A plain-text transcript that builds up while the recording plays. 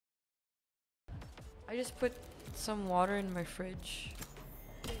I just put some water in my fridge.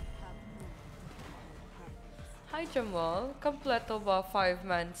 Hi Jamal, kompleto ba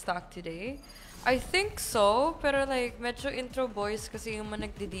 5-man stack today? I think so, pero like medyo intro boys kasi yung mga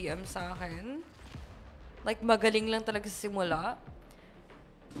nagdi-DM sa akin. Like magaling lang talaga sa simula.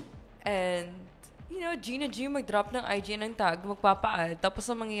 And you know, Gina G mag-drop ng IG ng tag, magpapa-add, tapos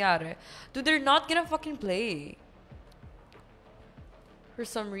ang mangyayari, dude, they're not gonna fucking play. For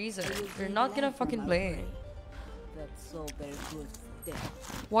some reason, they're not gonna fucking play. That's so very good.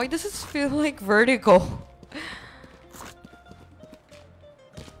 Why does this feel like Vertigo?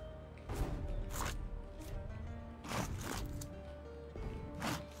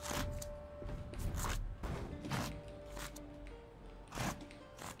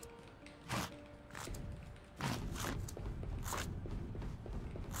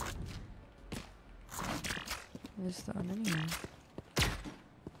 Where's the enemy?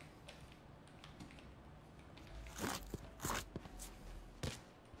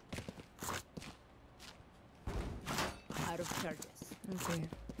 Out of charges. Okay.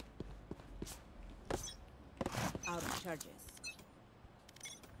 Out of charges.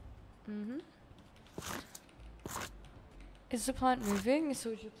 Is the plant moving? Is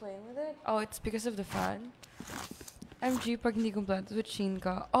Soju playing with it? Oh, it's because of the fan. MG pag hindi kompleto with Sheen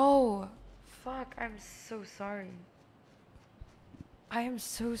ka. Oh! Fuck, I'm so sorry. I am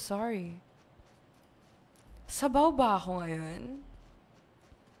so sorry. Sabaw ba ako ngayon?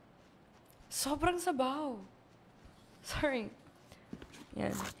 Sobrang sabaw. Sorry.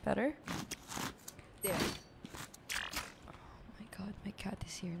 Yeah, better? There. Oh my god, my cat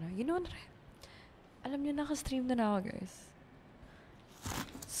is here now. You know what? Alam niyo, naka-stream na ako, guys.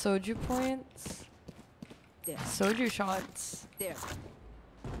 Soju points. There. Soju shots. There.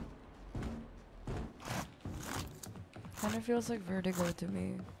 Kind of feels like Vertigo to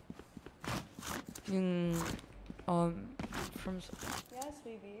me. Yung, from... Yes,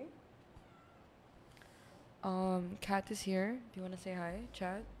 baby. Kat is here. Do you want to say hi,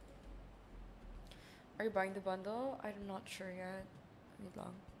 chat? Are you buying the bundle? I'm not sure yet. Wait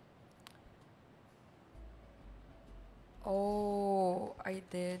long. Oh, I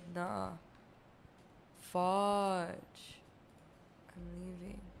did na. Fudge. I'm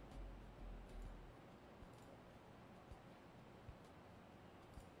leaving.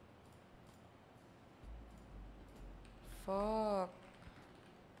 Fuck.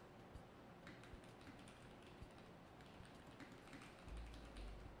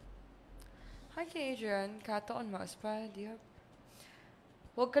 Hi kay Adrian, Kato on mousepad. Yep.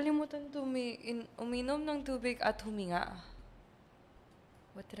 Huwag kalimutan uminom ng tubig at huminga.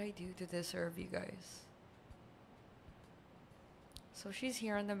 What did I do to deserve you guys? So she's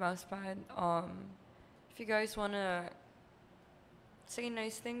here on the mousepad. If you guys wanna say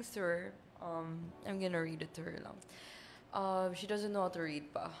nice things to her, I'm gonna read it to her lang. She doesn't know how to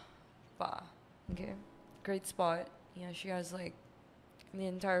read pa. Okay? Great spot. Yeah, she has like the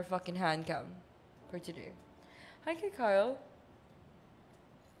entire fucking hand cam for today. Hi kay Kyle.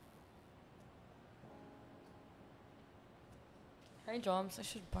 Hi Joms, I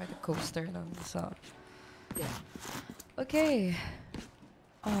should buy the coaster lang. So okay.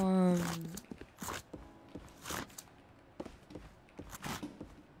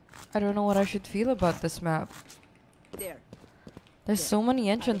 I don't know what I should feel about this map. There. There's so many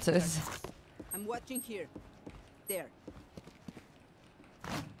entrances. I'm watching here. There.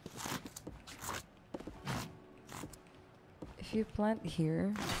 If you plant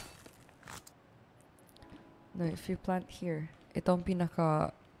here... No, if you plant here, itong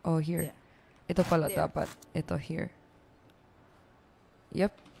pinaka... Oh, here. There. Ito pala There. dapat. Ito here.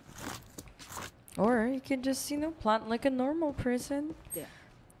 Yep. Or you can just, you know, plant like a normal person. There.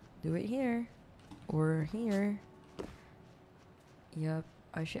 Do it here. Or here. Yep.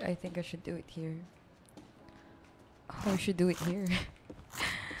 I think I should do it here. Oh, I should do it here.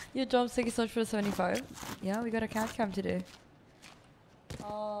 Your job, thank you so much for the 75. Yeah, we got a cat cam today.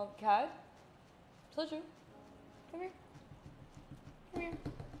 Cat? Soju. Come here. Come here.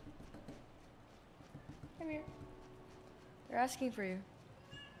 Come here. They're asking for you.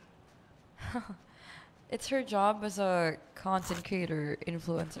 It's her job as a content creator,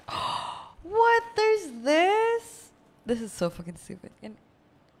 influencer. What? There's this? This is so fucking stupid. You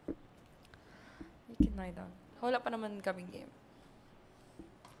can lie down. Wala pa naman kaming game.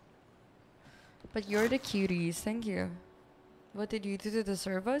 But you're the cuties. Thank you. What did you do to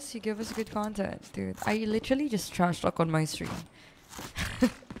deserve us? You give us good content, dude. I literally just trash talk on my stream.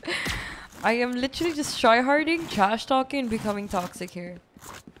 I am literally just tryharding, trash talking, and becoming toxic here.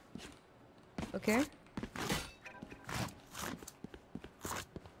 Okay?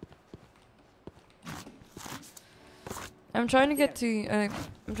 I'm trying to get to.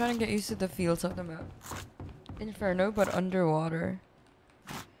 I'm trying to get used to the feels of the map. Inferno, but underwater.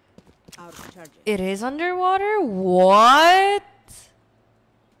 Out of charges. It is underwater? What?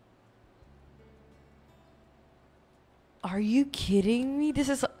 Are you kidding me? This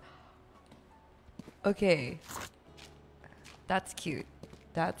is... Okay. That's cute.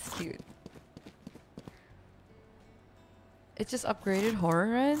 That's cute. It's just upgraded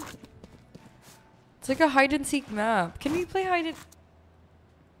horror end? It's like a hide and seek map. Can we play hide and...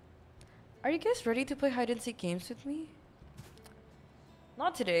 Are you guys ready to play hide and seek games with me?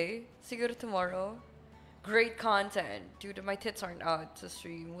 Not today. Siguro tomorrow. Great content. Dude, my tits aren't out to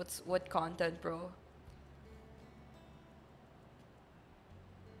stream. What content, bro?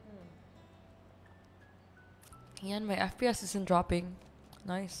 Yan, my FPS isn't dropping.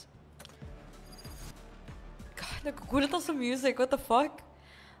 Nice. God, nagugulat ako sa music. What the fuck?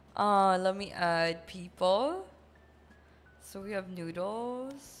 Let me add people. So we have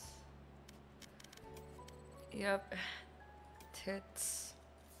noodles. Yep. Tits.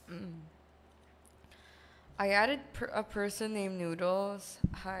 I added a person named Noodles.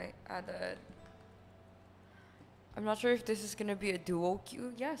 Hi, added. I'm not sure if this is gonna be a duo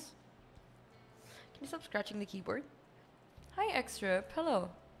queue. Yes. Can you stop scratching the keyboard? Hi, Extra. Hello.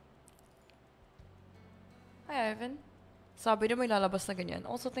 Hi, Ivan. Sabi na may lalabas na ganyan.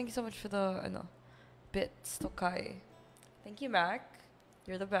 Also, thank you so much for the bits, Tokai. Thank you, Mac.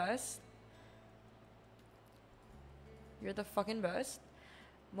 You're the best. You're the fucking best.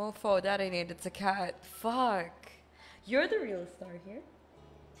 Mofo, that ain't it. It's a cat. Fuck. You're the real star here.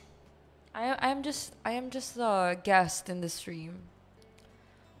 I am just a guest in the stream.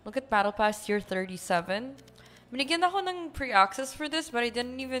 Look at Battle Pass tier 37. Binigyan ako ng pre-access for this, but I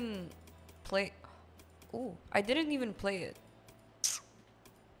didn't even play. Oh, I didn't even play it.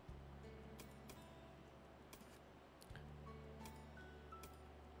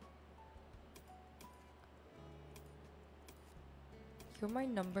 You're my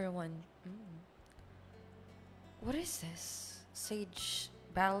number one. What is this? Sage,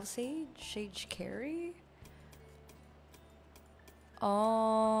 Battle Sage? Sage Carry?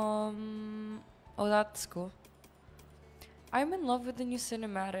 Oh, that's cool. I'm in love with the new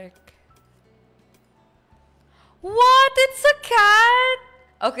cinematic. What? It's a cat?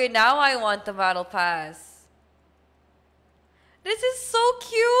 Okay, now I want the Battle Pass. This is so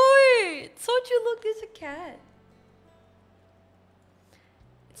cute! Soju, look, there's a cat.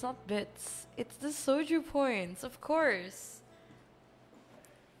 It's not bits. It's the soju points, of course.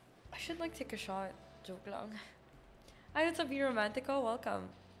 I should like take a shot. Joke lang. Hi, what's up, Be Romantico? Welcome.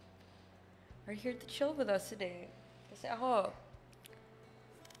 Are you here to chill with us today? Kasi ako,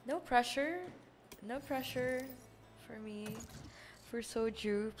 no pressure. No pressure for me. For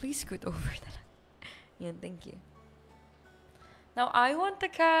soju. Please scoot over na lang. Yan, thank you. Now I want the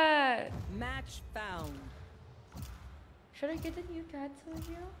cat. Match found. Should I get a new cat,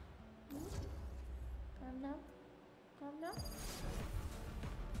 Soju? Calm down. Calm down.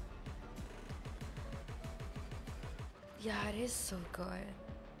 Yeah, it is so good.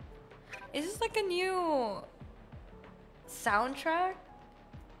 Is this like a new soundtrack?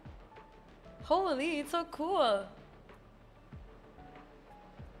 Holy, it's so cool.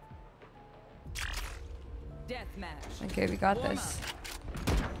 Deathmatch. Okay, we got this.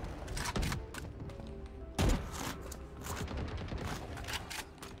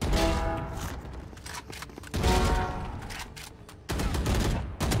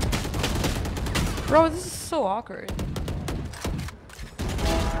 Bro, this is so awkward.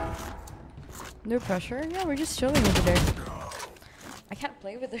 No pressure? Yeah, we're just chilling over there. I can't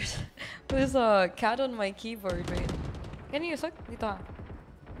play with this. There's a cat on my keyboard, right? Can you suck? Dito.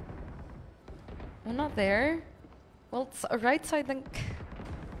 I'm not there. Well, it's a right side then.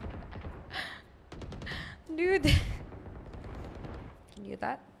 Dude. Can you do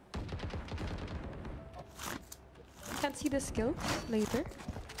that? Can't see the skill later.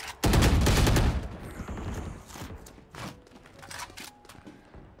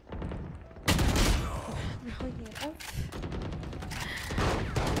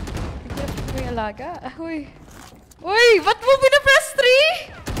 May alaga? Uy! Uy! Ba't mo pinapress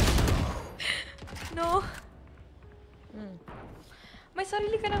 3? No. May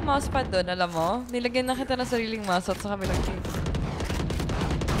sarili ka ng mousepad doon, alam mo? Nilagyan na kita ng sariling mouse sa kabilang team.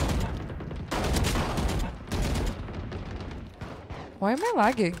 Why am I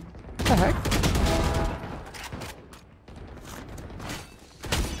lagging? What the heck?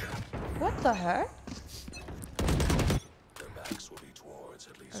 What the heck?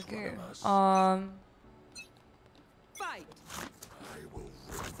 Okay. Fight. I will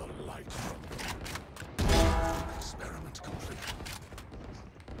rip the light from them. Experiment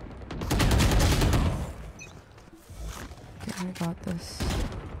got this.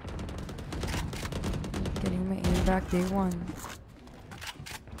 Getting my aim back day one.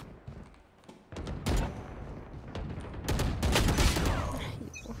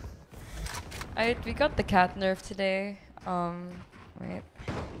 Alright, we got the cat nerf today. Wait.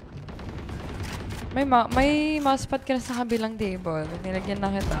 May mousepad ka na sa kabilang table. Nilagyan na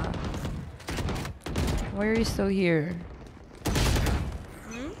kita. Why are you still here?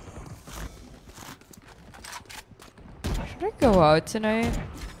 Should I go out tonight?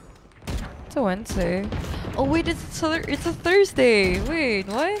 It's a Wednesday. Oh wait, it's a Thursday. Wait,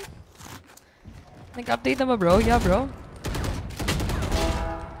 what? Nag-update na ba, bro? Yeah, bro.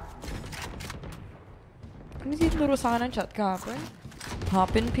 Ano tinuturo sa akin ng chat kahapon?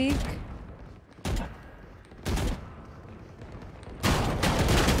 Hop and peek?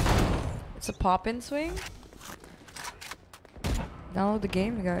 It's a pop and swing? Download the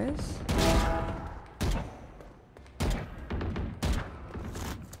game, guys.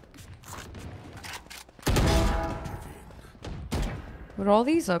 With all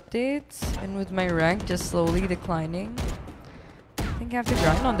these updates, and with my rank just slowly declining, I think I have to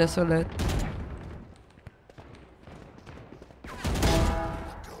grind on this ulit.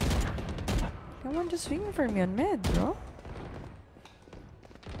 Come on, just swing for me on mid, bro.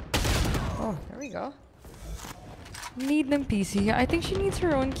 Oh, there we go. Need ng PC. I think she needs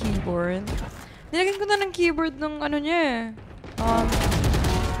her own keyboard. Nilagyan ko na ng keyboard ng ano niya eh.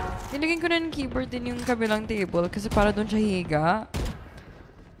 Nilagyan ko na ng keyboard din yung kabilang table kasi para doon siya higa.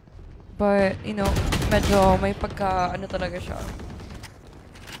 But, you know, medyo may pagka, ano talaga siya.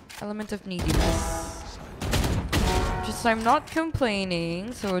 Element of neediness. Just, I'm not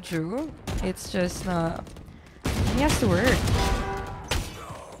complaining, so true. It's just, he has to work.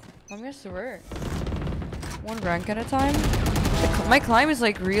 Mommy has to work. One rank at a time. My climb is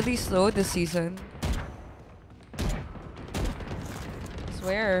like really slow this season. I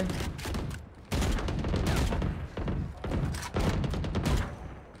swear.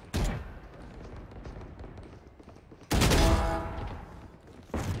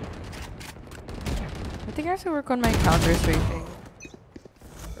 I think I have to work on my counter strafing.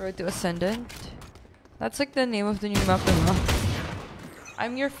 Road to Ascendant. That's like the name of the new map, diba?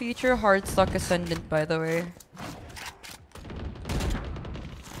 I'm your future Hardstock Ascendant, by the way.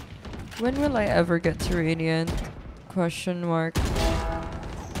 When will I ever get to Radiant? Question mark.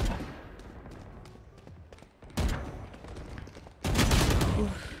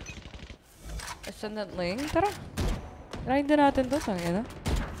 Oof. Ascendant Ling? Tara! Grind din natin to, tangina.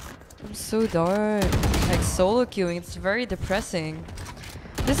 I'm so done. Like solo queuing, it's very depressing.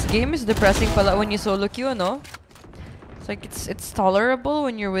 This game is depressing pala when you solo queue, no? It's like it's tolerable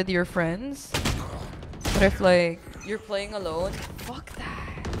when you're with your friends. But if like you're playing alone, fuck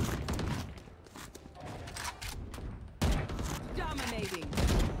that. Dominating.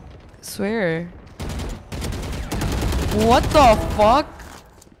 Swear. What the fuck?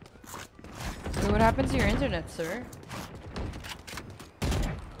 Wait, what happened to your internet, sir?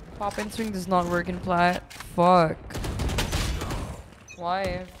 Pop and swing does not work in plat. Fuck.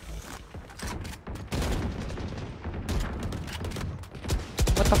 Why?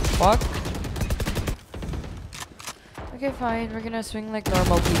 What the fuck? Okay, fine. We're gonna swing like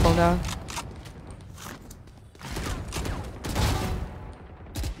normal people now.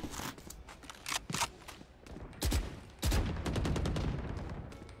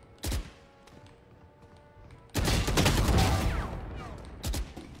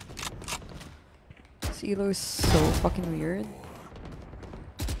 This elo is so fucking weird.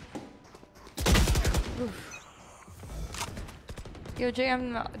 Oof. Yo,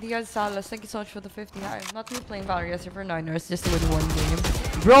 JM Diaz Salas, thank you so much for the 50. I'm not me playing Valorant yesterday for 9 hours just to win one game.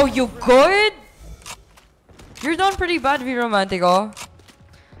 Bro, you good? You're done pretty bad, V Romantico.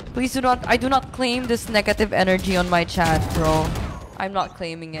 Please do not, I do not claim this negative energy on my chat, bro. I'm not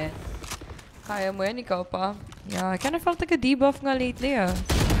claiming it. Kaya mo yan, ikaw pa. Yeah, I kinda felt like a debuff nga lately, ah.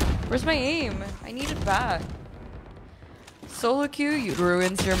 Where's my aim? I need it back. Solo queue, you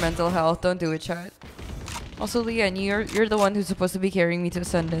ruins your mental health. Don't do it, chat. Also, Lian, you're the one who's supposed to be carrying me to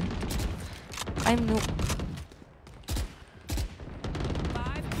Ascendant. I'm no.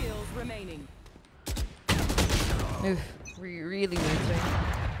 5 kills remaining. Oof, really losing.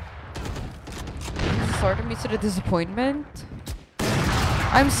 Sort of me to the disappointment.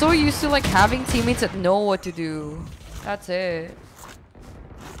 I'm so used to like having teammates that know what to do. That's it.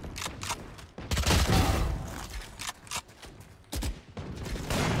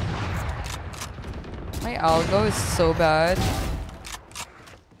 My algo is so bad.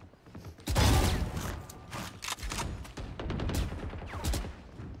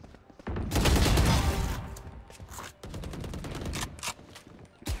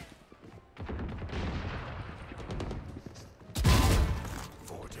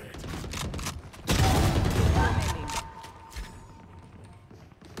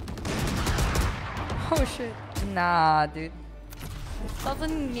 Oh shit. Nah, dude. Stop the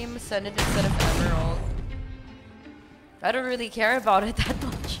name Senate instead of Emerald. I don't really care about it that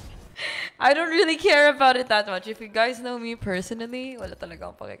much. I don't really care about it that much. If you guys know me personally, wala talaga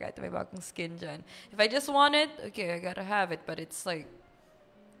akong pake kahit may bagong skin dyan. If I just want it, okay, I gotta have it. But it's like,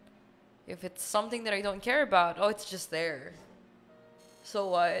 if it's something that I don't care about, oh, it's just there. So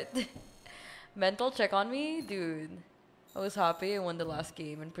what? Mental check on me? Dude. I was happy I won the last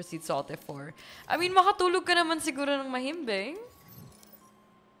game and proceed to Alt F4. I mean, makatulog ka naman siguro ng mahimbing.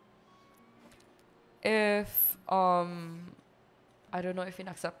 If, I don't know if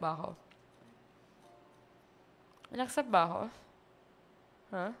inaccept ba ako. Inaccept ba ako?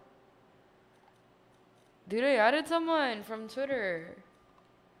 Huh? Dude, I added someone from Twitter.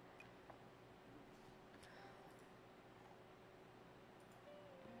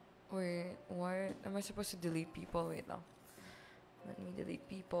 Wait, what? Am I supposed to delete people? Wait lang. Let me delete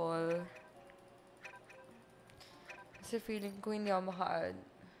people. Kasi feeling ko hindi ako maka-add.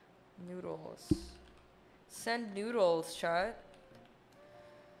 Noodles. Send noodles, chat.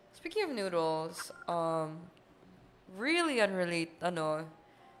 Speaking of noodles, really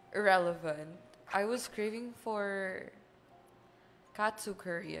irrelevant. I was craving for katsu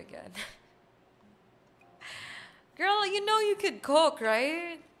curry again. Girl, you know you could cook,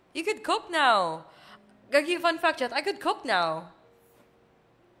 right? You could cook now. Gagi, fun fact, chat, I could cook now.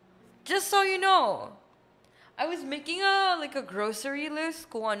 Just so you know. I was making a grocery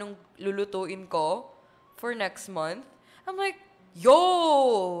list kung anong lulutuin ko for next month. I'm like,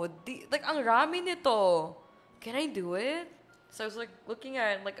 yo, ang rami nito. Can I do it? So I was looking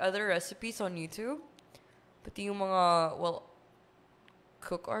at other recipes on YouTube. But yung mga,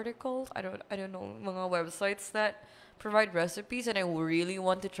 cook articles, I don't know, mga websites that provide recipes and I really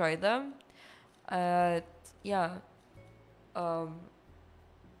want to try them. Yeah.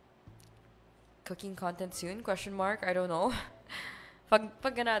 Cooking content soon? Question mark? I don't know. Pag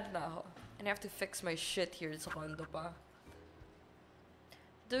ganado na ako. And I have to fix my shit here sa condo pa.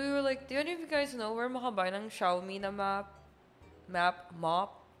 Do any of you guys know where makabuy ng Xiaomi na mop?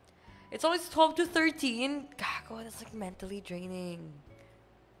 It's always 12 to 13. Gago, that's mentally draining.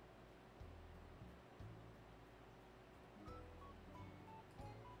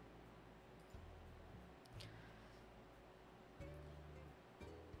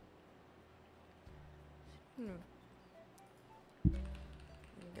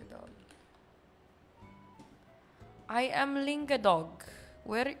 I am Ling2x.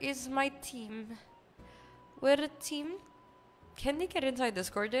 Where is my team? Where the team? Can they get inside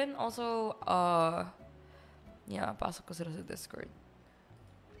Discord then? Also, yeah, pasok ko sila sa Discord.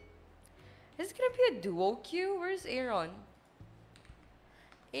 Is it gonna be a duo queue? Where's Aaron?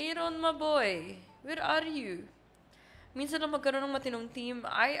 Aaron, my boy. Where are you? Minsan na magkaroon ng matinong team.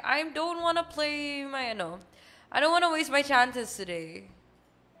 I don't wanna play my, I don't wanna waste my chances today.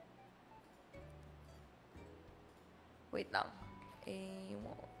 Wait lang.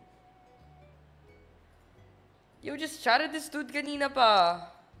 Yo, just chatted this dude kanina pa.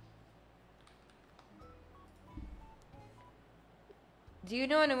 Do you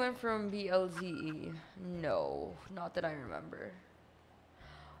know anyone from BLZE? No, not that I remember.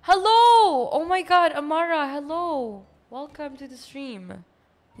 Hello! Oh my god, Amara, hello! Welcome to the stream.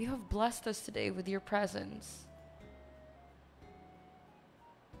 You have blessed us today with your presence.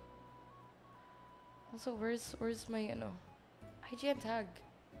 Also, where's my, IGN tag?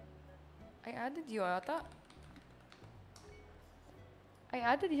 I added you ata. I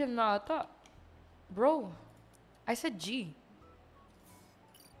added him na ata. Bro, I said G.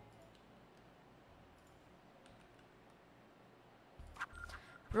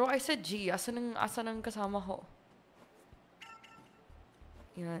 Bro, I said G. Asan ang kasama ko?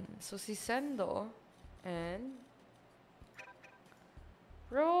 Yan. So, si Sendo and...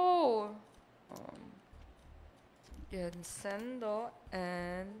 Bro! Yan, Sendo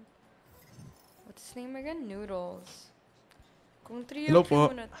and... What's his name again? Noodles. Kung trio Hello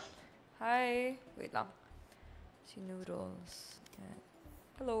po. Hi. Wait lang. Si Noodles. Yan.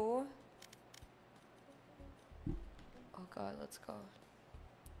 Hello. Oh god, let's go.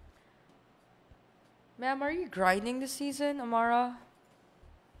 Ma'am, are you grinding this season, Amara?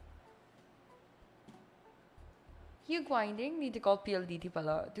 You grinding? Need to call PLDT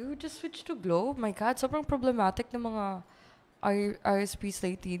pala. Dude, just switch to Globe. My god, sobrang problematic ng mga ISPs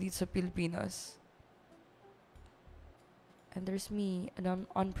lately dito sa Pilipinas. And there's me, an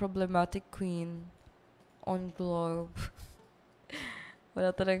unproblematic queen on Globe.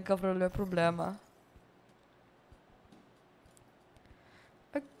 Wala talagang problema.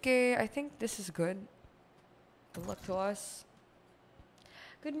 Okay, I think this is good. Good luck to us.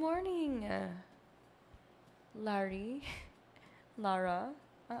 Good morning. Larry? Lara?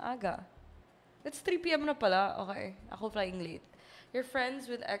 Ang aga. It's 3 p.m. na pala. Okay. Ako flying late. You're friends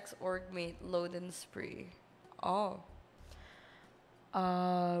with ex-org mate Load and Spree. Oh.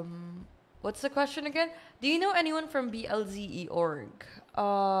 What's the question again? Do you know anyone from BLZE org?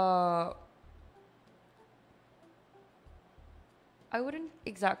 I wouldn't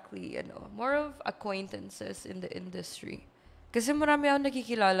exactly, more of acquaintances in the industry. Kasi marami ako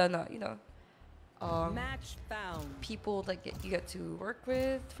nakikilala na, Match found. people that you get to work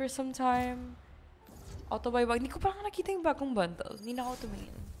with for some time. Autobay bag. Hindi ko pa nga nakita yung bagong bundle. Hindi na ako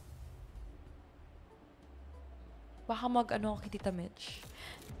tumingin. Baka mag-ano ako kay Tita Mitch.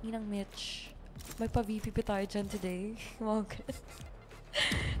 Ninang Mitch, may pa-VPP tayo dyan today. Mga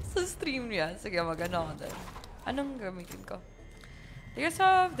sa stream niya. Sige, mag-ano ako dyan. Anong gamitin ko? Do you guys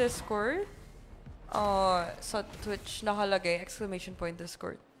have Discord? Sa Twitch nakalagay, exclamation point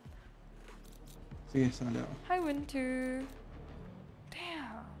Discord. Sige, sali ako. Hi, Winter.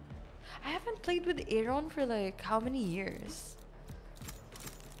 Damn. I haven't played with Aaron for like how many years?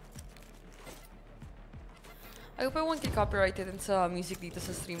 I hope I won't get copyrighted in sa music dito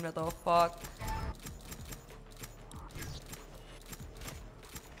sa stream na to. Fuck.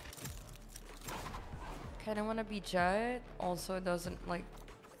 Kinda wanna be Jet. Also doesn't like...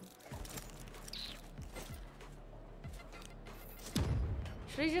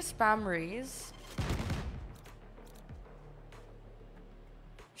 Should I just spam raise?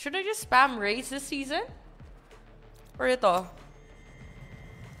 Should I just spam raise this season? Or ito?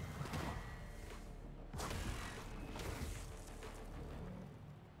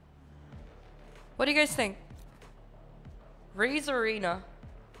 What do you guys think? Raise or Arena?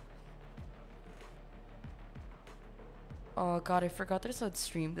 Oh god, I forgot there's a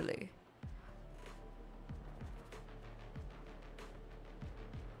stream delay.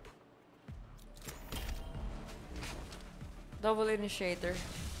 Double initiator.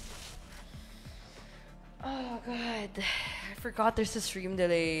 Oh god, I forgot there's a stream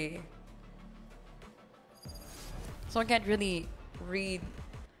delay. So I can't really read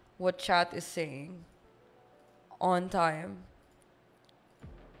what chat is saying on time.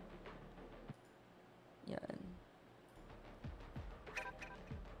 Yan.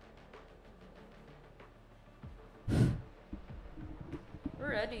 We're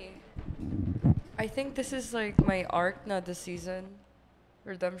ready. I think this is like my arc na this season.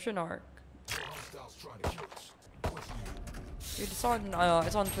 Redemption arc. Dude, it's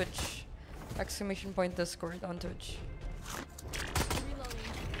on Twitch. Exclamation point Discord on Twitch.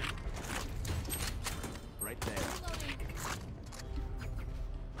 Right there.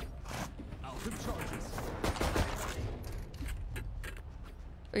 Out of charges.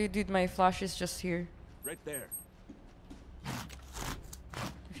 Oh, dude, my flash is just here. Right there.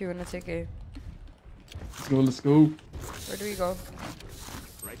 If you wanna take a... Let's go, let's go. Where do we go?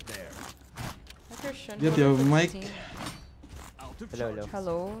 Right there. Hi, Christian. Yeah, do you have a mic? Out of Hello, hello. charges.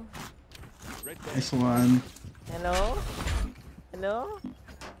 Hello. Right there. Nice one. Hello? Hello?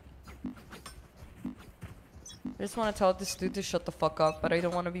 I just want to tell this dude to shut the fuck up, but I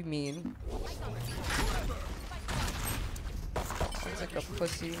don't want to be mean. Sounds like a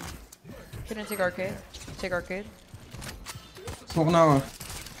pussy. Can I take arcade? Take arcade? Smoke na ako.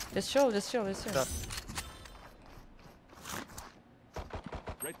 Just chill, just chill, just chill.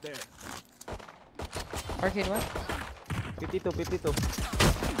 Right there. Arcade what? 52, 52.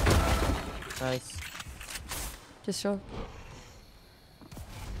 Nice. Just chill.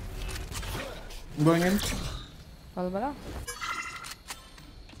 I'm going in. Wala ba lang?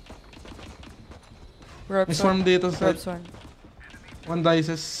 We're up May swarm dito We're sa up swarm. one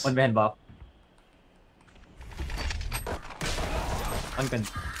dices. One behind back. One pin.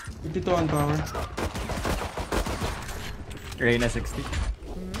 52 on power. Reyna 60.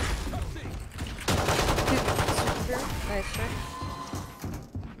 Nice try.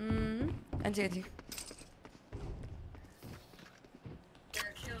 NT.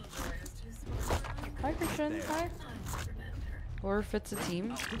 Hi Christian, hi. Or if it's a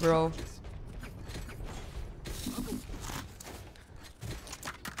team, bro.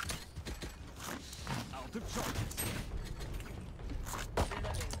 Out of charges.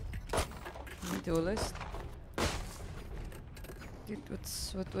 Duelist. Dude,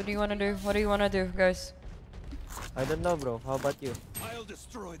 what do you wanna do? What do you wanna do, guys? I don't know, bro. How about you? I'll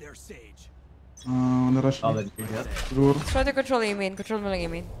destroy their sage. Na-rush Oh, me. but yeah. Siguro. Let's try to control A main. Control mo lang A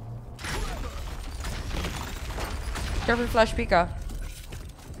main. Careful flash peek ah.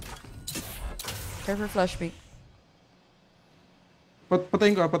 Careful flash peek.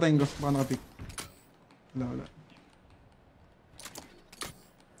 Patayin ko. Baka nakapick. Wala.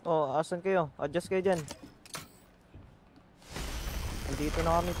 Oh, asan kayo? Adjust kayo dyan. Nandito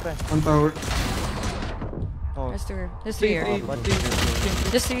na kami, pre. One tower. Oh. Just to here. Just to here. Three.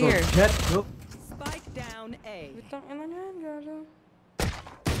 Just to here. Jet, go. Spike down A. Bitang ina niyan, galo.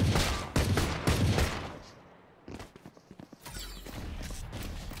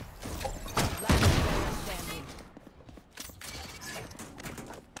 Last player standing.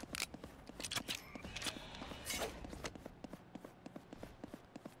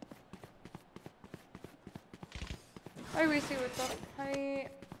 Hi, Weezy, what's up? Hi.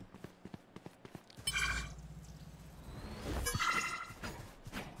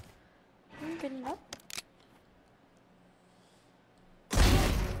 Kanina?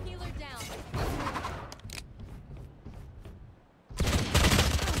 Healer down.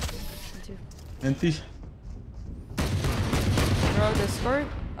 Empty. Bro, Discord?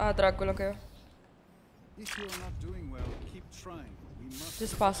 Drag ko lang kayo. If you're not doing well, keep trying. We must.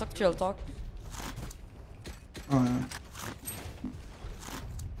 Just pasok, chill talk. Oh, yeah.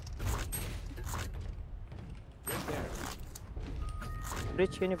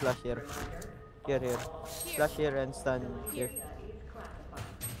 Rich, can you flash here? Here. Flash here and stand here.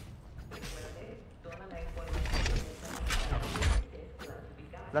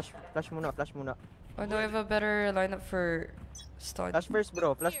 Flash muna. Oh, do I have a better lineup for stun? Flash first,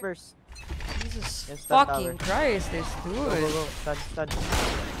 bro. Flash first. Jesus Yes, stun fucking tower. Christ, this Go. dude. Stun.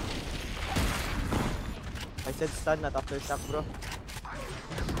 I said stun, not aftershock, bro.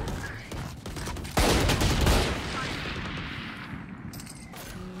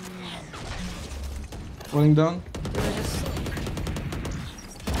 Falling down. Dude, I just...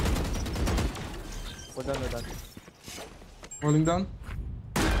 Hold on. Falling down.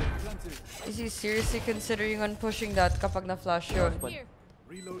 Is he seriously considering on pushing that kapag na-flash yun? Here.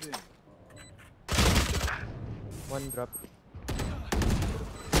 Reloading. One drop.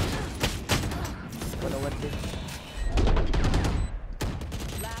 101 hit.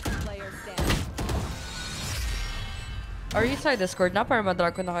 Last player standing. Are you inside Discord na para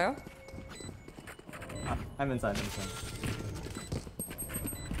madrag ko na kayo? I'm inside.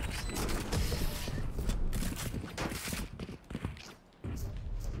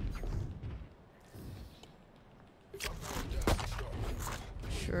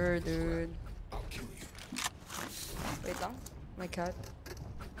 Sure, dude. Wait lang. My cat.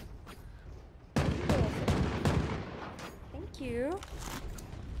 Thank you.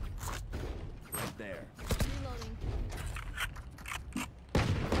 Right there. Reloading.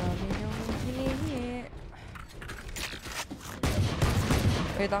 Dami yung hinihingi.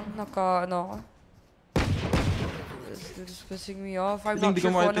 Wait lang, ano ako. This dude is pissing me off. I'm not Hindi sure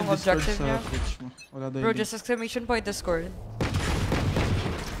ko kung makita anong yung Discord objective sa niya. Twitch mo. Wala daw Bro, yung just exclamation point Discord.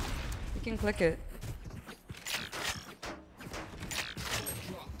 You can click it.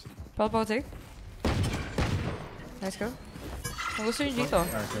 Palpao take. Nice go. Ang gusto niyo dito.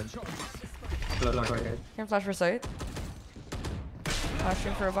 Float lang short. Can flash for sight.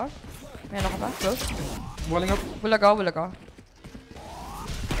 Flashing for above. May ano ka ba? Close. Falling up.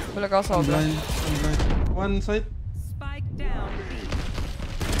 Bulaga sa I'm obra. blind. One side. Spike down B.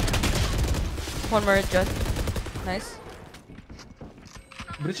 One more jet. Nice.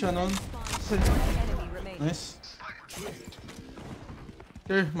 Bridge unknown. Enemy remaining. Nice.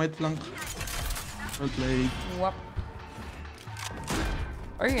 Here, might flank. Well played. Wap.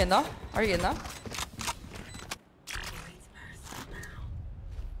 Are you in now?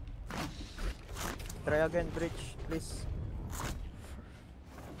 Try again, bridge, please.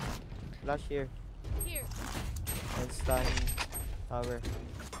 Flash here. Here. And stun tower.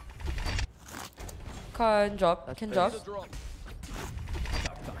 Can drop. That's Can fair. drop. Drop.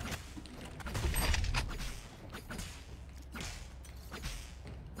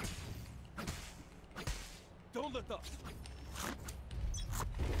 Don't let up.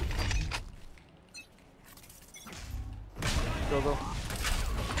 Go.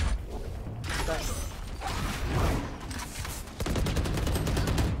 Stun.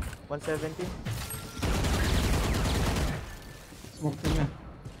 170. Smoke din niya.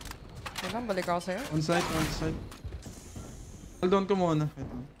 Wait lang, balik ako sa'yo. One side. Hold on ko muna. Wait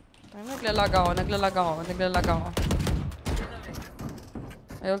lang. Ay, naglalag ako.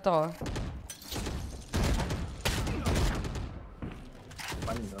 Ay, ult ako.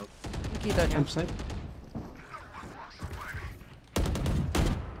 Nakita niya. Left side.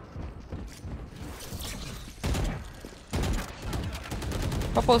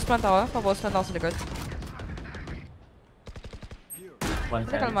 Pa-post plant ako sa likod. One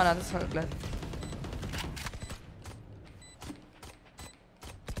Hindi kalma natin sa gland.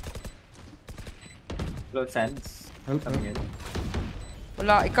 Float sands. Help. Coming in.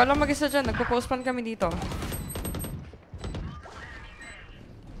 Wala, ikaw lang mag-isa dyan. Nagpo-post plant kami dito.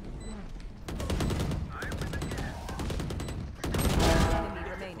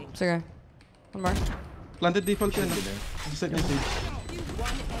 Sige. One more. Planted default yan. Second stage. One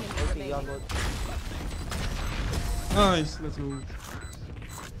enemy Okay, remaining. good. Nice, let's go.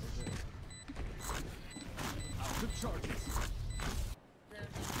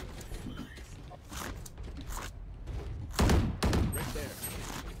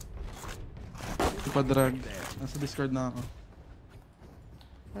 Ipa-drag. Nasa Discord na ako.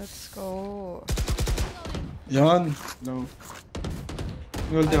 Let's go. Yan. No.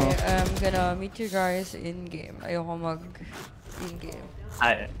 Ulti ako. I am gonna meet you guys in game. Ayoko mag in game.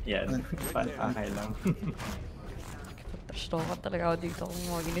 Yeah. Okay lang. Trash talk talaga ako dito kung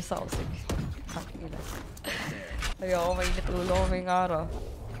maginis ako. Sige. Sakina. Ayoko mainit ulo ko ngayong araw.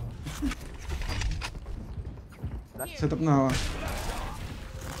 Set up na ako.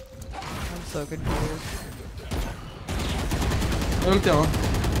 I'm so confused. Ulti ako.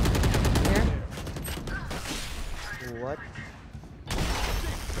 Here? What?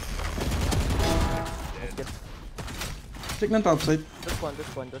 Let's get Check ng top side. this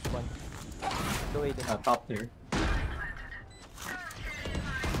one. Go waiting. Top tier.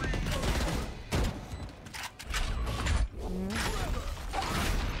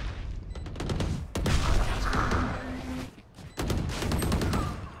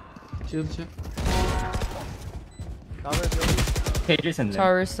 Shield siya. Tower, go. Cages and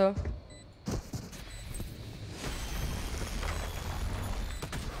Tower still.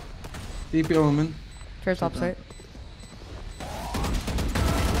 TP Omen. Fair top side.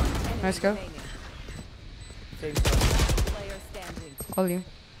 Nice go. Remaining. Same. Player standing. All you.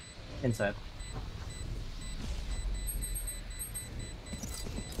 inside.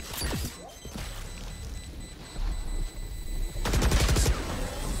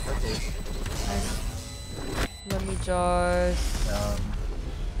 Let me just Um,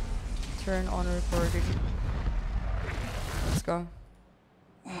 turn on recording. Let's go.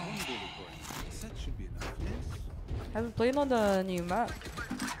 That should be enough, yes? I haven't played on the new map.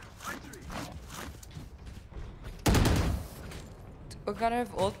 We're gonna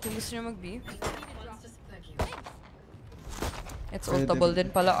have ult kung gusto nyo mag-B. It's Pwede. ultable din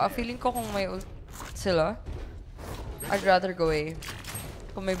pala. Feeling ko kung may ult sila, I'd rather go A.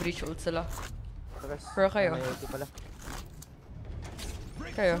 Kung may breach ult sila. Pero kayo? May ulti pala.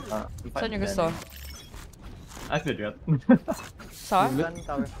 Kayo? I'm fine Saan nyo with gusto? that. I feel jet. Sa? Run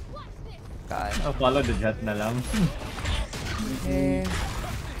tower. God. I'll follow the jet na lang. Okay.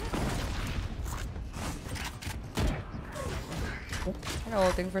 Ano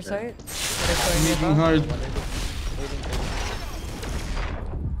ulting for sight? Making hard. Waiting for you.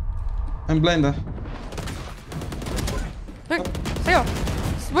 I'm blind ah. Look! Sayo!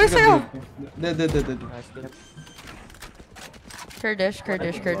 Boy, sayo! Dead. Nice kill.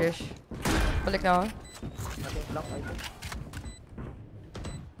 Kurdish. Balik na ako. Nothing block, I think.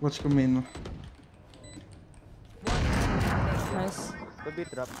 Watch ko main mo. Nice. Could be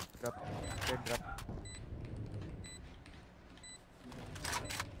drop. Third drop.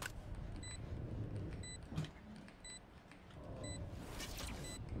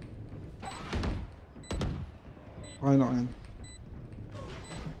 Okay na yan.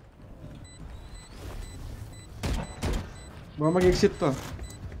 Baka mag-exit to.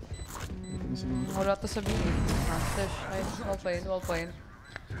 Wala to sabihin. Tish. Nice. Well played.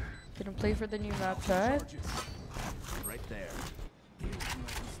 Gonna play for the new map, chat. Right there. You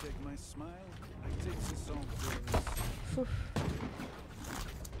mistake my smile. I take this on very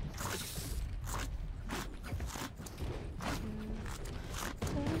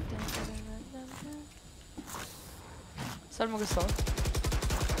Saan mo gusto?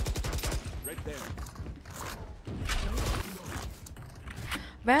 right there.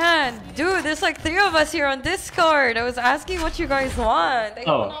 Man, dude, there's like 3 of us here on Discord. I was asking what you guys want. I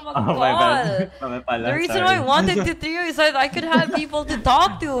Oh, couldn't oh my bad. mag-call. Mami pala, The reason sorry. why I wanted to trio is that I could have people to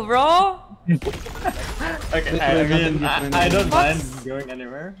talk to, bro. Okay, I mean, I don't What? mind going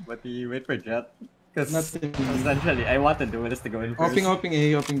anywhere, but you wait for jet. Because Nothing. essentially, I want the duelist to go in first. Opping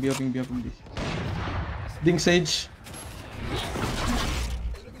A, opping B. Ding Sage.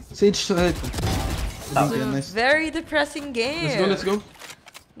 Sage side. Top. Yeah, nice. Very depressing game. Let's go.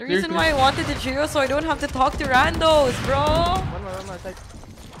 The reason why I wanted the trio so I don't have to talk to randos, bro. One more side.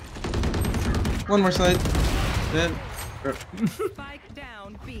 One more side. Then Spike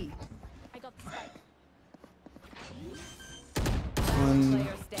down B. I got the spike. one.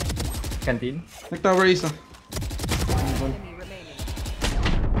 Player standing. Canteen. Nag-tower isa. Enemy remaining.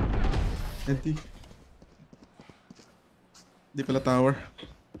 Empty. Di pala tower.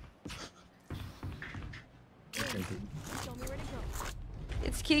 Show me where to go.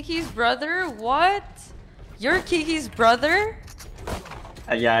 It's Kiki's brother? What? You're Kiki's brother?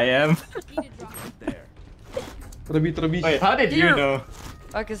 Yeah, I am. Needed drop. There. Trabi, trabi. Wait, how did you You're- know?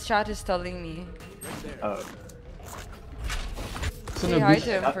 Oh, cause chat is telling me. Oh, Sa Say hi nabis.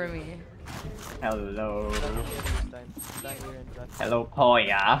 to him for me. hello. Stun here and flash. Hello,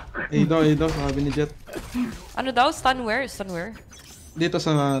 Poya. A daw, sabi ni Jet. Ano daw? Stun where? Stun where? Dito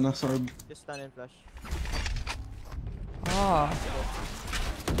sa nasa orb. Just stun and flash. Oh.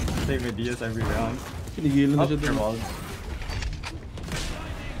 Same ideas every round. Pinigilan na Oh, siya your doon. wall.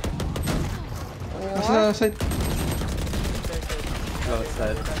 Nasa side. Close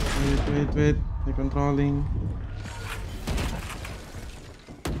side. Wait. May controlling.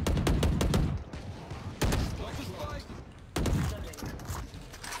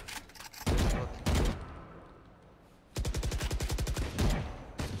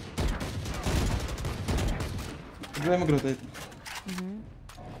 Huwag tayo mag-rotate.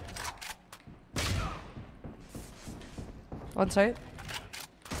 On site?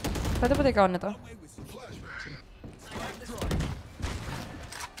 Pwede ba ikaw na to?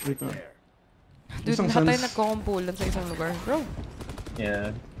 Wait lang. Dude, Isang lahat tayo sans. nagkukumpulan sa isang lugar. Bro,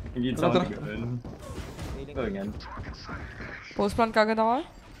 Yeah. You need Tara, something good. Healing. Go again. post plan kagad ako?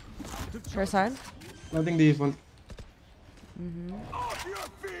 Sure side? Nothing default.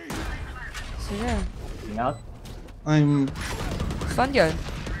 Sige. Getting out. I'm... Stun yun.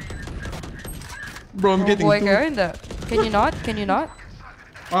 Bro, I'm getting Buhay two. kayo, hindi. Can you not? Can you not?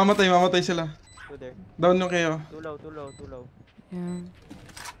 Mamatay sila. Two there. Down yung kayo. Too low. Yeah.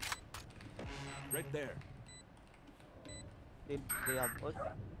 Right there. They have ult.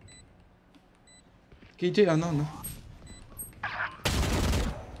 KJ, ano, no?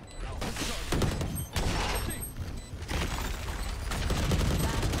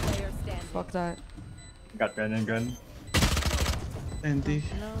 Player standing. Fuck that. Got gun and gun. NT.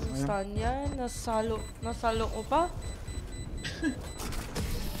 Anong Sayang. stun yan? Nasalo ko pa?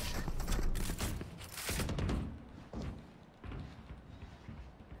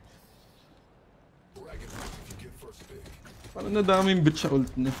 Parang nadami yung bit sa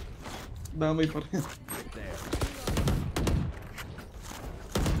ult niya. Damay pa rin. Right there.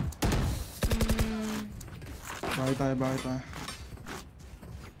 Bakit tayo?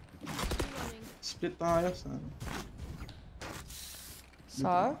 Split tayo sa...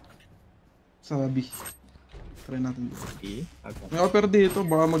 Sa? B. Try natin dito. E? Okay. May upper dito,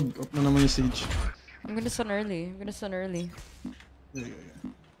 baka mag-up na naman yung Sage. I'm gonna stun early. Yeah.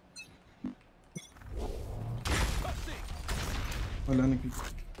 Wala nag...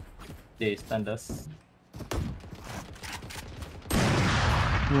 They stunned us.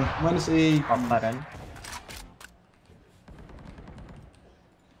 Yeah, minus A. Off pa rin.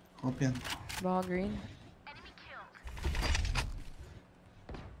 Off yan. Baka green.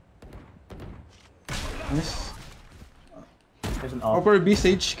 Nice. There's an off. Upper B,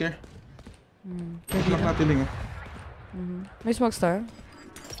 Sage, care. Lock natin lang eh. May smoke star?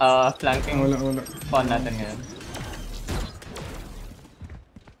 Flanking. Wala. Spawn natin ngayon.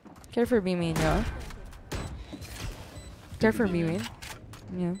 Care for B main, yeah? Care for B main?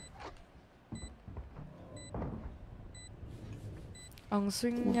 Yeah. Ang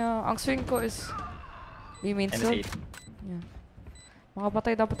swing ko is B main And still. 8. Yeah.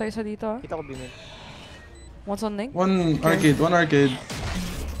 Makapatay dapat tayo sa dito, ah. Kita ko B-main. Once on link? One arcade.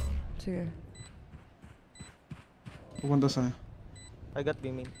 Sige. Pupunta sa'yo. I got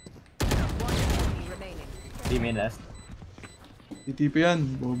B-main. One enemy remaining. B main last. TTP yan.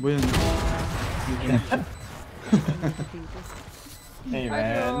 Bobo yan. Hey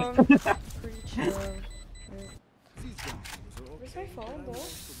man. Pretty chill. These guns are okay. Where's my phone, but I though?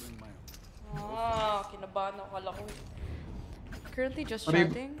 also bring my own. Kinabahan ako. Kala ko. Currently just Arib.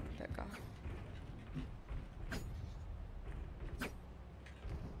 chatting. Teka.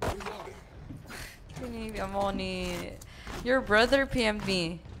 Pinibigyan mo ni... Your brother PM'd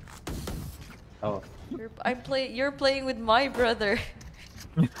me. Oh. You're playing with my brother.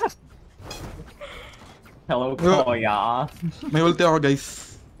 Hello, Yeah. Poya. May ulti ako,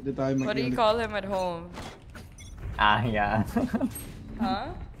 guys. Hindi tayo What do you call him at home? Yeah.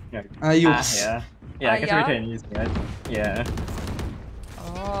 Huh? Yeah. Ayos. Yeah. Yeah, because we're yeah? Chinese, right? Yeah.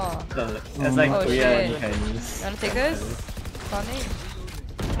 Oh. So, it's like Oh, Korea and shit. Chinese. You wanna take this? Funny.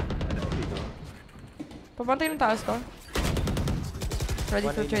 Pabantay ng taas ko. Ready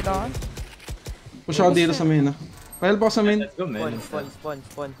to trade on? Push ako dito sa main, ah. Pa-help ako sa main. Let's go, man.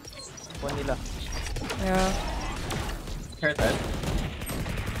 Spawn nila. Yeah. Heard that.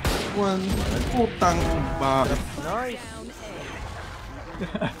 One. Putang bakit. Nice!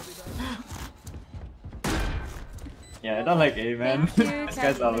 Yeah, I don't like A, man. Thank you, This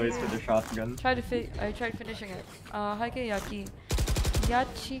guy's Captain always America. with the shotgun. I tried finishing it. Hi kay Yaki.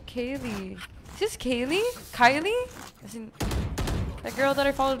 Yachi Kaylee. Is this Kaylee? Kylie? As in, that girl that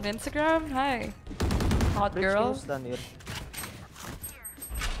I followed on Instagram? Hi. Hot Bridge girl. can stun here.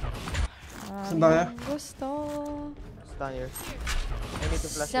 Sandaya. Gusto. Stun here. I need to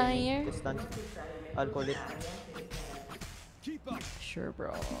flash Stun here. here. To stun. I'll call it. Sure,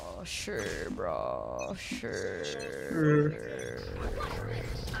 bro. Sure, bro. Sure.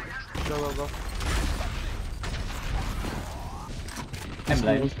 Go, go, go. I'm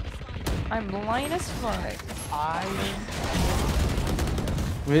blind. I'm blind as fuck.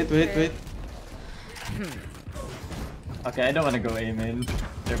 Wait. Okay, I don't wanna go A main.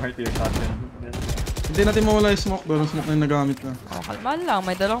 They're hurt your shotgun. Hindi natin mawala yung smoke doon. Yung smoke na yung nagamit na. Oh, kalman lang.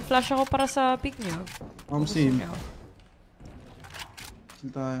 May dalang flash ako para sa pick niyo. Same.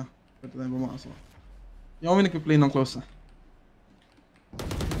 Chill tayo. Pwede tayo bumakasok. Yung kami nagpiplay ng close ah.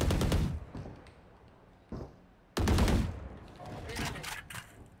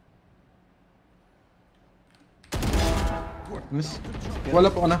 Nice. Wala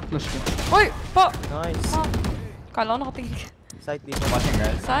po ka na. Flash ka. Uy! Po! Nice. Po! Kala ko nakatingin. Side dito. Watching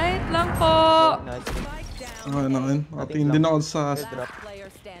guys. Side lang po! Nice. Okay na rin. Nakatingin din ako sa... Good drop. Last player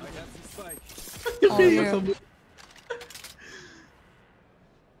standing. Oh, yeah.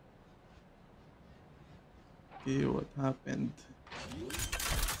 Okay, what happened?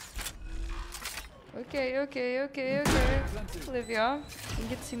 Okay. Olivia,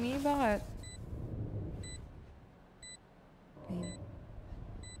 ingit si me? Bakit?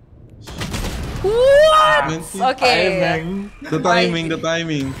 What? Okay. The timing.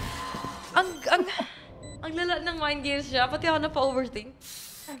 Ang lala ng mind games siya. Pati ako na pa-overthink.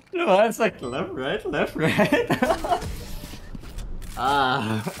 No, it's like left, right.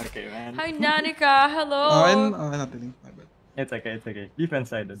 Okay, man. Hi, Nanika. Hello. Okay natin. My bad. It's okay. Defense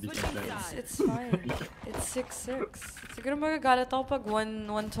side, defense side. It's fine. It's 6-6. Siguro magagalit ako pag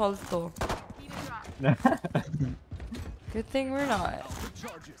 1-12 to. Good thing we're not.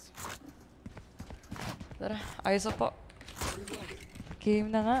 Tara, ayos na po.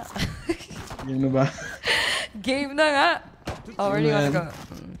 Game na nga. Game na ba? Game na nga! Oh, where do you wanna go?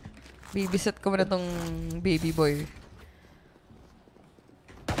 Babysit ko muna tong baby boy.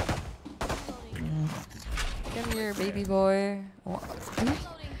 Come here, baby boy. Oh,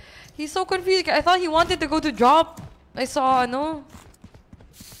 he's so confused. I thought he wanted to go to drop. I saw, ano?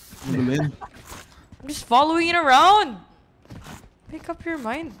 Bulin. I'm just following it around. Pick up your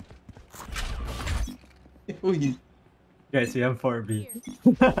mind. Uy. Guys, we have 4B.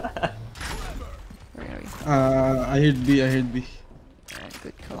 Where are we? I heard B. Alright,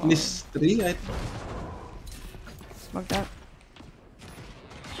 good call. Miss 3, I Smoke that.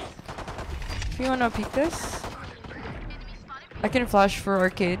 If you wanna peek this, I can flash for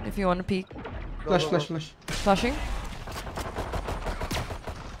arcade if you wanna peek. Flash. Flashing?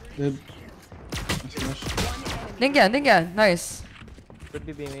 Dead. Flash. Dingyan, nice. Could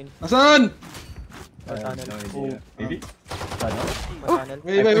be B main. Asan? I have no idea. Oh, Maybe? Tunnel? One tunnel.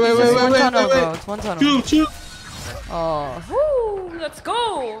 Wait. It's one tunnel, bro. It's one tunnel. Chill. Oh, woo! Let's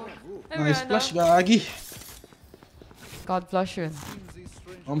go! Hey, Nice Miranda. flash, gagi. God flash yun.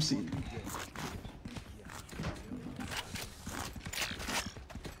 Omsi.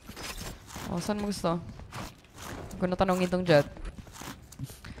 Oh, saan mo gusto? Huwag ko natanongin tong jet.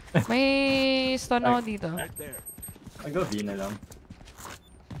 May stun ako dito. I'll go B na lang.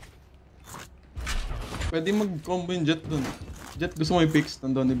 Pwede mag-combo yung Jet dun. Jet, gusto mo yung picks,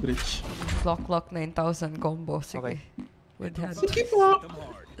 nandun ni Bridge. Lock 9,000 combo. Sige. Okay. With head. Sige po!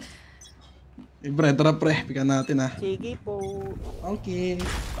 Pre, tara pre, pikan natin ah. Sige po. Okay.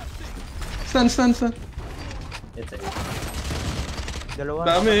 Stun. It's A. Dalawa.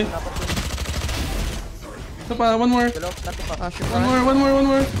 Dami. Ito pa, one more. Dalawa. Tatlo pa. Flash your One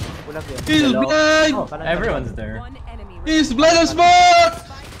more. Bulag yun. He's Hello? blind! Oh, everyone's there. One enemy. He's blind as fuck!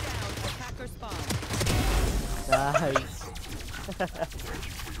 Spike down. Attacker spawn. Nice.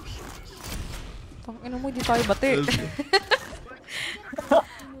 Tangina mo, di tayo bati.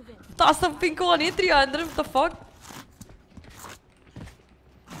 Taas ng ping ko kanina, 300. What the fuck?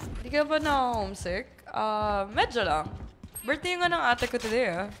 Di ka ba na homesick? Medyo lang. Birthday nga ng ate ko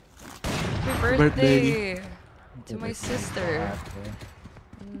today, ah. Happy birthday! To my sister.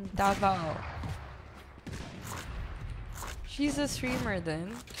 In Davao. She's a streamer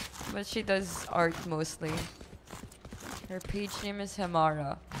then, but she does art mostly. Her page name is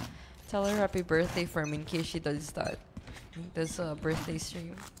Hemara. Tell her happy birthday for me in case she does that. Does a birthday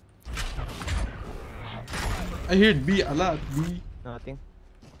stream. I heard B, a lot B. Nothing.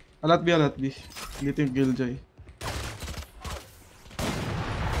 A lot B. Dito yung Killjoy.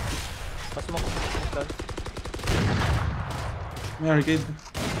 Pasok mo. May arcade.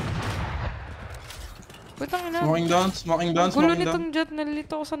 Putang ina. Smoking down, smoking down, Gulo smoking down. nitong Jet.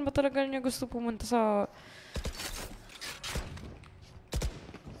 Nalilito ko saan ba talaga niya gusto pumunta sa...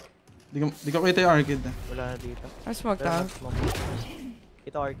 Di ka kita yung arcade eh. Wala na dito. Ay, smoke Pero down. nag-smoke.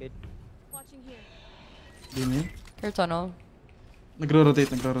 Ito arcade. Watching here. Di mo yun? Here, tunnel.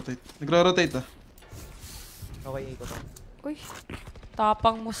 Nagro-rotate ah. Okay, ikot ako. Uy.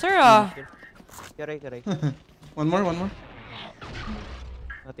 Tapang mo, sir ah. Kiray. One more.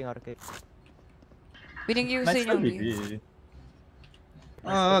 Nothing arcade. Binigay ko sa Nice inyo. to B. be.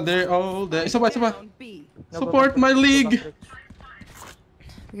 They're all there. Isa pa. Down B. Support my league!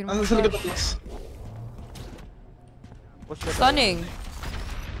 Bigyan mo Ano ng sa likod ng flash. box? Push ka. Stunning.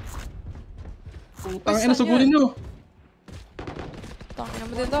 Putang ina, sugulin nyo! Tangina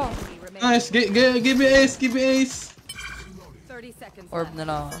mo din daw. Nice! Give me ace! 30 seconds Orb left. na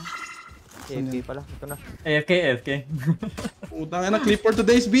lang. AFK pala. Ito na. AFK. Putang ina, clip for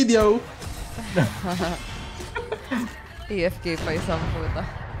today's video! AFK pa isang puta.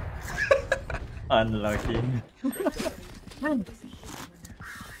 Unlucky.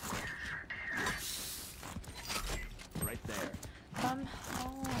 Right there. Come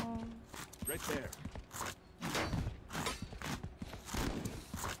home. Right there.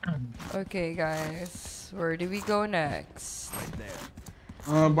 Okay, guys. Where do we go next? Right there.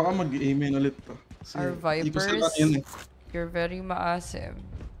 Baka mag-aiming ulit to. Kasi Our di ko Vipers. sila yun eh. You're very maasim.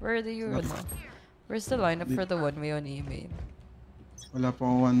 Where do you know? Where's the lineup for the one-way on email? Wala pa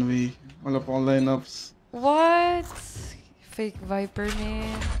akong one way. Wala pa akong lineups. What? Fake Viper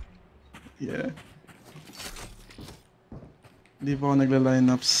man. Yeah. Hindi pa ako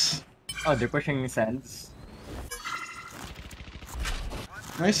nagla-lineups. Oh, they're pushing sands.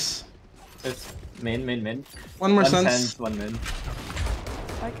 Nice. It's main. One more One sense. sands, one mid.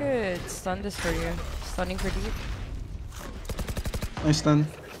 I could stun this for you. Stunning for deep. Nice stun.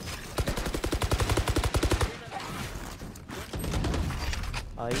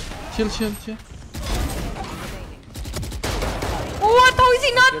 Ay. Chill. What? How is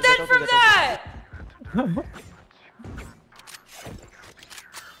he not dead from that?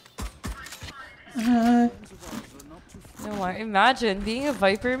 No, imagine being a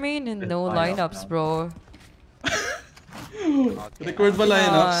Viper main and no lineups, bro. Record ba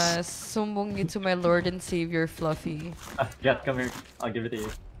lineups? Sumbong you to my Lord and Savior, Fluffy. Jet, come here. I'll give it to you.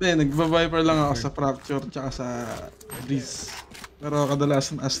 Hindi, nagba-viper lang ako sa Fracture tsaka sa Breeze. Pero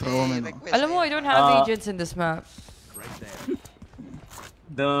kadalasan Astra Woman ako. Alam mo, I don't have agents in this map. Right there.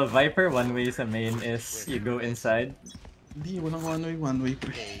 The Viper one way sa main is you go inside. Hindi, walang one way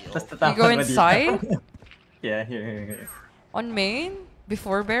pre. Tapos You tatapon go ka dito. inside? Yeah, here. On main?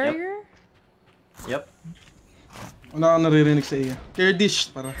 Before barrier? Yep. Wala kang naririnig sa iya. Care dish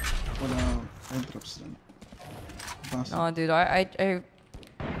para wala traps dun. Pasok. No, dude, I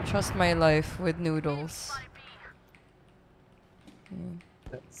trust my life with noodles.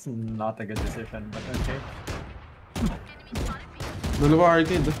 That's not a good decision, but okay. Dalawa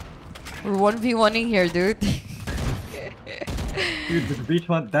arcade. We're 1v1ing here, dude. Dude, the breach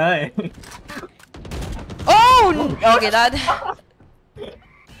won't die. Oh! Okay, dad.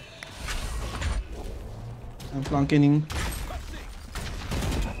 I'm flanking.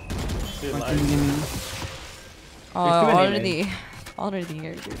 Still alive. Flanking. Oh, There's too many already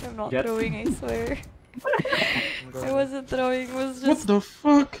here, dude. I'm not Yep. throwing, I swear. I wasn't throwing, I was What just the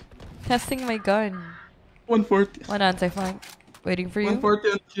fuck? testing my gun. 140. One anti-flank. Waiting for you.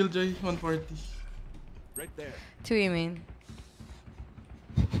 140 on Killjoy. 140. Right there. 2 you mean.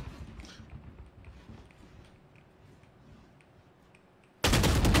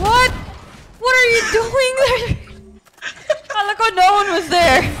 What? What are you doing there? Kala ko no one was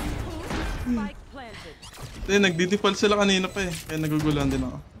there. Spike planted. Hindi, nagdi-default sila kanina pa eh. Kaya naguguluhan din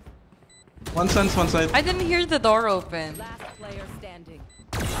ako. One sense, one side. I didn't hear the door open. Last player standing.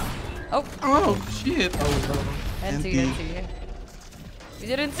 Oh, Oh, shit. I didn't see it, see it. You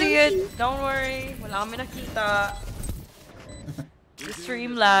didn't see it. Don't worry. Wala kami nakita. The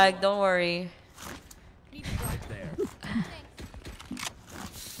stream lag. Don't worry. Right there.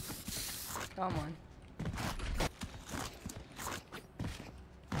 Come on.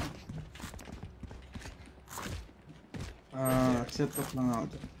 Set up lang ako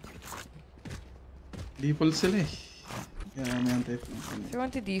dyan. Default sila eh. Kaya may anti-flank kami. If you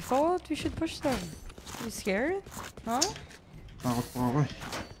want to default, we should push them. You scared? Huh? Takot po ako eh.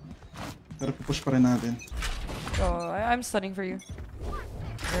 Pero pupush pa rin natin. Oh, I'm stunning for you.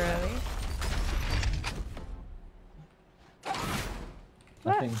 Really?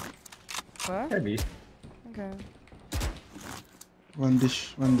 Nothing. What? Maybe. Okay. One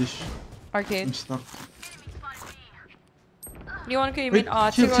dish. I'm Arcade. stuck. You want to Wait,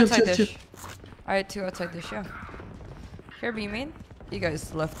 main? chill, Two chill, outside chill, dish. chill. Alright, 2 outside dish, yeah. Here, B main. You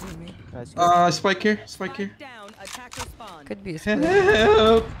guys left B main. Nice. Good. Spike here, spike here. Spike down. Attacker spawn. Could be a split.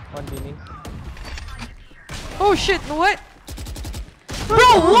 Help! One beaming. Oh shit, what? Bro,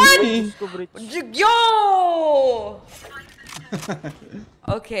 what? Me. Go bridge. Yo!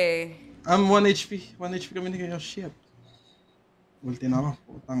 Okay. I'm 1 HP. 1 HP kami ni kayo. Shit. Ulti na ako.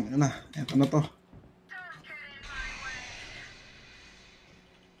 Putang ina. Eto na to.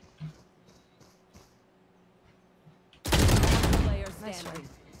 Player standing.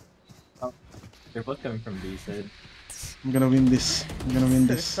 They're both coming from B side. I'm gonna win this. I'm gonna win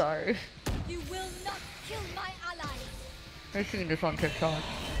So this. sorry. You will not kill my allies. I've seen this on TikTok.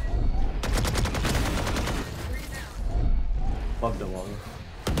 Above the wall.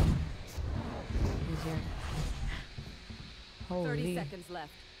 Easier. 30 Holy. seconds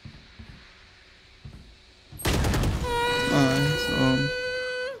left. So,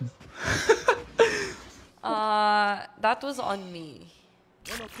 That was on me.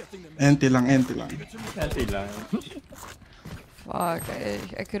 ente lang, ente lang. Healthy lang. Fuck,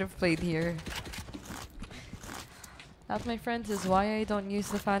 I could have played here. That, my friends, is why I don't use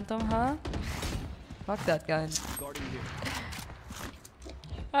the Phantom, huh? Fuck that gun.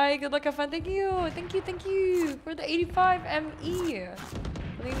 Hi, good luck, Afan. Thank you, thank you, thank you for the 85 ME.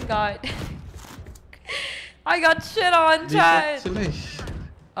 Ling got. I got shit on, chat. Sila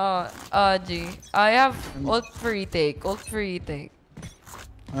eh. G. I have ult for retake. Ult for retake.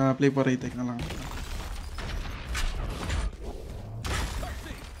 Play for retake na lang.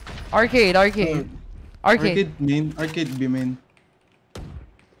 Arcade, arcade. Arcade. Arcade main. Arcade B main.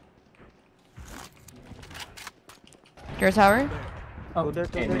 Your tower? Oh, Go there,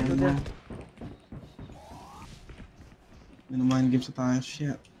 go okay, there, go man. there. Minamahin game sa tayo.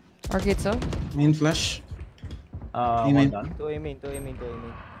 Shit. Arcade, so? Main flash. One Aiming. done. To aiming, to aiming, to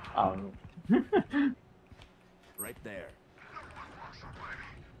aiming. Oh. Right there.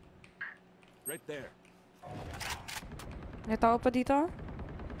 Right there. May tao pa dito?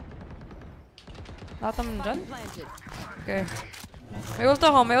 Lahat naman dyan? Planted. Okay. May ult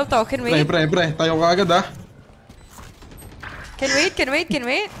ako, may ult ako. Can Pre, wait? pre. Tayo ka agad ah. Can wait, can wait, can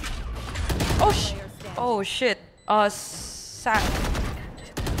wait? Oh, oh shit. Sack.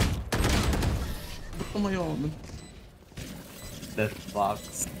 Ba't tumayo ako? Death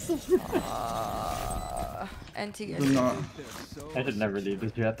box. NT. Doon na. I should never leave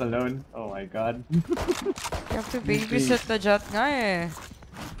this jet alone. Oh my god. You have to babysit the jet nga eh.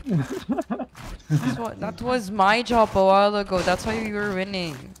 That was my job a while ago. That's why we were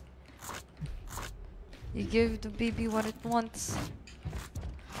winning. You give the baby what it wants.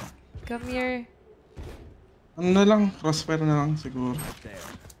 Come here. Ano na lang? Crossfire na lang siguro.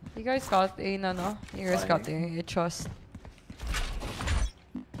 You guys got A na, no? You guys got A. I trust.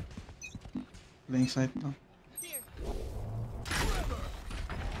 Playing site na.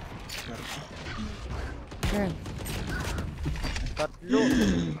 Here. Tatlo.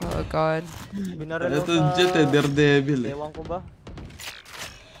 Oh god. Binaril Ito jet eh, Daredevil eh. Ewan ko ba?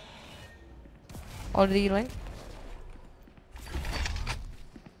 Already link?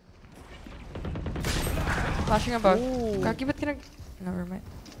 Flashing about. Kaki, ba't ka nag... Never mind.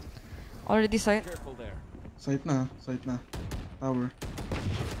 Already sight. Careful there. Site na, site na. Tower.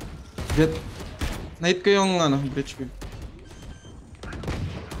 Jet. Night ko yung bridge ko.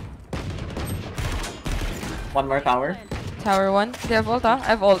 One more tower. Tower 1. They have ult, ah?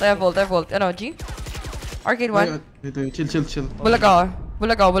 I have ult, I have ult, I have ult. Ano, G? Arcade 1. Dito, chill. Bulag ako.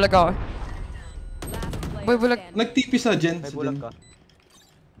 Bulag ako, bulag ako. Last player Boy, bulag. standing. Nag-TP sa Jen. May Si bulag Jen. ka.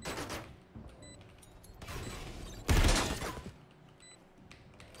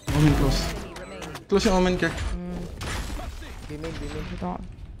 Omen close. Enemy remaining. Close yung Omen care. Beaming, beaming. Ito ako.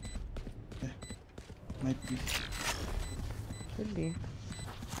 Might be. Could be.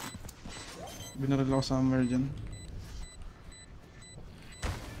 Binaril ako somewhere dyan.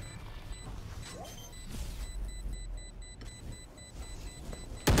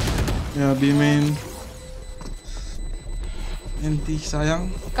 Yeah, B main. NT,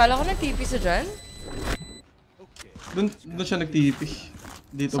 sayang. Kala ko nag-TP sa dyan? Doon siya nag-TP.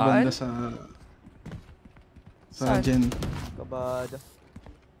 Dito Saan? banda sa Saan? Jen. Kabada.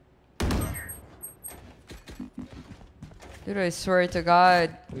 Dude, I swear to God.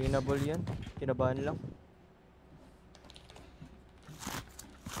 Winnable yan. Kinabahan lang.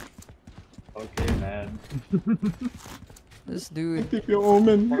 Okay, man. This dude. TP yung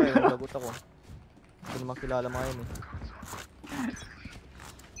Omen. Okay, lagot ako. Hindi naman kilala mga yun eh.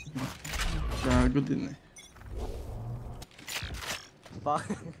 Gago din eh.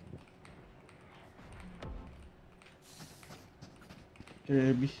 Bakit?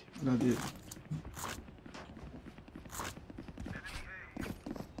 Kirby. Wala dito.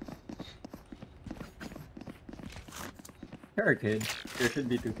 Arcade. There should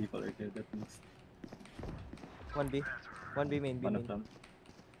be 2 people arcade at least. 1B. 1B main, B One main. of them.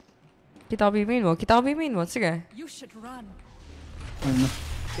 Kita ko B-main mo. Kita ko B-main mo. Sige. You should run. Ayun na.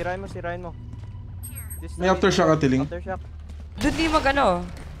 Sirain mo. This May side. aftershock atiling. Aftershock. Doon di mag-ano.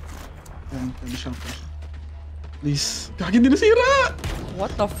 Ayan, pwede siyang push. Please. Kaki din nasira!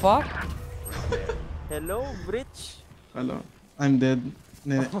 What the fuck? Hello, Bridge. Hello. I'm dead.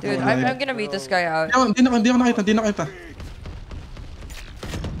 Dude, I'm gonna beat this guy out. Hindi ako nakita.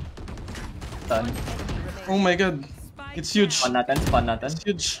 Stun. Oh my god. It's huge. Spawn natin. It's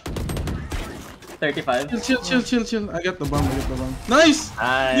huge. 35. Chill. I got the bomb. Nice!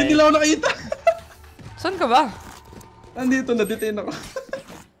 Ay. Hindi nila ako nakita. Saan ka ba? Nandito, na-detain ako.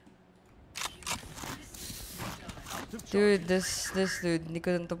 Dude, this dude, hindi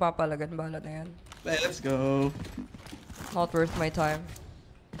ko ito papalagan bala na yan. Let's go. Not worth my time.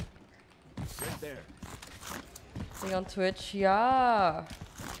 Right there. Thing on Twitch, yeah.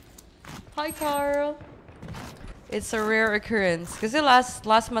 Hi, Carl. It's a rare occurrence. Because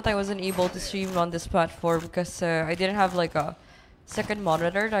last month I wasn't able to stream on this platform because I didn't have like a second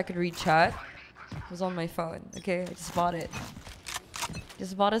monitor that I could read chat. It was on my phone. Okay, I just bought it.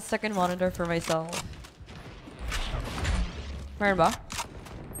 Just bought a second monitor for myself. Meron ba?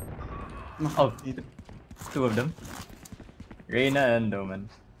 Oh, 2 of them. Reyna and Omen.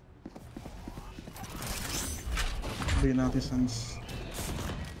 Bigyan natin sans.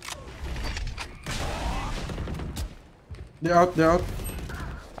 They're out.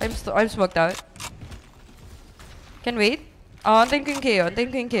 I'm smoked out. Can wait? Antayin ko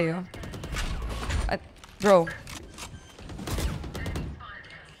yung KO. Bro.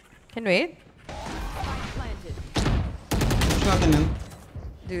 Can wait? Planted. Push natin yan.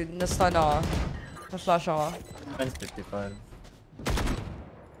 Dude, na-stun ako. Na-flash ako. One's 55.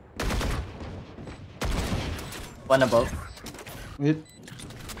 One above. Wait.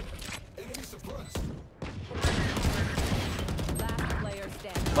 Last player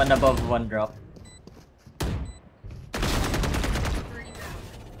standing. One above, one drop.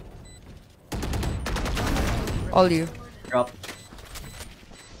 All you. Drop.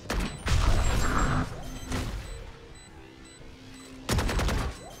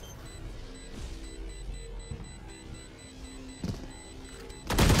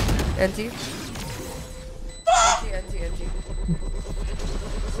 NT. NT.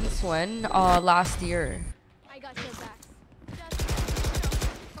 Since when? Last year. I got your back. Just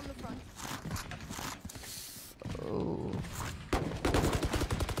from the front. Oh.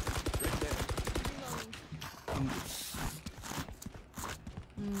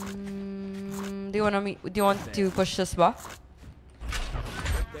 Do you want to push this ba?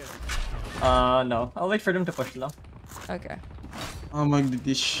 No. I'll wait for them to push lang. Okay. Oh,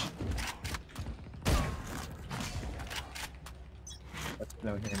 magdi-dish. Let's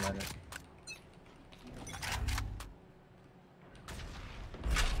blow here, matter.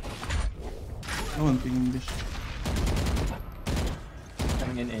 No one pinging dish.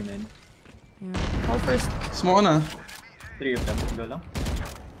 Coming in, amen. Yeah. Call first. Smoke na. 3 of them. Go lang.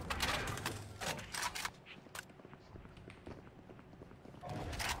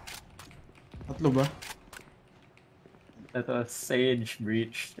 Tatlo ba? That was Sage,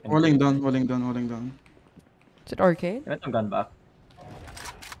 Breach. and- Walling down. Is it arcade? I went on gun back.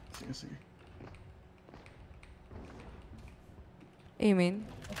 Sige. Aiming.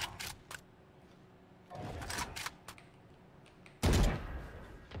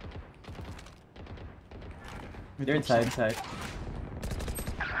 They're inside, side.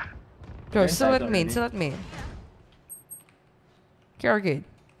 Bro, They're still inside at main, already. still at main. Okay, arcade.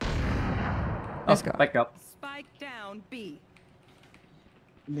 Let's go. Back up. Spike down B.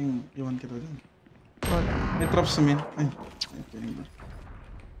 Ling, iwan kita dyan. Wala. May traps sa main. Ay. Pwede ba?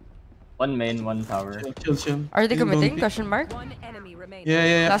 One main, one tower. Chill. Are they Ling, committing? don't Question mark? One enemy remaining.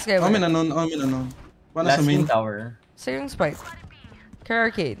 Yeah. Last guy, Amin wala. anon. Paano sa Last main? main tower. So yung spike. Okay,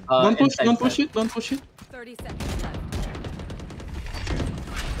 arcade. Don't Inside push side. it. 30 seconds left.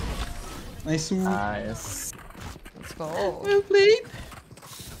 Nice move. Nice. Let's go. Well played.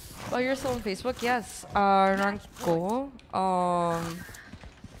 Oh, you're still on Facebook? Yes. Rank ko. I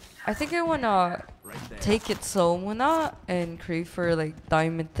think I wanna take it slow muna and crave for like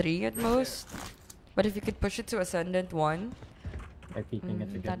Diamond 3 at most. But if you could push it to Ascendant 1, By peeking it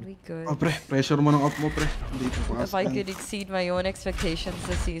that'd again. be good. Oh, pre. Pressure mo ng up mo, pre. Hindi pa If I could exceed my own expectations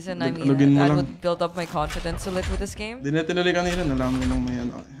this season, I mean, Lugin mo that lang. would build up my confidence a little with this game. Hindi na tinuloy kanina. Nalaman mo lang may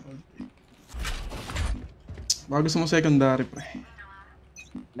ano. Baka gusto mo secondary, pre.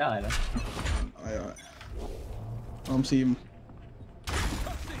 Na, ano? Ay. Sim.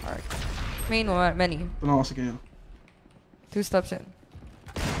 Alright. Main one, many. Ito na kasi kayo. 2 steps in.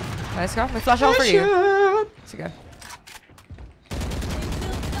 Nice ka. May flash out for you. Sige.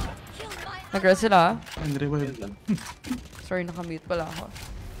 Nag-rest sila. Ay, revive. Sorry, nakamute pala ako.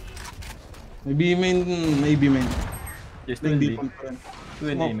 May B main, may B main. Just May 2 D pa rin.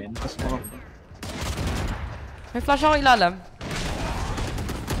 2 and A, man. Smoke. May flash ako ilalim.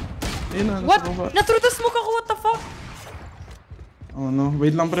 Ayun na, What? nasa baba. Na-through the smoke ako, what the fuck? Oh no,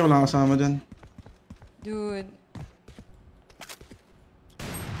 wait lang pre, wala kasama dyan. Dude.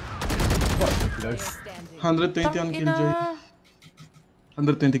 Player standing. 120 on Killjoy. Tangina.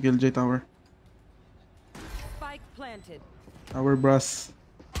 120 Killjoy tower. Spike planted. Tower brass.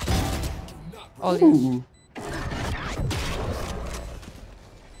 All you. Ooh.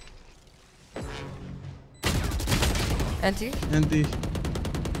 NT? NT.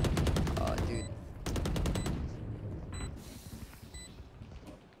 Oh, dude.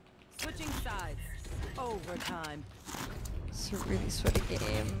 Switching sides. Overtime. It's a really sweaty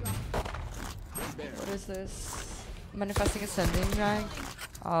game. What is this? Manifesting Ascending rank?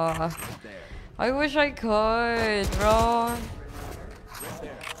 I wish I could, bro.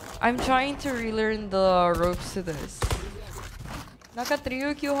 I'm trying to relearn the ropes to this. Naka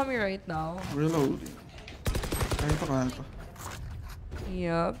 3 Q kami right now. Reloading. Kaya pa.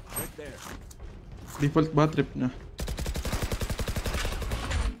 Yup. Default ba trip niya?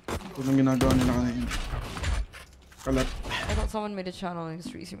 Ito lang ginagawa nila kanina. Kalat. I thought someone made a channel and it's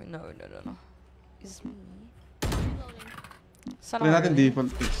stream. No. It's me. Sana Try natin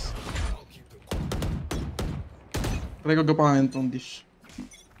default please. Try ko gapahin tong dish.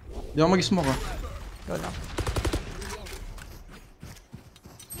 Di ako mag-smoke ah. Go lang.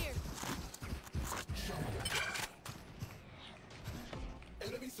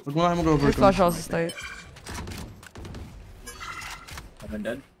 Huwag mo kayo mag-over. May flash also start. I'm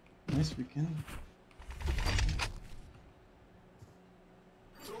dead. Nice weekend.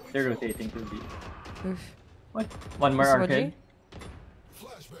 They're rotating to B. Oof. What? One more Smudgy? arcade.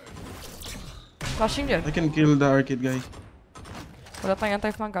 Flashing dyan. I can kill the arcade guy. Wala tayong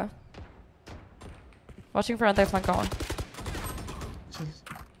anti-flank ah. Watching for anti-flank ako.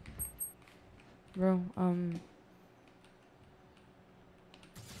 Bro,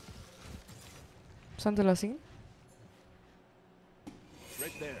 saan to lasing?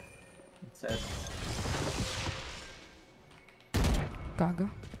 Right there. It says. Gaga.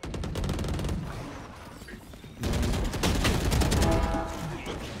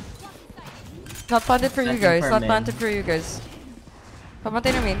 Not planted for you Planting guys. for Not main. planted for you guys.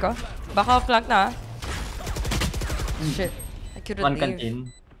 Pamatay na main ko. Baka flank na. Shit. I couldn't One leave.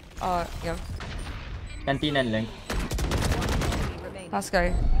 canteen. Yeah. Canteen and link. Remaining. Last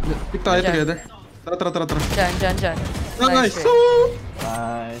guy. Pick tayo Jan. together. Tara. Jan. Nice! shit. Woo!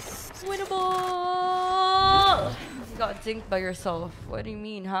 Nice. Winnable! You got dinked by yourself. What do you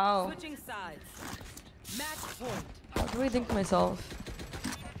mean? How? Switching sides. Match point. How do I dink myself?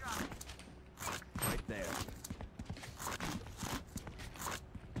 Right there.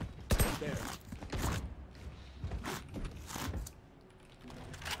 Right there.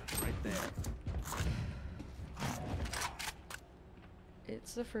 Right there.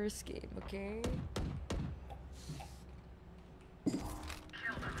 It's the first game, okay?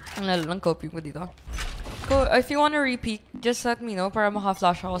 Ang lalo ng copy mo dito. If you wanna repeat, just let me know para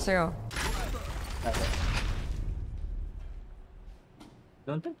maka-flash ako sa'yo. Okay.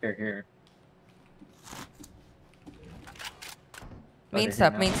 Don't think they're here. Main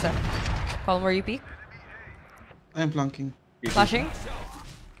they're here step. Palm where you peek. I am flanking. Flashing.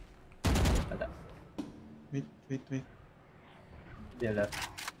 Wala. Wait. Yeah, left.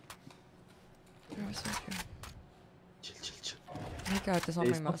 Chill. Oh my god, this on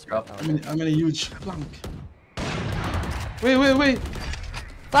They my mouse. drop. I'm in a huge flank. Wait.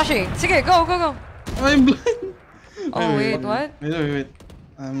 Flashing! Sige, go! I'm blind. Oh, wait, what? Wait.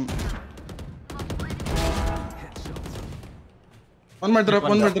 One more drop.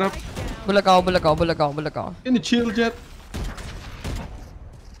 Bulag ako. Can you chill, Jet?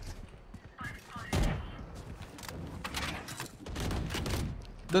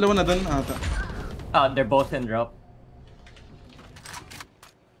 Dalawa na dun ata. They're both in drop.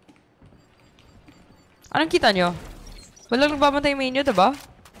 Anong kita nyo? Walang nagbabantay main nyo, diba?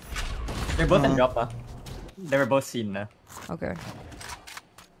 They're both in drop, ah. They were both seen na. Okay.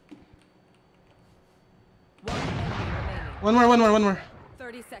 Remaining. One more.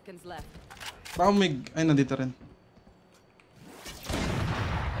 30 seconds left. Baka may... Ay, nandito rin.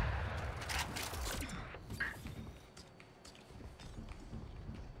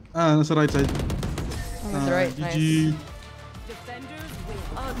 Nasa right side. On the right, GG. nice. Defenders win.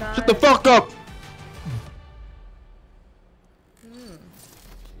 Oh, nice. Shut the fuck up!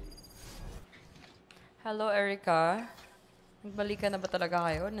 Hello, Erica. Nagbalikan na ba talaga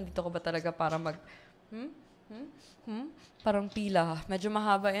kayo? Nandito ko ba talaga para mag... Parang pila. Medyo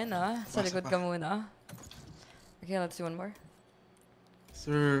mahaba yan, ah. Sa likod ka muna. Okay, let's do one more.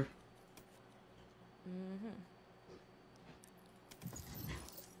 Sir.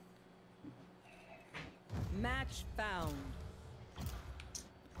 Match found.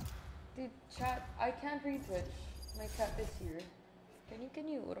 Dude, chat, I can't read Twitch. My cat is here. Can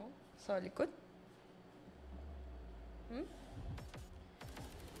you, Uro? Sa likod?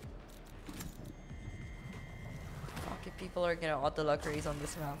 Fuck, if people are gonna auto-lock raise on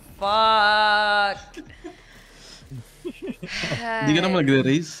this map. Fuck! Hindi ka na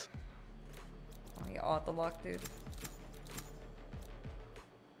magre-raise? Okay, auto-lock, dude.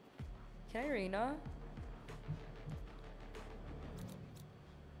 Can I Reyna?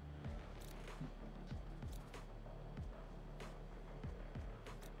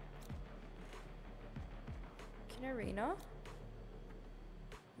 Can I Reyna?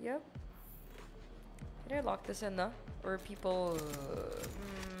 Yep. Can I lock this in, though? Or people...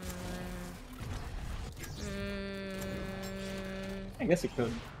 I guess you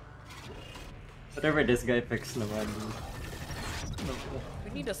could. Whatever this guy picks naman.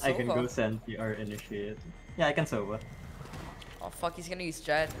 We need a I can go Sova. send PR initiate. Yeah, I can Sova. Oh fuck, he's gonna use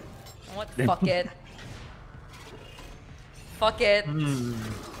Jet. What? Fuck it. Fuck it.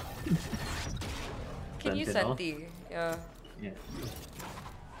 Can you Sentinel. Senti? Yeah. Yeah.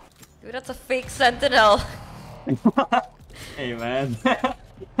 Dude, that's a fake Sentinel. Hey man.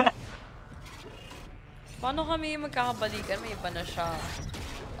 Paano kami magkakabalikan? May iba na siya.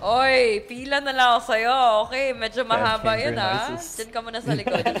 Oy, pila na lang ako sa'yo. Okay, medyo mahaba yun ah. synchronizes. Diyan ka muna sa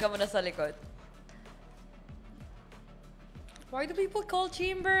likod. Diyan ka muna sa likod. Why do people call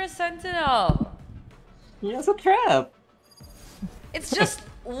Chamber a Sentinel? He has a trap. It's just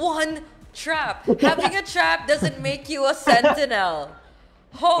one trap. Having a trap doesn't make you a Sentinel.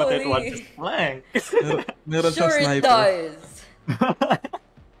 But it wants Holy. his flank. Meron siyang Sure it sniper. does.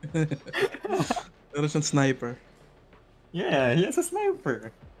 Meron siyang sniper. Yeah, he has a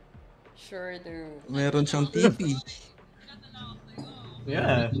sniper. Sure do. Meron siyang TP.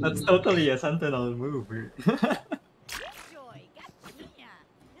 Yeah, that's totally a sentinel move.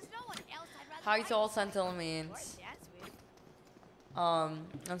 Hi to all Sentinel mains.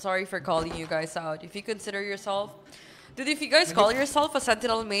 I'm sorry for calling you guys out. If you consider yourself... Dude, if you guys call yourself a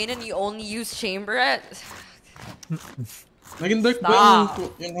Sentinel main and you only use Chamber Naging dark ba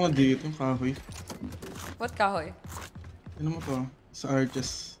Stop. yung ano dito, yung kahoy? what kahoy? Ano mo to? Sa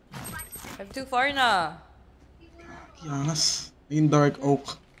Arches. I'm too far na. Yangas. Naging dark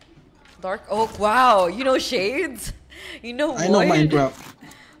oak. Dark Oak, wow. You know Shades? You know I know Void? Minecraft.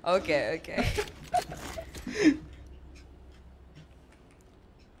 Okay, okay.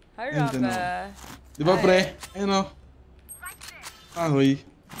 Hi, Ayun din, Raka. Di ba Hi. pre? Ayun o. Kahoy.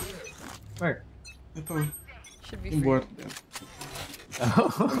 Where? Ito. Should be Yung free. board.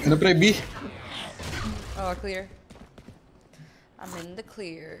 Ano pre, B? Oh, clear. I'm in the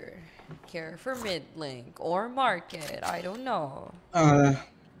clear. Care for mid link or market. I don't know.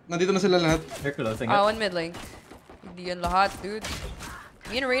 Nandito na sila lahat. They're closing it. One mid link. Hindi yan lahat, dude.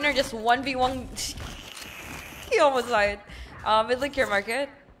 Me and Rain are just 1v1. He almost died. Mid link care market.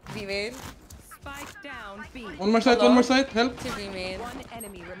 B main. Spike down B. One more side, Hello? one more side. Help. To B main. One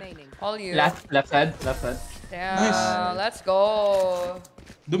enemy remaining. All you. Left side, left side. Damn, Nice. let's go.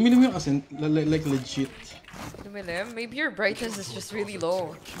 Dumilim yung accent. Like legit. Dumilim? Maybe your brightness is just really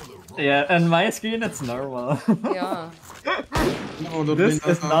low. Yeah, and my screen it's normal. Yeah. Nakolor This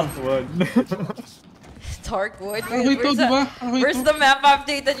din is ata. not wood. Dark wood? Kahoy to, Where's, di ba? the, Kahoy where's to. the map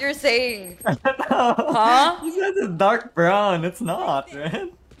update that you're saying? Huh? You said it's dark brown. It's not,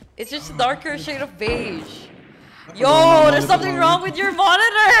 man. It's just a darker shade of beige. Yo, there's something wrong with your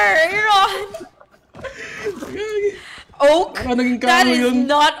monitor! Aaron! Oak? Baka naging That kahoy is yun.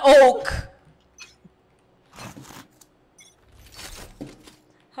 not oak!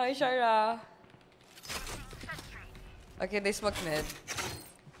 Hi, Shara. Okay, they smoked mid.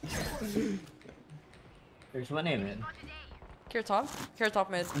 There's one in it. Care top? Care top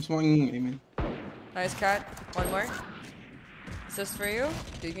mid. I'm smoking amen. Nice cat. One more. Is this for you?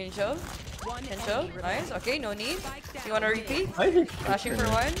 Can you chill? One Can chill? enemy Nice. remaining. Okay, no need. You wanna repeat? Why is it Flashing for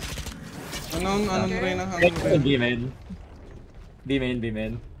one. Anong Okay. Reyna? Anong Reyna? B main. B main, B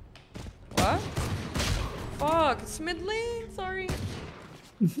main. What? Fuck, it's mid lane. Sorry.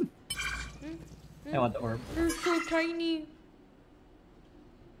 I want the orb. You're so tiny.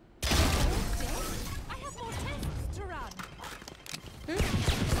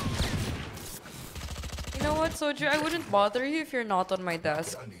 what, Soju? I wouldn't bother you if you're not on my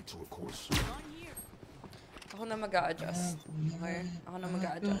desk. Ako na mag-a-adjust. Okay? Ako na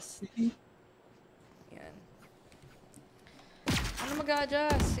mag-a-adjust. Yan. Ako na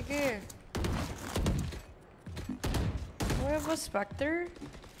mag-a-adjust. Sige. Do I have a Spectre?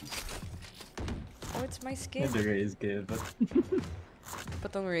 Oh, it's my skin. The Ray is good, but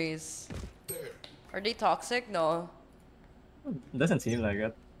Patong rays. Are they toxic? No. doesn't seem like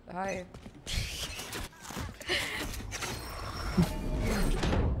it. Hi.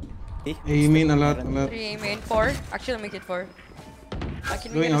 A main a lot. 3 A main. 4. Actually, I'll make it 4.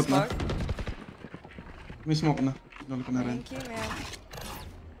 Can we Going get a out na. smoke? May smoke na. Lolo ko na rin. Thank you, man.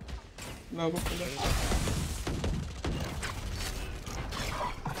 Wala ko pala.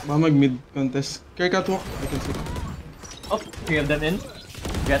 Baka mag-mid contest. Care catwalk. I can see. Oh, 3 of them in.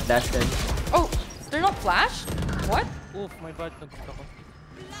 Got dashed in. Oh, they're not flashed? What? Oof, my bad. Nag-hook ako.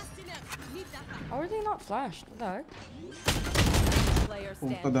 How are they not flashed? What the heck? Player Oh,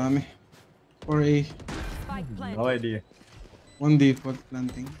 standing. kadami. 4A. Spike planted. No idea. 1D default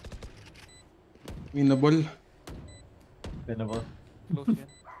planting. Winnable. Winnable. Close yan.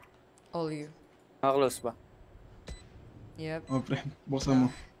 All you. Naka-close ba? Yep. Oh, pre. Buksan mo.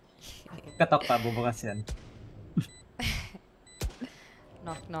 Katok pa, bubukas yan.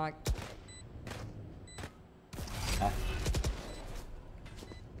 Knock, knock. Ah.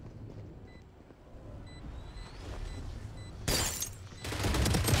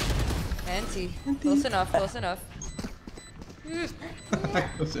 Anti. Close enough, close enough.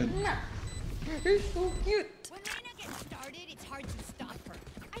 Buksan. You're so cute. When Reina gets started, it's hard to stop her.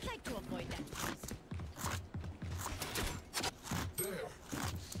 I'd like to avoid that, please.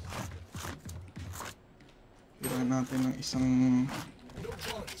 Kailangan natin ng isang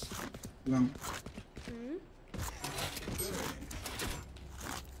lang.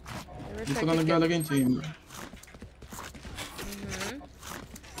 Dito ka naglalagay yung chamber.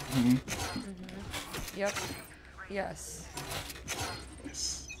 Yep. Yes. Yes.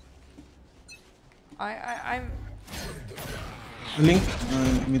 I'm. Link?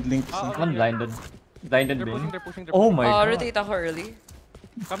 Mid link. One blinded. Blinded They're pushing, main. they're pushing, Oh my god. Rotate ako early.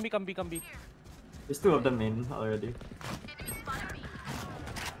 Kambi. There's 2 of them main already.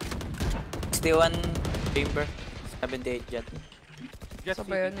 61 chamber. 78 jet. Jet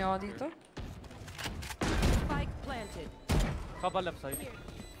Sabayan niya ako dito. Spike planted. Kaba left side.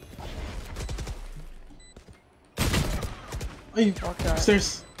 Ay! Okay.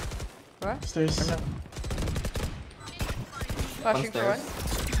 Stairs! What? Stairs. Flashing for Downstairs. one.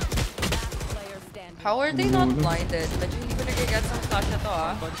 Last player standing. How are they not blinded? Medyo hindi ko nagigets ang flash na to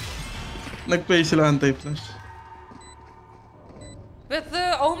ah. Nag-play sila anti-flash. But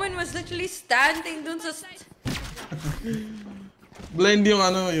the Omen was literally standing dun sa... Blind yung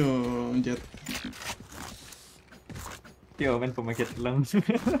ano, yung jet. Si Owen pumakit lang.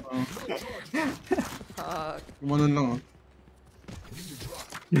 Gumanon lang oh.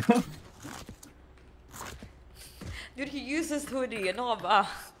 Dude, he uses hoodie. Ano ka ba?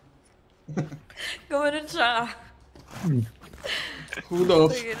 Gumanon siya.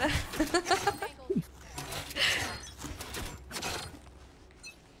 Kudos. Sige na.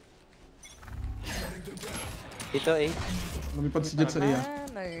 Dito eh. Lumipad si jet sa iya.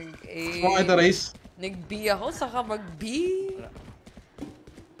 Nag-A. Kung ito race. Nag-B ako, saka mag-B.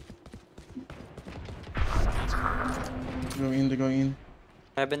 Going in.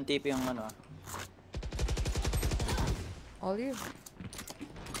 7 TP yung ano. All you.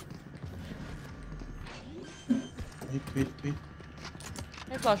 Wait.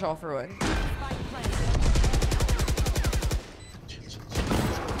 I flash off for one. Spike planted.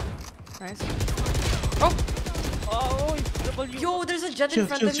 Nice. Oh! Oh, W. Yo, there's a jet Chill, in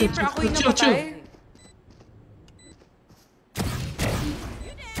front chill, of me, chill, pero ako yung chill, chill. namatay.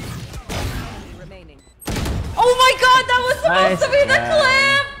 Remaining. Oh my god, that was supposed to be the Nice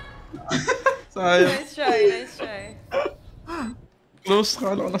clip! Sayang. Nice try, nice try. Close.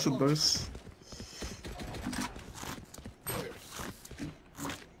 Kala ko nasa doors.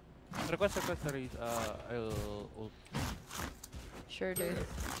 Request the raise. I'll ult. Sure, dude.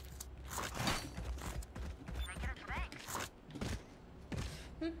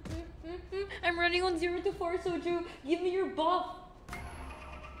 I'm running on 0 to 4, Soju. Give me your buff.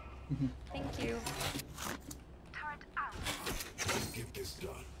 Thank you.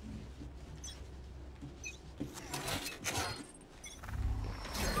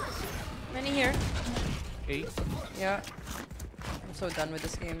 Many here. A. Yeah. I'm so done with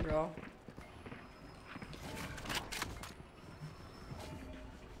this game, bro.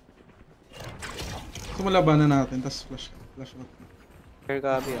 So malabanan natin, tas flash out. Fair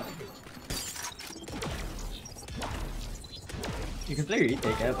copy ah. You can play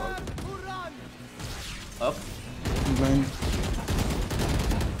retake, I have ult. Up. I'm blind.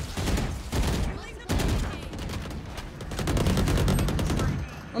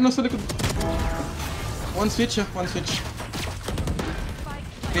 Oh, nasa likod. One switch, one switch.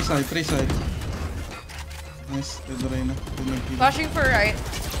 Three side. Nice, good Reyna. Flashing for right.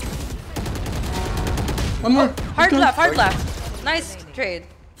 One more. Hard left. Nice trade.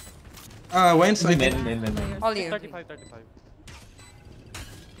 Wine side. Min. All you. 35.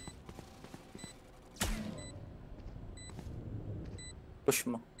 Push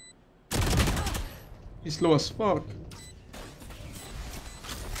mo. He's low as fuck.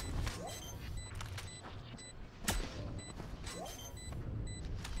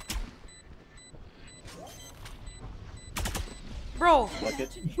 Bro. Bucket.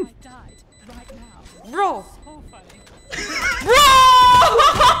 Bro. So funny. Bro!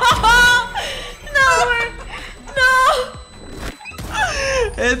 No!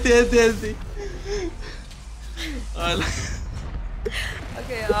 Enti.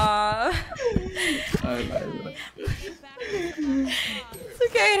 Okay, it's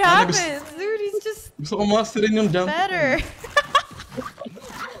okay, it happens. Dude, he's just Gusto ko masterin yung jump. better.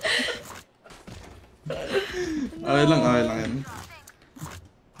 Okay lang yan.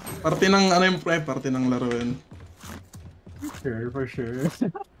 Parte ng ano yung pre, parte ng laro yun. Sure, for sure.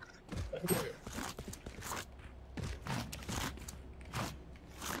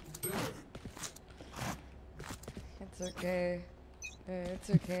 It's okay. It's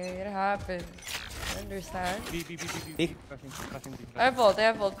okay, it happens. I understand. B. B. Crashing B. I have ult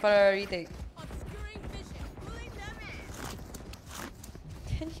para retake. Obscuring vision. Pulling them in.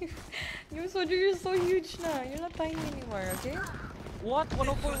 Can you... you're so huge now. You're not tiny anymore, okay? What?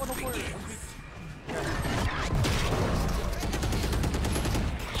 104.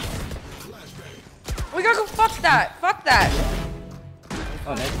 We gotta go fuck that!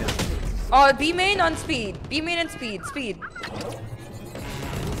 Oh, nice kill. Oh, B main on speed. B main and speed.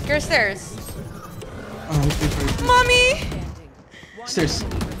 Your stairs. Wait. Mommy! Stairs.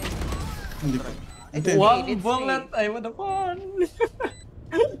 Hindi pa. Ente. One It's bullet, I would have won.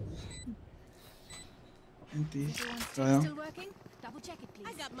 Ente. Still Kaya. working? Double check it, please.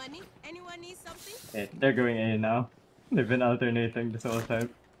 I got money. Anyone need something? Okay, they're going A now. They've been alternating this whole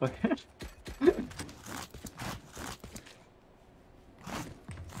time. Okay.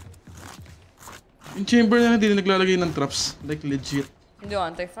 Yung chamber na hindi naglalagay ng traps. Like legit. Hindi ko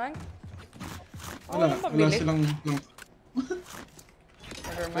anti-flank? Wala silang lang.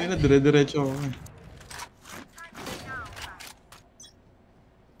 Never Kaya na mind. dire-diretso ako eh.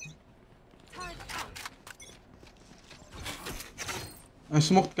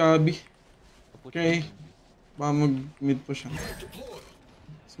 Smoked Kabi. Okay. Baka mag-mid po siya.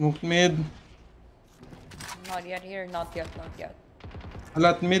 Smoked mid. Not yet here, not yet.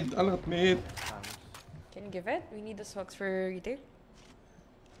 Alat mid. Can you give it? We need the smokes for retake.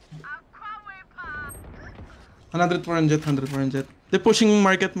 100 jet. They're pushing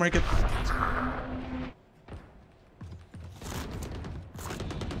market.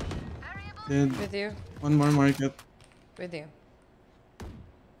 Dead. With you. One more market. With you.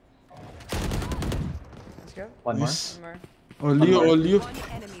 Let's go. One more. Nice. One more. All you. One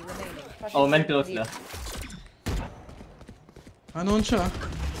enemy remaining. Oh, man close na. Ano siya?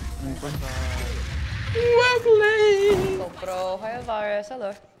 Ano pa? Go pro. Hi Alvarez.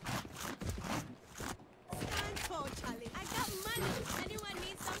 Hello. Oh, Charlie. I got money. Anyone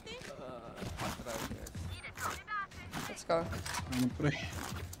need something? Let's go. Ano pre?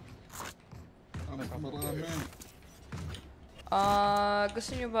 Ano pa marami?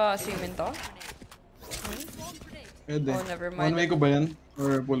 Gusto niyo ba simin to? Pwede. Oh, never mind. One way ko ba yan?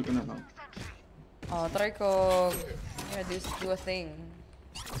 Or pull ko na lang? Try ko. Do a thing.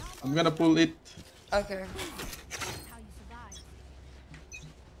 I'm gonna pull it. Okay. How you survive.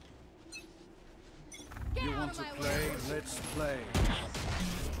 You want to play? Let's play.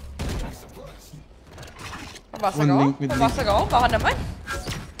 Pabasag One ako? link with Pabasag ako? Baka naman.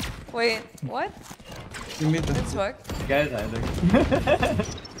 Wait, what? Limit ah. Let's work. Guys, either.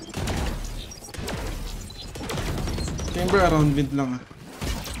 Chamber around mid lang ah.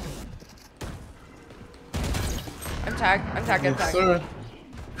 I'm tagged. Yes sir.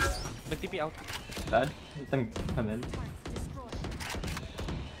 Nag-TP out. Bad. Let them come in.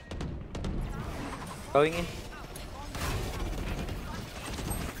 Going in.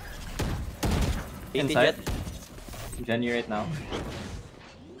 Inside. Jenny right now.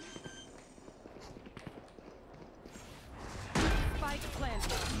 Spike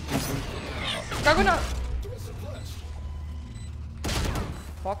planted. Gago na!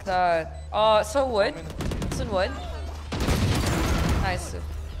 Fuck that. So wood. It's in wood. Nice.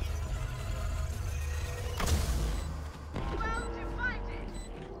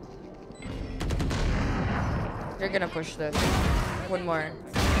 You're gonna push this. One more.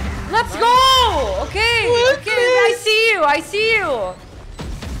 Let's go! Okay, okay, I see you, I see you.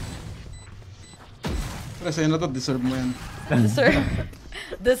 Pero sa'yo na to, deserve mo yan. Deserve.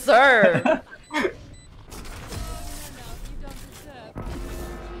 Deserve.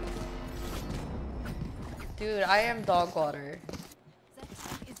 Dude, I am dog water.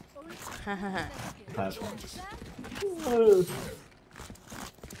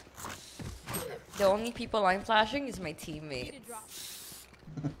 The only people I'm flashing is my teammates.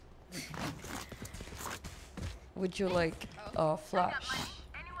 Would you like a flash?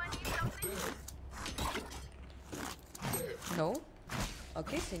 No?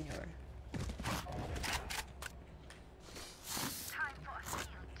 Okay, senor.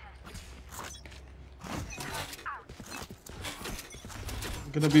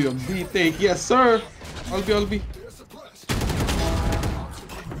 Gonna be a B take. Yes, sir. I'll be.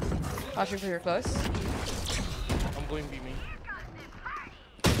 Flashing for your close. I'm going B main.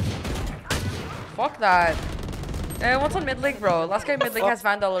 Fuck that. Eh, what's on mid link, bro? Last guy mid link has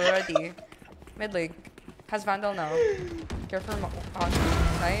Vandal already. Mid link has Vandal now. Careful.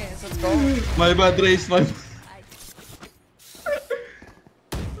 Nice, let's go. My bad, Race. My bad.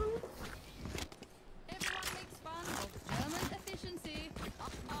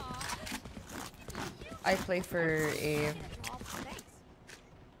 I play for a...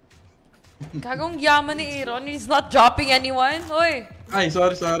 Kagong yaman ni Aaron, he's not dropping anyone. Oi! Ay,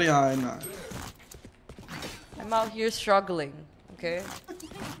 sorry. Ay, na. I'm out here struggling, okay?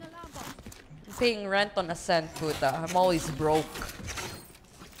 I'm paying rent on a cent, puta. I'm always broke.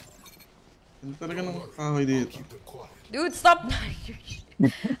 Ano talaga ng kahoy dito? Dude, stop!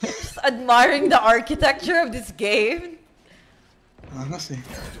 Just admiring the architecture of this game. Angas eh.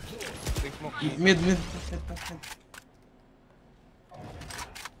 Big smoke. Mid.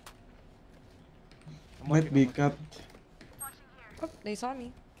 Might be cut. Oh, they saw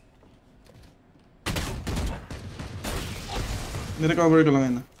me. Nirecover ko lang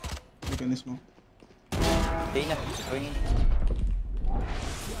yan. Mechanism. Stay na. Going in.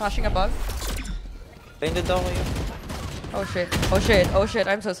 Flashing above. Blinded daw kayo. Oh shit. Oh shit. Oh shit.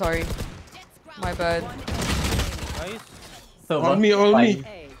 I'm so sorry. My bad. Nice. So All me. On mine.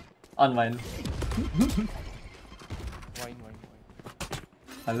 Wine.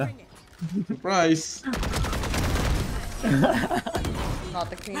 Hala. Surprise. Not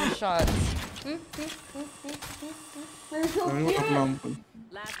the cleanest shots. Sorry, what up,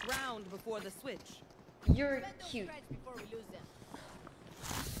 Last round before the switch. You're cute.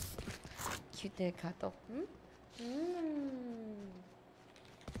 Cute there, Kato.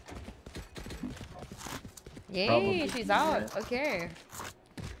 Yay, Probably. she's out. Okay.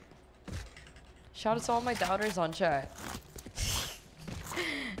 Shout out to all my doubters on chat.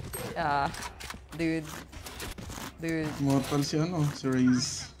 Dude. Immortal si ano, si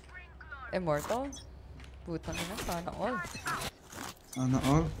Raze. Immortal? Putang ina, sana all. Sana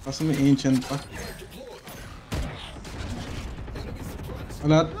all. Kaso may ancient pa.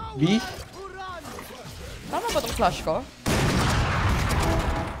 Wala. B? Tama ba tong flash ko?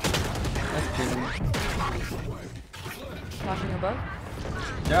 That's true. Flashing above?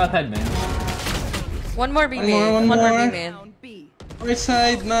 They're outside, man. One more B One main. more, One one more more. B main. Round B. Right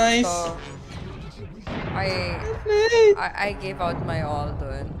side, nice. So, I gave out my all,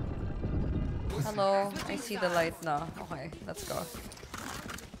 dude. Hello, I see the light now. Okay, let's go.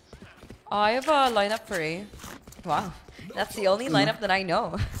 I have a lineup for A. Wow, that's the only lineup that I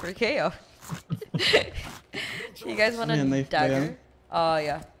know for KO. You guys want a Ano yan, knife ba yan? dagger?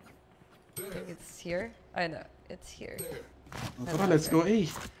 Yeah. I think it's here. I know, it's here. O, tara, let's go A.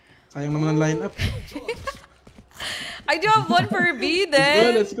 Sayang naman ang lineup. I do have one for B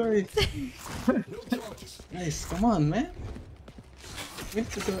Let's then. go A. Nice, come on, man.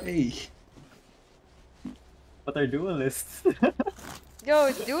 Let's go A. But they're duelists.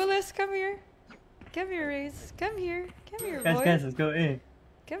 Yo, duelist, come here. Come here, Raze. Come here. Come here, boy. guys, let's go in.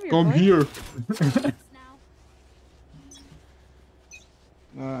 Come here, Come boy. here.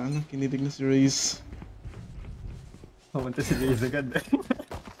 Ano, kinidig na si Raze. Pumunta si Raze agad.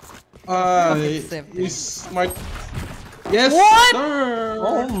 Simp. He's smart. Yes, What? sir!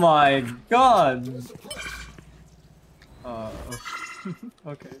 Oh my god!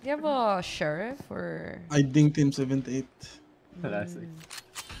 Okay. Do you have a sheriff or? I dinked him 78. Classic.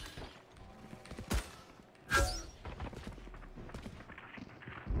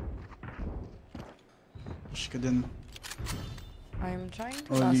 Push ka din. I'm trying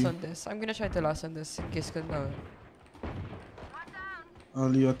to Only. last on this. I'm gonna try to last on this in case could no.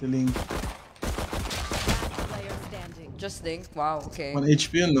 Ali at Ling. Player standing. Just think. Wow, okay. 1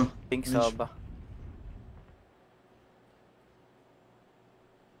 HP yun, no? Think so ba?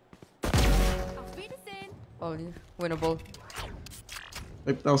 Auf Wiedersehen. Oh, winnable.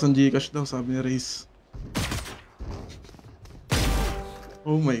 5,000 Gcash daw, sabi ni Raze.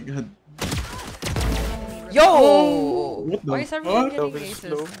 Oh my god. Yo! What the Why is fuck? everyone getting Double aces?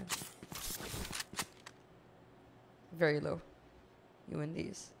 slow. Very low. You win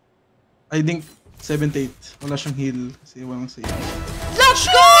these. I think 78. Wala siyang heal kasi walang save. Let's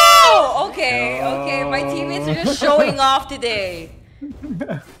go! Okay, okay. My teammates are just showing off today.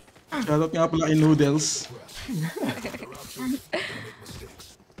 Shoutout nga pala kay Noodles.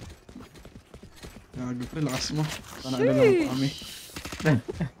 Gago pre, lakas mo. Sana alala mo kami.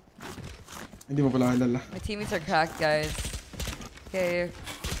 Hindi mo pala alala. My teammates are cracked, guys. Okay.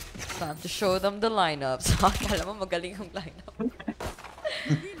 Time to show them the lineups. Akala mo magaling yung lineup.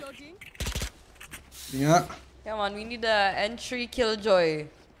 Reloading. Hindi nga. Come on, we need a entry killjoy.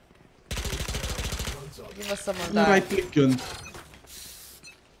 Give us some of Ano right that. click yun?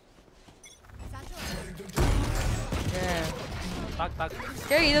 Yeah. Tag.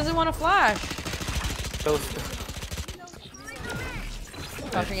 Okay, he doesn't want to flash. Close.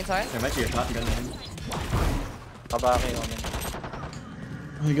 Flashing inside. There might be a shotgun in. Kabaki namin.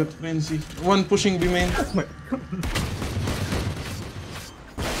 I got frenzy. One pushing B main.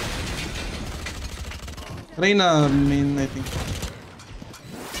 Reyna main, I think.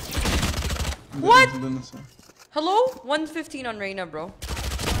 What? Doon na sa- Hello? 115 on Reyna, bro. Enemy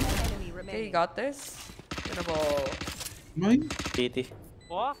Okay, you remaining. got this. Winnable. May? 80.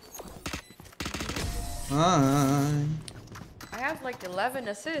 What? Hi. I have like 11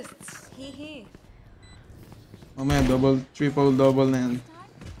 assists. Hee. Mamaya, double, triple, double na yan.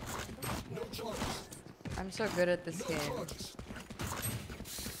 I'm so good at this game.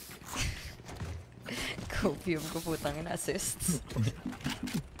 Copium ko putang ina assists.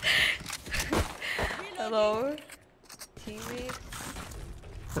 Hello? Teammates?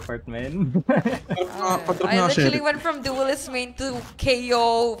 Support main. Patrap I na literally sheriff. went from duelist main to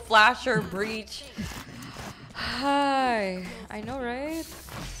KO, flasher, breach. Hi. I know, right?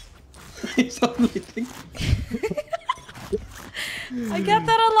 You sound like... I get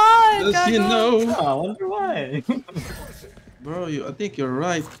that a lot. Does you gago. know? Oh, I wonder why. Bro, I think you're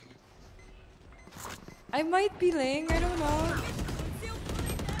right. I might be Ling. I don't know.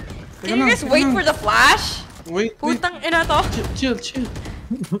 Teka Can you lang, guys teka wait lang. for the flash? Wait, wait. Putang ina to. Chill.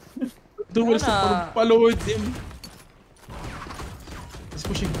 Duel Ano sa na? followed him. He's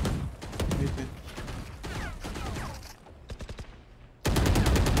pushing. Wait.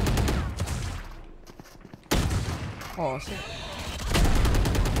 Oh, shit.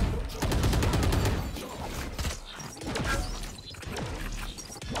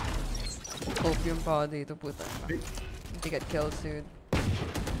 Opium pa dito, puta. Hindi get killed, dude.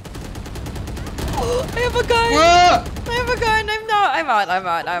 I have a gun! Ah! I have a gun! I'm out.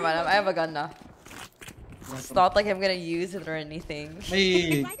 I have a gun now. It's not like I'm gonna use it or anything.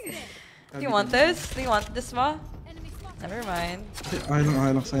 May... Do you want this? Do you want this, ma? Enemy spotted. Never mind. Ay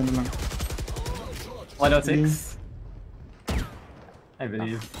lang, sa'yo na lang. 106. I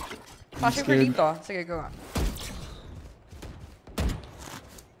believe. Flashing for scared. dito. Sige, go on.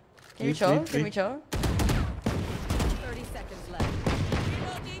 Can you chill? Can we chill? 30 seconds left.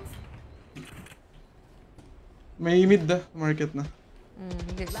 Reloading. May mid na, market na.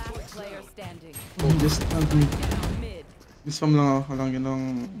 Hindi. Last player standing. Just me. Down mid. Spam lang ako, walang ginawang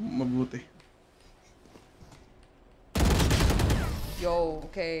mabuti. Yo,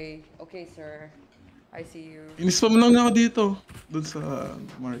 okay. Okay, sir. I see you. Inispam lang na ako dito. Doon sa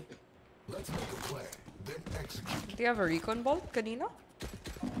market. Do you have a recon bolt kanina?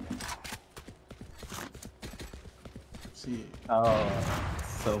 Si... Oh,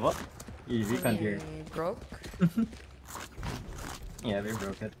 so what? Easy con here. Broke? Yeah, they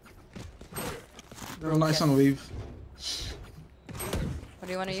broke it. Pero na isang wave. What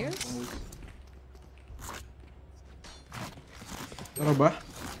do you wanna use? Tara ba?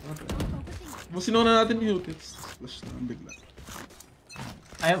 Masinaw na natin yung utils. Flash na ang bigla.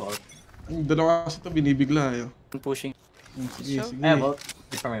 I have ult. Ang dalawa kasi ito binibigla eh. Pushing. Sige. I have ult.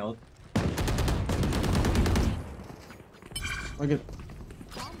 Wait for my ult. Agad.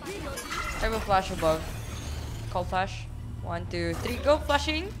 I have a flash above. Call flash. 1, 2, 3, go!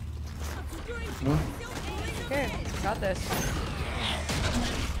 Flashing! No? Okay, got this.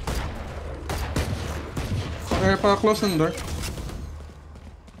 Okay, pa-close ang door.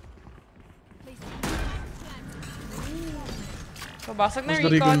 So, basag na What's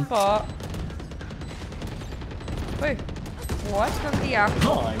the recon recon? po. Uy! What? From the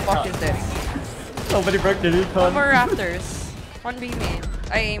actual Oh my fucking God. thing. Nobody broke the One recon. more Raptors. One B main.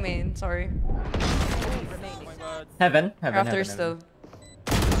 A main, sorry. Heaven. Raptors still.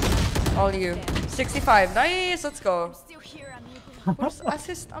 All you. 65. Nice! Let's go. Still here, amigo. First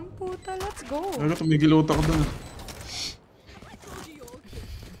assist ang puta. Let's go. Ano, tumigil utak ko dun. I told you you're okay.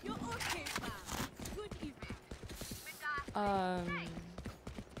 You're okay, pal. Good evening.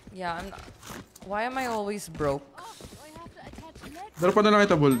 Yeah, I'm not... Why am I always broke? Oh, I have to attach legs. Daro pa na lang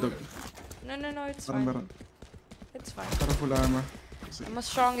kita, Bulldog. No, it's Parang fine. daro. It's fine. Para full armor. I'm a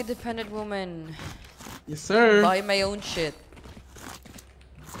strong, independent woman. Yes, sir. Buy my own shit.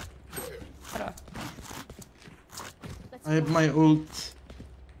 Tara. I have my ult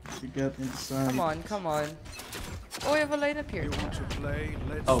to get inside. Come on. Oh, I have a line up here. You want to play?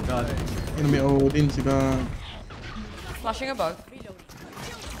 Let's Oh God. Yun, may Odin. Siga. Flashing above.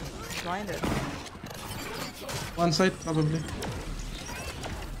 Blinded. One side, probably.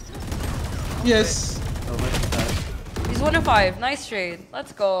 Yes. Oh, what's that? He's 1 of 5. Nice trade.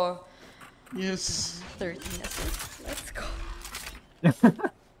 Let's go. Yes. 13 assists. Let's go.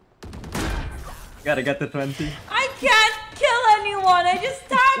 Gotta get to 20. I can't kill anyone. I just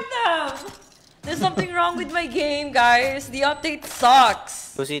tagged them. There's something wrong with my game, guys. The update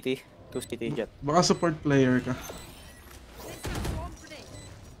sucks. 2 CT. 2 CT jet. Baka support player ka.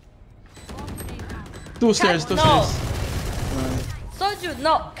 Two stairs, two no. stairs. Soju,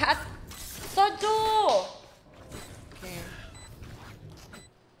 no. Cat. Soju. Okay.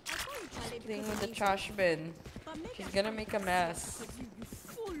 Thing with the trash bin. She's gonna make a mess.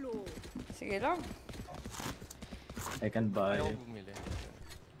 Sige lang. I can buy. Ayaw bumili.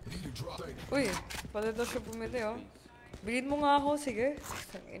 Uy, pwede daw siya bumili, oh. Bilhin mo nga ako, sige.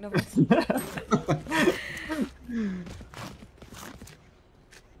 Tangina mo.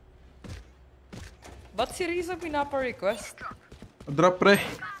 Ba't si Rizzo pinapa-request? Drop, pre.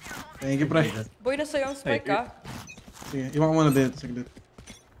 Thank you, pre. Boy, nasa yung spike, Hey, ah. Sige, iwan ko muna dito. Saglit.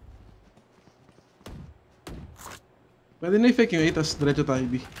 Pwede na i-fake yung A, tapos diretso tayo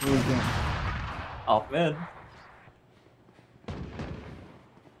B. Hold on. Off mid.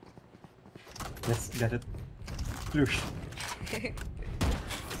 Let's get it. Flush.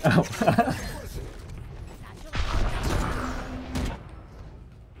 Oh.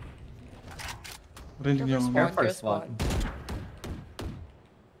 Range niya ako. Spawn, First spawn. one.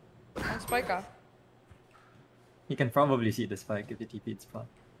 Ang spike, ah. He can probably see the spike if you TP'd spot.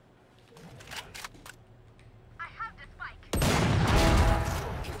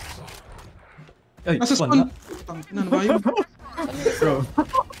 Ay, Nasa one spawn! na. Tangina, ano ba yun? Bro, Where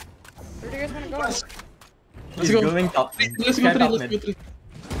do you guys wanna go? Let's he's go. going top mid. Let's go Can't 3, top let's go mid. 3.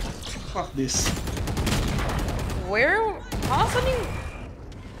 Fuck this. Where? Ha? Saan yung...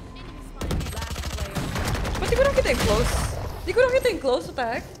 Ba't di ko nakita yung close? Di ko nakita yung close, what the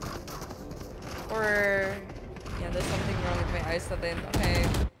heck? Or... Yeah, there's something wrong with my eyes na din. Okay.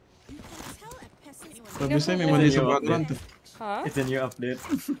 Sabi sa'yo, may mali sa background. eh. Huh? It's a new update.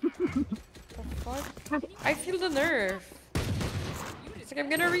 The fuck? I feel the nerf. It's like I'm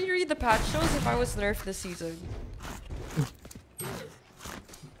gonna reread the patch notes if I was nerfed this season.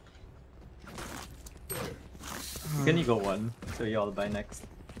 Can you go one? So you all buy next.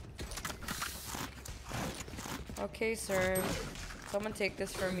 Okay, sir. Someone take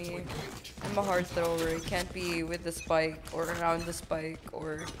this from me. I'm a hard thrower. It can't be with the spike or around the spike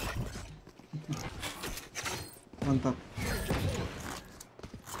or... On top.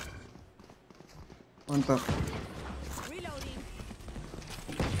 On top.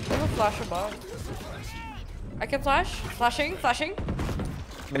 I have a flash above. I can flash. Flashing, flashing.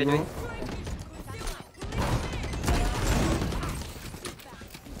 Go.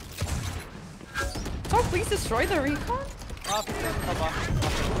 Oh, please destroy the recon.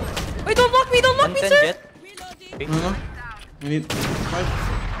 Wait, don't lock me, One sir! jet. Ano? We need 5.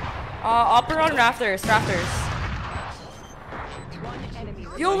 Upper on rafters.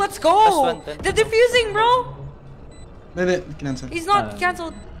 Yo, let's Last go! one, 10. The diffusing, bro! Hindi, kinansel. He's not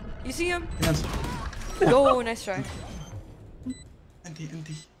cancelled. You see him? Kinansel. Go, nice try. Anti.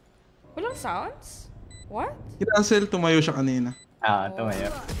 Walang sounds? What? Kinansel, tumayo siya kanina. Ah, tumaya.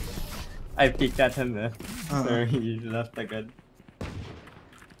 I peeked at him eh. Ah. So he left again.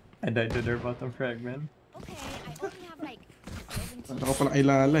 I died to their bottom fragment. Okay, I only have like 17. Tanda ko palang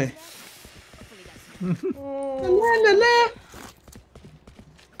ilala eh. Hopefully that's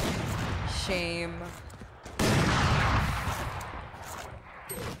Shame.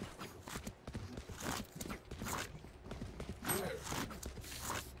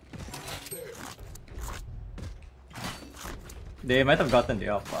 They might have gotten the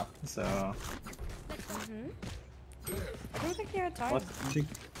alpha, so... I don't think he had time. What? I think,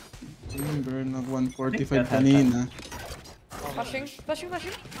 remember, nag 145 kanina. Flashing.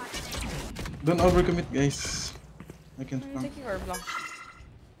 Don't overcommit, guys. I can't I'm flank. taking orb lang.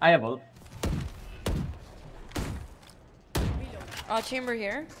 I have ult. Chamber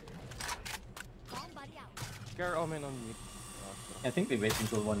here. Scare Omen on mid. I think we wait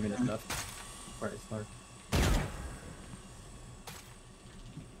until 1 minute left for a start.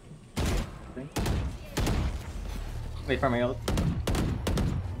 Okay. Wait for my ult.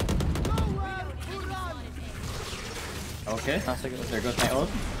 Okay, there goes my ult.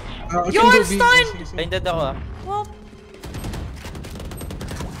 Okay, You're go B. stunned! Sige, sige. Blinded ako ah. Well,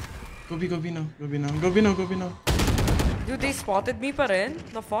 Go B now. dude, they spotted me pa rin?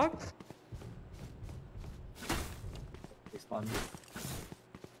 The fuck? Respawn.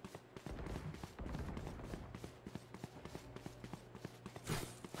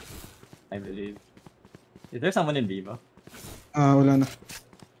 I believe. Is there someone in Viva? Wala na.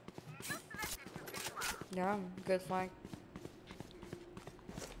 Yeah, good flank.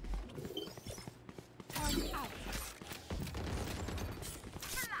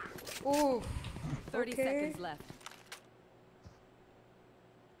 Ooh. 30 Okay. seconds left.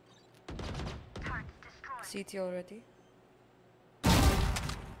 CT already.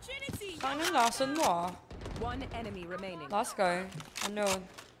 Trinity! Paano lason mo ah? One enemy remaining. Last guy. Unknown.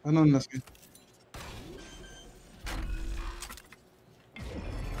 Ano ang last guy?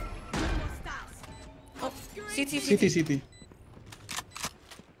 CT.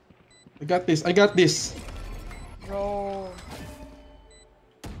 I got this. Bro.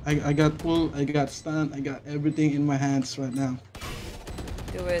 I got pull, I got stun, I got everything in my hands right now.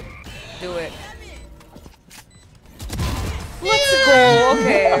 Do it. Let's go.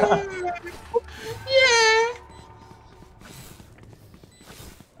 Okay. Yeah!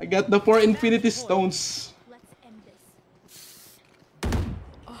 I got the 4 infinity stones. Let's end this.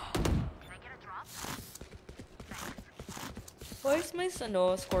 Why is my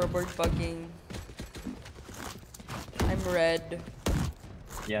scoreboard bugging? I'm red.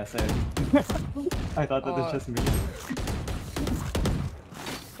 Yeah, same. I thought it was just me.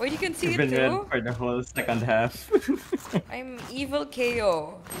 Wait, you can see You've it been red too? for the whole second half. I'm evil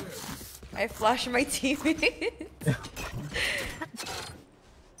KO. I flash my teammate.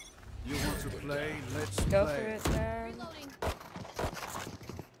 You want to play? Let's Go for play. it, man.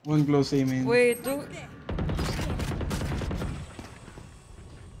 One close aim in. Wait, do...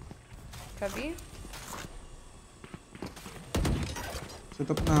 Kabi? Set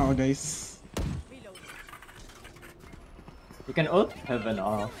up na ako, guys. You can ult heaven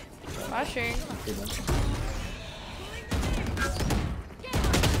off. Flashing. Okay, then.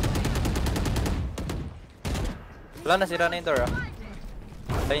 Wala na, sira na yung door ah.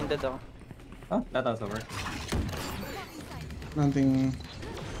 Blinded ako. Oh, that also worked. Nothing.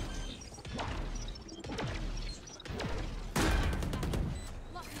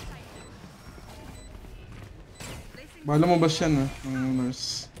 Bala mo ba siya na? Ang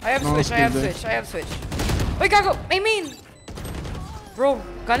nurse. I have No switch, skill there. I have switch. Wait, gago! I mean! Bro,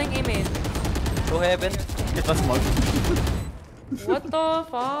 gunning A main. Go heaven. It was small. What the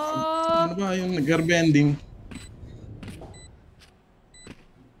fuck? Ano ba yung nag-airbending?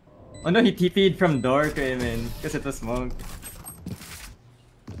 Oh no, he TP'd from door to him in because it was smoke.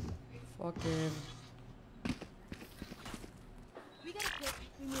 Fuck him. We got a pick.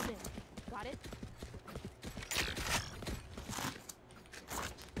 We move in. Got it?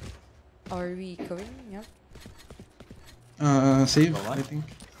 Are we going? Yep. Save, Go on. I think.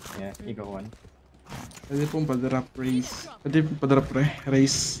 Yeah, he got one. Pwede pong pa-drop race. Pwede pong pa-drop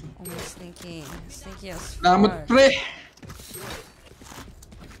race. Oh, sneaky. Sneaky as Salamat, fuck. pre!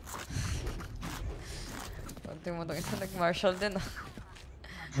 Pagting mo ito nag-marshal din ah.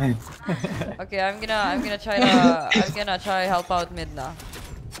 Okay, I'm gonna try help out mid na.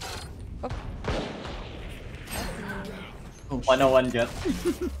 Oh, 101 jet.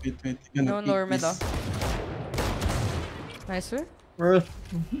 wait. No lower mid ah. Nice sir.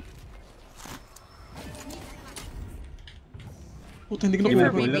 Puta, hindi ko Keep na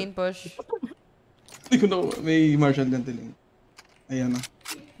for B bullet. main push. Hindi ko na may martial din tiling. Ayan na.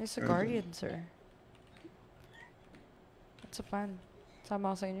 There's a guardian sir. What's the plan?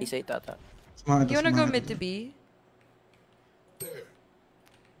 Sama ako sa inyo. Isay tata. Samahan You wanna ito, go samahan mid ito. to B?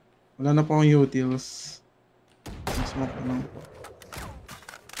 Wala na po akong utils. Smoke ano.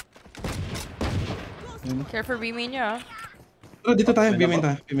 Ayan. Care for B main niya ah. Pero dito tayo, Pwede bimain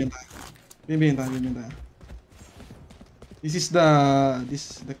ba? tayo. This is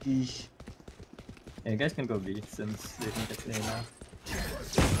the key. Yeah, you guys can go B since they think it's A now.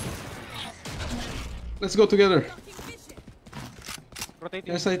 Let's go together. Rotate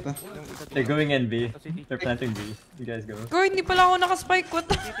Your side ah. They're going in B. They're planting B. You guys go. Girl, hindi pala ako nakaspike. What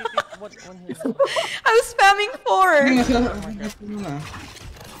the? One here. I was spamming 4.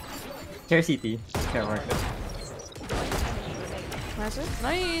 Care CT. Care market.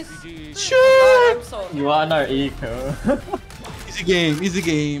 Nice. Shoot! I'm so You want our eco? Easy game, easy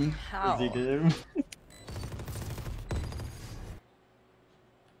game. how? Easy game.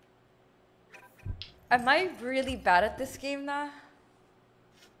 Am I really bad at this game na?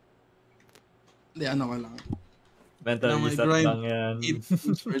 Hindi, ano ka lang. Mental Kailangan reset mag-grind lang yan. 8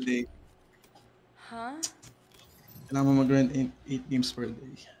 games per day. Huh? Kailangan mo mag-grind 8 games per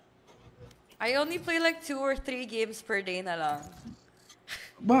day. I only play like 2 or 3 games per day na lang.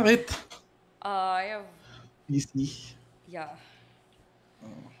 Bakit? I have, PC. yeah.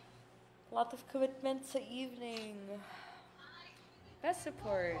 A lot of commitment sa evening. Best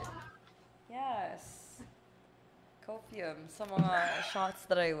support. Yes. Copium sa mga shots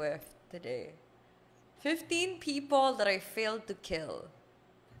that I whiffed today. 15 people that I failed to kill.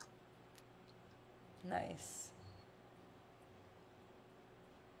 Nice.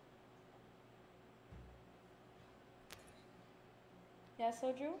 Yeah,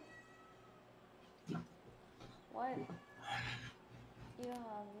 Soju? What? Yeah,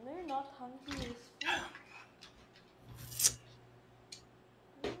 they're not hungry as fuck.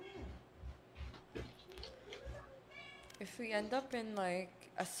 If we end up in like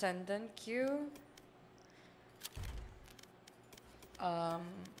ascendant queue,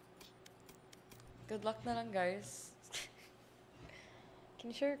 good luck na lang, guys. Can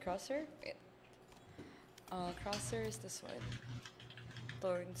you share your crosshair? Wait. Crosshair is this one.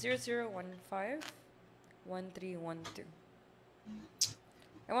 So 0015 1312.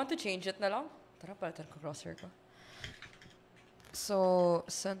 I want to change it na lang. Tara, palitan ko crosshair ko. So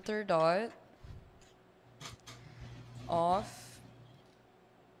center dot off.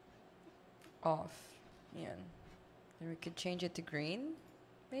 Yan. Then we could change it to green,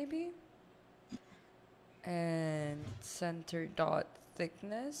 maybe. And center dot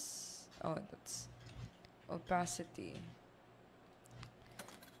thickness. Oh, that's opacity.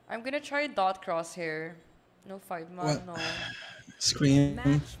 I'm gonna try dot crosshair. No 5-man, What? no. Screen.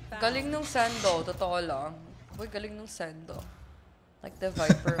 Galing nung Sendo, totoo lang. Uy, galing nung Sendo. Like the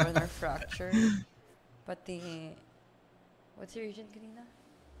Viper on our fracture. Pati, what's your agent kanina?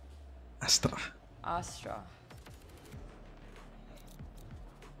 Astra. Astra.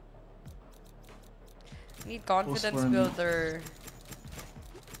 Need confidence Post-warning. builder.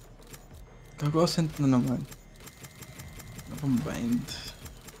 Gag-ascent na naman. Combined.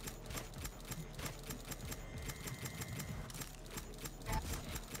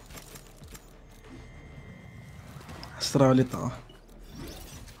 Astra ulit ako.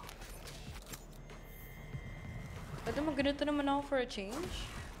 Pwede mo ganito naman ako for a change?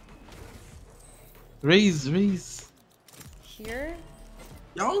 Raise, raise. Here?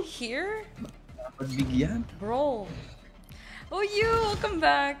 Yo! Here? Pagbigyan. Bro. Oh, you! Welcome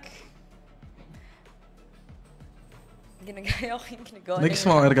back! Ginagaya ko yung ginagawa niya.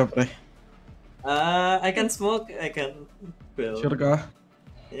 Nag-smoker ka, pre. I can smoke. I can build. Sure ka?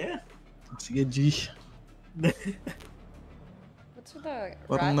 Yeah. Sige, G. What's with the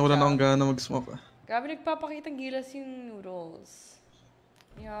Parang rat nawala na trap? akong gana mag-smoke ah. Grabe nagpapakitang gilas yung noodles.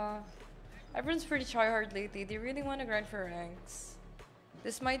 Yeah. Everyone's pretty tryhard lately. They really want to grind for ranks.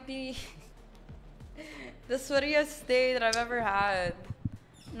 This might be the sweatiest day that I've ever had.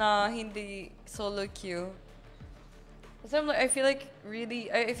 Na hindi solo queue. Kasi I feel like really,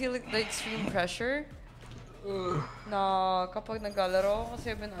 I feel like the extreme pressure. Na kapag naglalaro,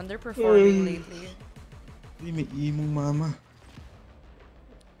 kasi I've been underperforming lately. Hindi, may imong mama.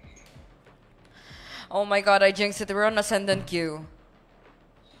 Oh my god, I jinxed it. We're on Ascendant queue.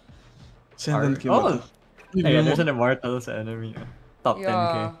 Ascendant Q Oh! ba ito? Hey, there's an immortal sa enemy. Top 10k.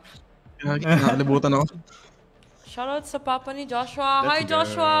 Yeah. Nakalibutan ako. Shoutout sa papa ni Joshua. Let's Hi, go.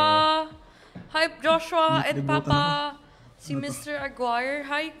 Joshua! Hi, Joshua and Nakalimutan Papa! Si Mr. Aguirre.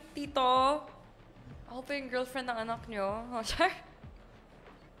 Hi, Tito! Ako pa yung girlfriend ng anak nyo. Oh, sure.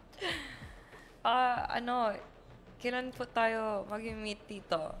 Kailan po tayo mag-meet,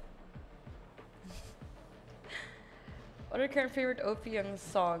 Tito? What are current favorite OPM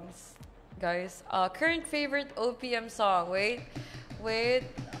songs, guys? Current favorite OPM song. Wait.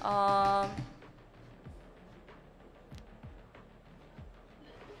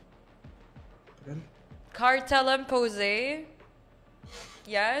 Cartel and Pose.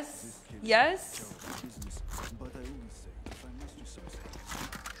 Yes. Yes. But I always say, if I must do something,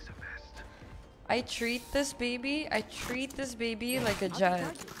 it's the best. I treat this baby like a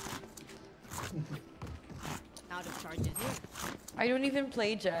jet. I don't even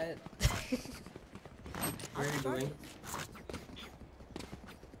play Jet. Where are you going?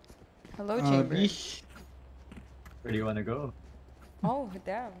 Hello, Chamber. Where do you wanna go? Oh,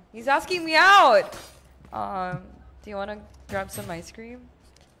 damn. He's asking me out! Do you wanna grab some ice cream?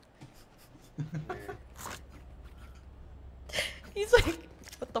 He's like,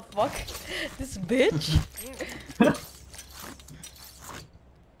 what the fuck? This bitch?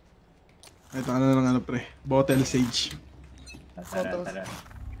 Ito, ano pre? Bottle Sage. Bottles.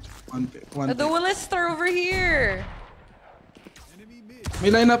 One The duelister over here!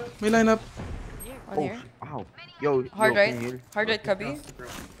 May lineup! May lineup! On here. Wow. Yo, Hard yo, right? can you heal? Hard right, Cubby.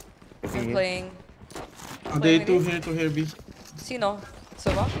 I'm playing. Day 2 here to here B. Sino?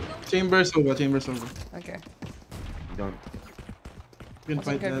 Sova? Chamber Sova. Okay. You don't. You can What's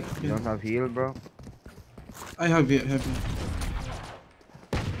fight in that. You don't have heal, bro. I have it.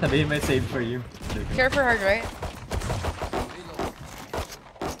 Sabihin may save for you. Care for hard right?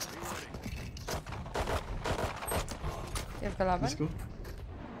 You have kalaban? Let's go.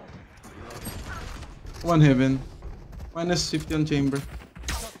 One heaven. Minus 50 on chamber.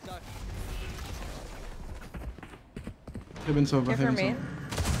 Heaven Sova. Care for Heaven main? Sova.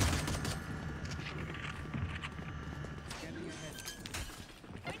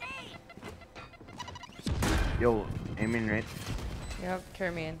 Yo, aim in right. You have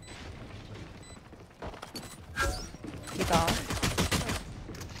care main. Keep on.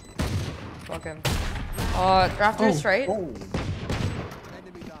 Welcome. Rafters right?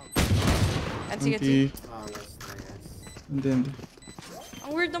 And see it. Oh, nice. And then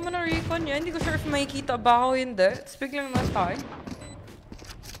Ang weird naman ng recon niya. Hindi ko sure if makikita ba o hindi. Speak lang naman tayo.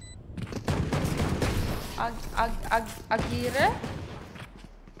 Agire?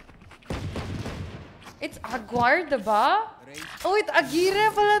 It's Aguar, diba? Oh wait,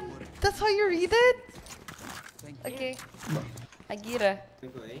 Agire pala. That's how you read it? Okay. Agire.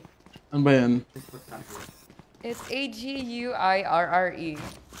 ano ba yan? It's A-G-U-I-R-R-E.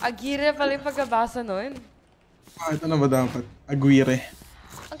 Agire pala yung pagkabasa nun. Ito na ba dapat? Aguirre.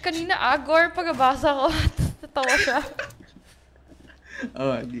 Ang kanina Agor pagkabasa ko. Natawa siya.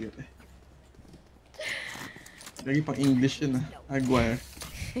 Aguirre. Lagi pang English yun Aguirre.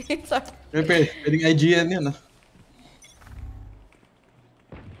 Sorry. Pepe, pwedeng IGN yun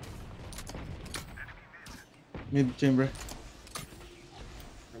Mid chamber.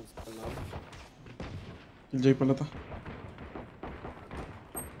 Killjoy pala to.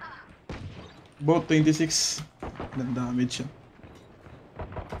 Both 26. Damage siya.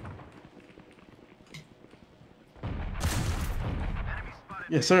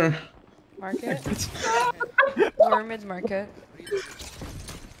 Yes, sir. Market? Or mid market?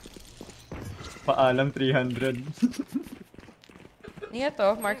 Paalam 300. Niya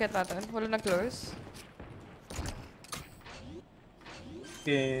to, market natin. Wala na close.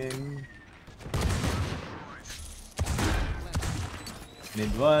 King.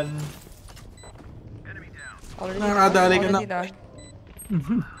 Mid one. Nakakadali ka na.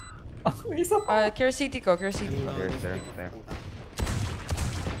 Already down. Care city ko, care city ko. There.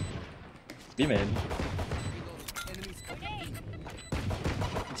 Di man.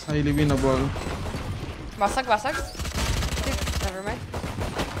 It's highly winnable. Basag. Never mind.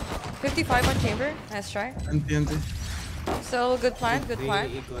 55 on chamber. Nice try. Anti. Still good plan, good plan.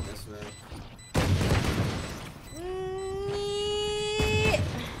 Really good as well.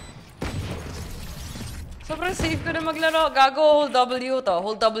 Sobrang safe ko na maglaro. Gago, hold W to.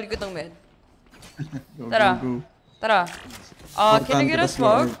 Hold W ko tong mid. Tara. Tara. Can you get a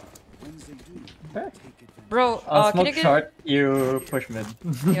smoke? Bro, can you smoke get... short, you push mid.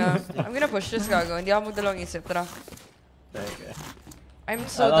 Yeah, I'm gonna push this gago. Hindi ako magdalawang isip. Tara. Okay. I'm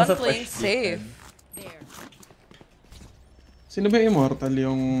so I'll done also playing push safe. There. Sino ba yung immortal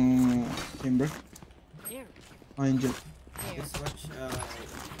yung chamber? Angel. Just watch,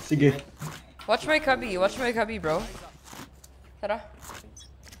 Sige. Watch my cubby, bro. Tara.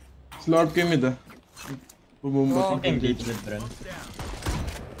 Slow up kayo mid Bubumba. Oh. Engage mid run.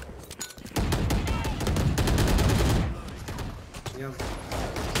 yeah.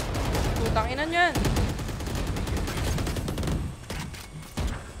 Putang ina niyan.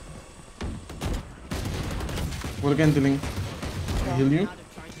 Wala kayong tiling. I heal you.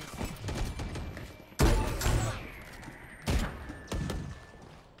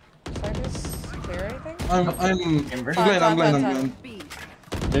 Side is clear, I think. I'm blind.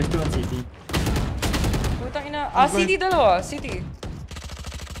 There's two on CT. Putang ina. City dalawa. City.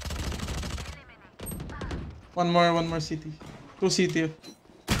 One more city. 2 city.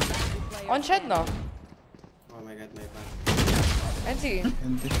 On shed, no? Oh my god, my bad. NC.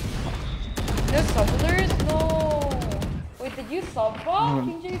 Anti. There's alert? No. Wait, did you sub ball?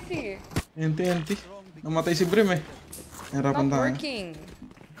 King JC? NT. Namatay si Brim eh. Hirapan Not tayo. working.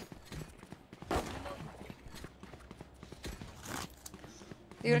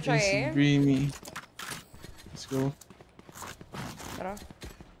 Do you wanna try Si A? Dreamy. Let's go. Tara.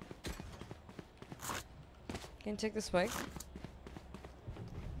 Can you take the spike?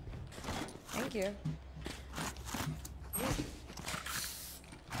 Thank you.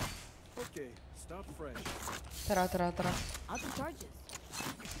 Okay, start fresh. Tara. Out of charges.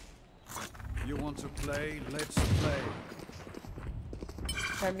 You want to play? Let's play.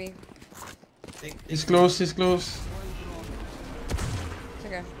 Try me. He's close. It's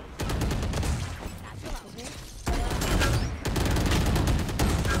okay.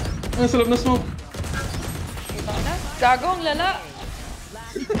 Ay, sa loob na smoke. Kita ko na. Gago, ang lala.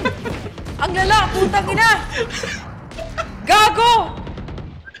 Ang lala, putang ina! Gago!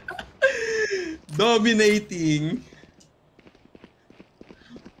 Dominating.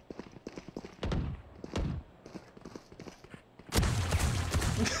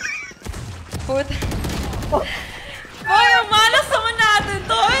 Puta. Boy, ang malas naman natin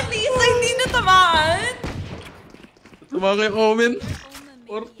to. At least ay hindi natamaan. Tama kayo Omen.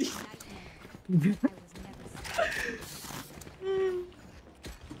 40.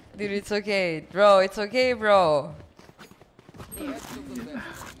 Dude, it's okay. Bro, it's okay, bro.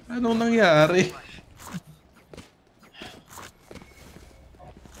 Anong nangyari?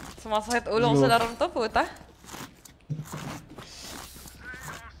 Sumasakit ulo ko sa larong to, puta.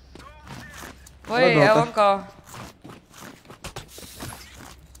 Boy, Dota? ewan ko.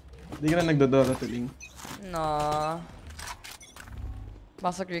 Hindi ka na nagdodota, Tuling. No.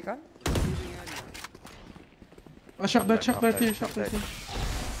 Basag recon? Oh, shock that here.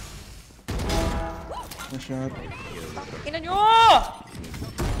 Na-shot. Ina nyo!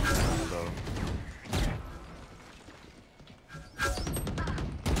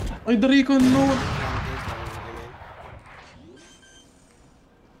 Ay, the recon, no!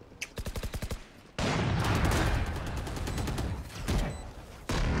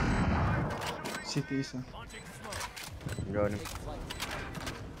 City isa. Gone.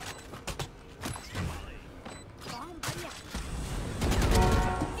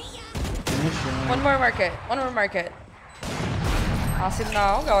 One more market. Asim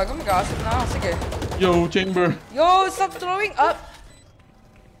na ako. Gawagan mag-asim na ako. Sige. Yo, chamber. Yo, stop throwing up!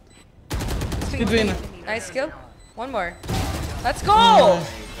 Kidwin. Nice kill. One more. Let's go! Oh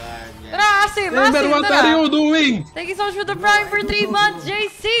Tara, Asim! Chamber, what are you doing? Thank you so much for the prime for 3 months,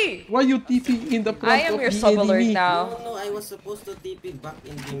 JC! Why you TP in the front I am of your the sub alert enemy? now. No, I was supposed to TP back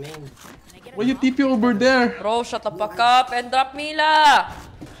in the main. Why you TP over there? Bro, shut the fuck up and drop Mila!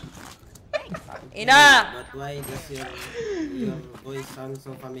 Ina! But why does your voice sound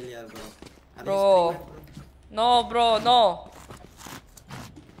so familiar, bro? Are Bro. you streamer, No, bro, no.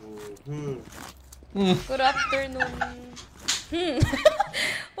 bro? Good afternoon.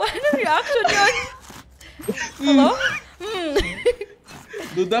 What a reaction yun? Hello?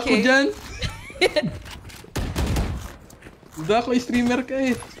 Duda ko Okay. dyan. Duda ko, streamer ka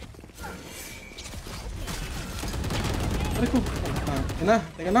eh. Aray ko.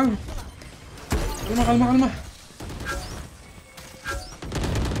 Teka lang. Kalma.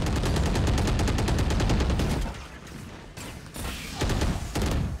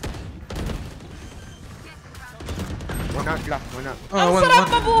 Ang sarap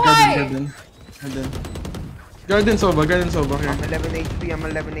mabuhay! Garden soba here. I'm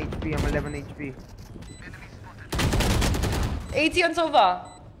 11 HP. 80 on Sova.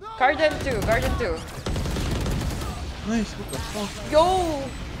 Garden 2. Nice, what the fuck? Yo!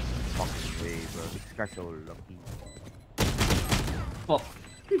 Fuck.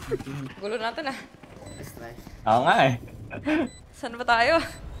 Gulo natin ah. Let's try. Oo nga eh. Saan ba tayo?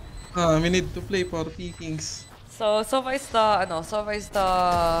 We need to play for Kings. So, Sova is the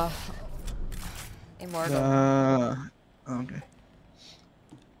Immortal. Okay.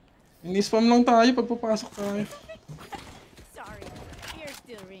 Ini-spam lang tayo pag papasok tayo. Sorry, ear's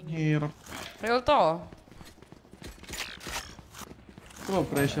still ringing. Hirap. Real to. So,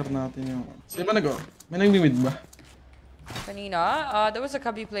 pressure natin yung... Saan ba nag-go? May nag-mid ba? Kanina, there was a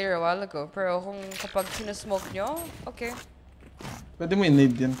cubby player a while ago. Pero kung kapag sinasmoke nyo, okay. Pwede mo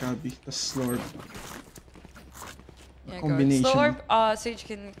i-nade yan, Kabi. Tapos Lord. Yeah, Combination. Slow Sage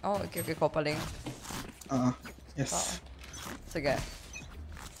can... Oh, okay, kopaling. Yes. Sige.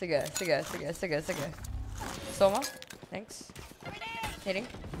 Soma? Thanks. Hitting.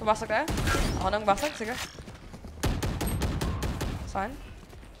 Pabasok tayo? Ako nang basag? Sige. Saan?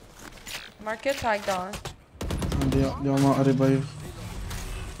 Market, tag down. Hindi ako maka-revive.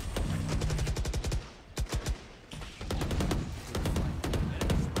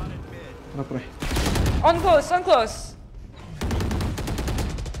 Tara, pre. On close, on close.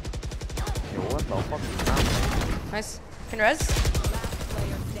 Yo, what the fuck is that? Nice. Can res?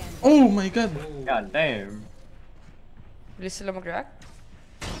 Oh my god! God damn. Bilis sila mag-react.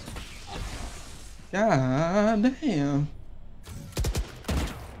 God damn!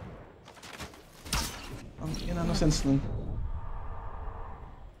 Ang ina, ano sense nun?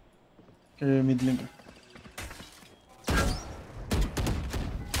 Kaya mid lane ka.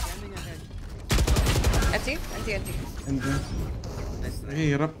 Anti? And then,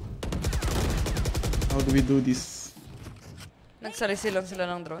 hirap. How do we do this? Nagsarisilang sila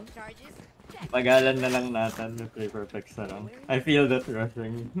ng drone. Pagalan na lang natin with Paper Flex na lang. I feel that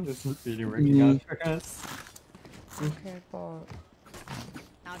rushing isn't really working out for us. Okay po.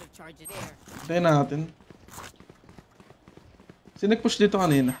 Out of charge there. Tayo natin. Sino nag-push dito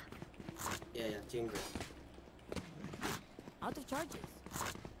kanina? Yeah, chamber. Out of charges.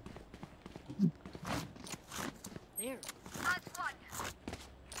 There.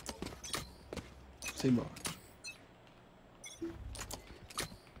 Save ako.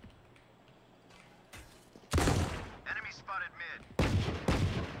 Enemy spotted mid.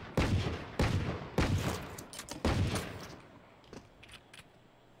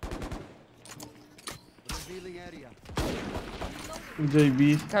 Revealing area. JB.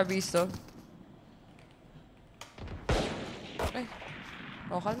 Kabisto. Ay.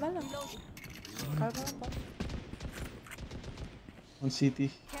 Oh, kalma lang. Kalma lang po. On city.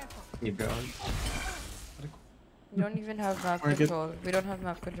 Hey, bro. We don't even have map Market. control. We don't have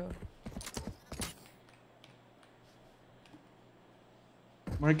map control.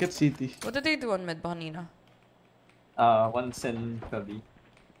 Market city. What did they do on mid ba kanina? Once in Cubby.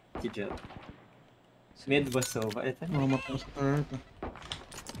 Kijel. Mid was Sova, I think. Mga mata sa turret.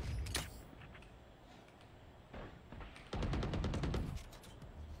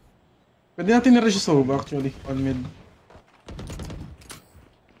 Pwede natin na-rush sa Sova actually. On mid.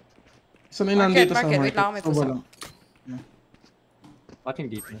 Isa na ilan dito sa Market. market. Wait lang, may Sova pusa. lang. Watching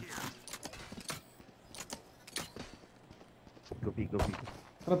deep na. Go B.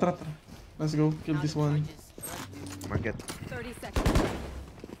 Tara. Let's go. Kill this one. Market. 30 seconds.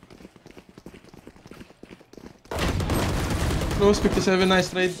 Close, 57. Nice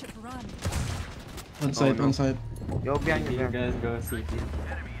trade. Should run. One side, no. one side. Yo, behind You you. guys go CT.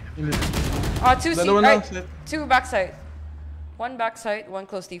 Two Dalawa lang. right, two backside. One backside, one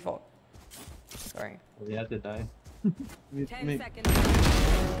close default. Sorry. We have to die. 10 Make seconds.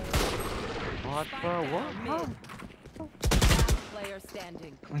 What, bro? What? Mid. Last player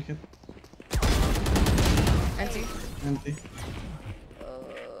standing. market. Anti. Empty.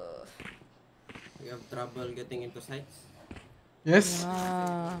 We have trouble getting into sites. Yes.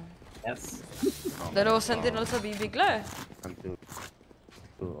 Yes. Dalawa sentinel sa bibigla eh. I'm two.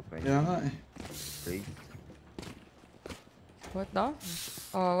 Okay. Kaya nga eh. Three. What now?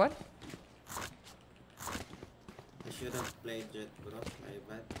 What? I should have played Jet, bro. My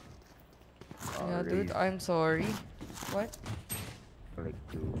bad. Yeah, dude, I'm sorry. What? Like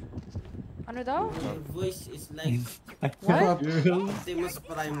two. Ano daw? Your voice is like What? Optimus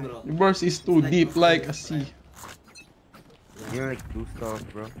Prime, bro. Your burst is too deep like a sea. You're like two stars,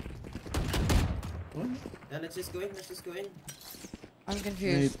 bro. Yeah, let's just go in. I'm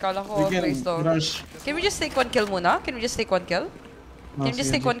confused. Kala ko We can place to. rush. Can we just take one kill muna? Can we just take one kill? No, Can we just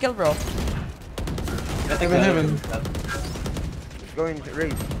sige, take one kill, bro? Heaven. It's going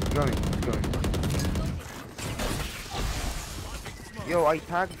raise. It's going. Yo, I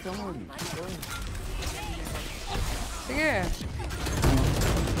tagged someone. It's going. Sige.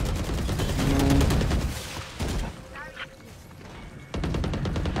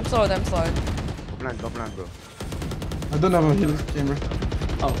 I'm slowed. Go plan, bro. I don't have a heal chamber.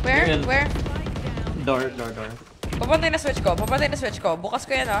 Oh, Where? you're in. Where? Door. Papantay na switch ko. Bukas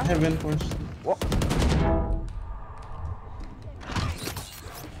ko yan ah. Heaven first. What?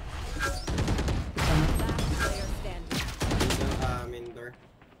 Player standing. Main door.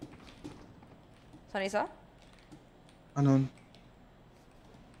 Saan isa? Anon.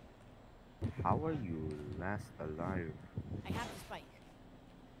 How are you last alive? I have the spike.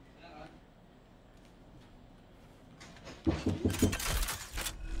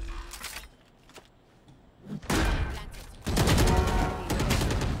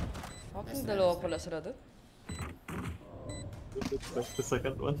 Fucking dalawa pala sila doon. That's the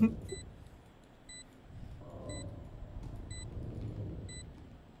second one.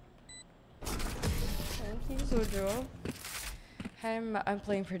 Thank you, Sojo. I'm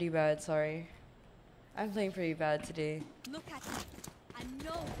playing pretty bad, sorry. I'm playing pretty bad today. Look at me. I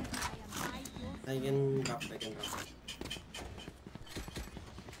know that I am by your I can drop.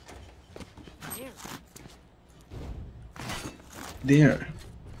 There.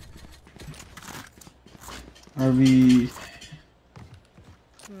 Are we...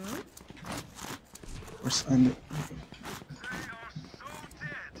 Where's under?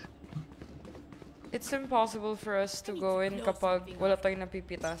 It's impossible for us to go in kapag wala tayong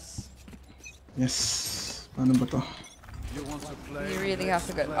napipitas. Yes. Paano ba to? You want to play? You really have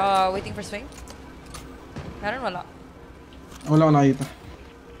to go. Waiting for swing? Meron wala. Wala ko nakita.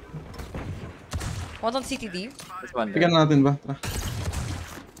 One on CTD. This one. Pigan natin ba? Tara.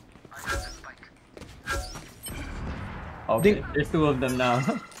 Okay, there's two of them now.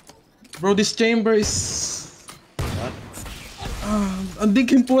 Bro, this chamber is... What? Ang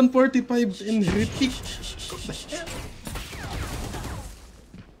digin po 145 in repeat.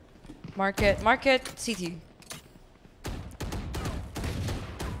 Market, CT.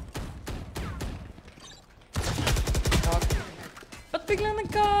 Ba't biglang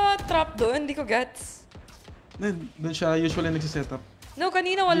nagka-trap doon? Hindi ko gets. Doon siya usually nagsiset up. No,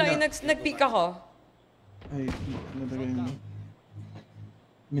 kanina wala yung nag-peek ako. Ay, natagay mo.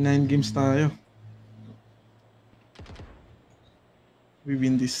 May 9 games tayo. We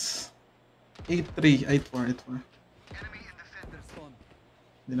win this. 8-3, 8-4, 8-4.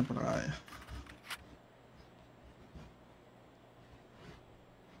 Hindi na para kaya.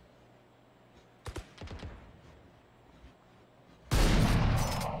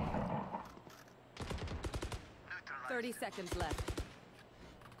 Seconds left.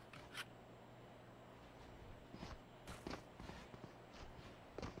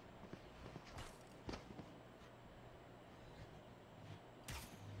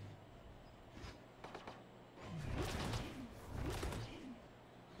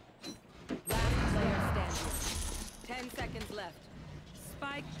 Last player standing. 10 seconds left.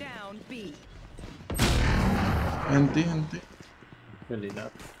 Spike down B. Anti. Really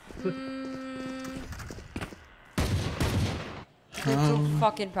not. They're too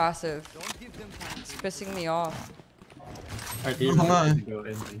fucking passive. It's pissing me off. Our team has to go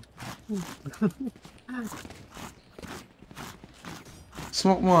in.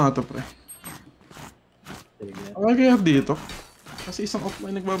 Smoke mo nga ito, pre. Okay kaya dito. Kasi isang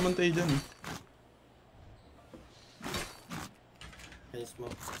offline nagbabantay dyan. Can you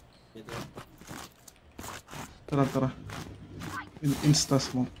smoke? Dito. Tara. Insta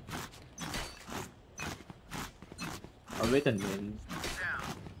smoke. I'll wait and win.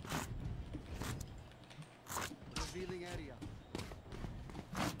 Revealing area.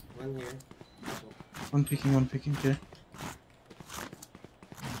 One here. One picking, okay.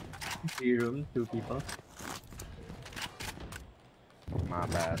 3 room, 2 people. My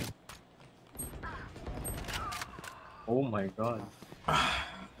bad. Oh my god.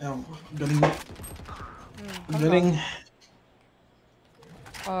 Ewan ko, galing mo. Galing.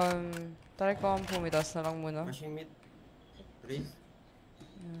 Try ko ang pumitas na lang muna. Pushing mid. Please.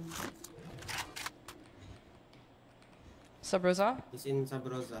 Sabrosa? He's in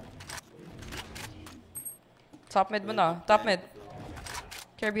Sabrosa. Top mid mo na. Top mid.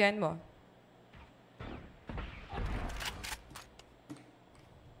 Care behind mo.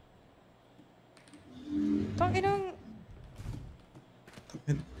 Tanginang...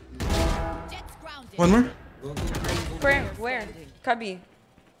 Jet's grounded. One more? Go. Where? Kabi.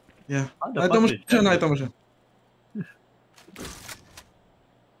 Yeah. How the Nakita mo fuck is siya, that? nakita mo siya.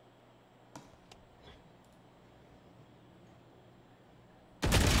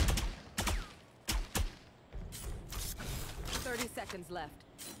 Seconds left.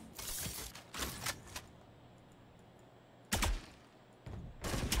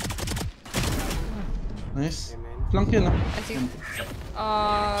 Nice. Flank yun ah.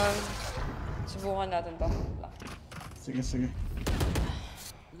 Subukan natin to. Sige.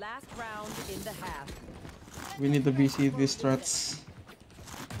 Last round in the half. We need to BC these strats.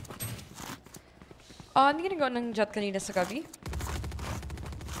 Ano ginagawa ng Jet kanina sa gabi?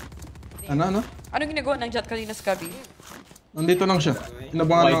 Ano? Ano ginagawa ng Jet kanina sa gabi? Nandito lang siya.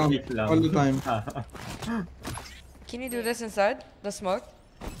 Inabangan White lang all the time. Can you do this inside? The smoke?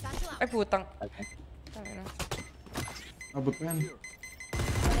 Ay putang. Okay. Tangina. Abot pa yan.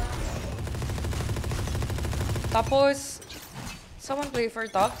 Tapos, someone play for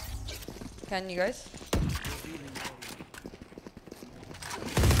top. Can you guys?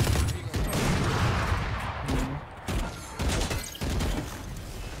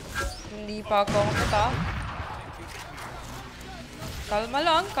 Hindi pa ako makita. Kalma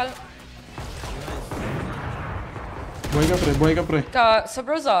lang, Buhay ka pre.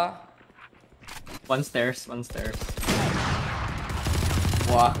 Sabrosa. One stairs.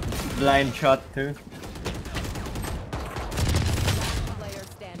 Wow. Blind shot too. Player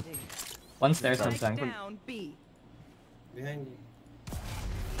standing. One stairs, one Spike flank. down B. Behind you.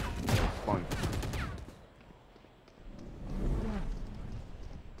 Point.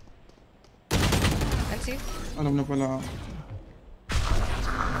 Let's see. Alam na pala.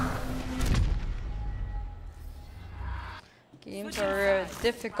 Games are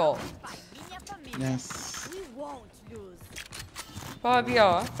difficult. Yes. We won't lose. Pabi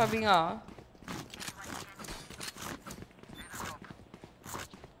ah. Pabi nga.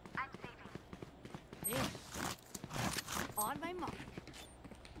 On my mark.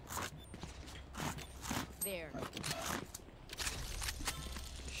 There.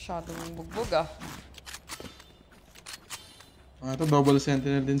 Masyadong bugbog ah. Ito double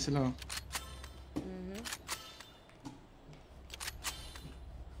sentinel din sila.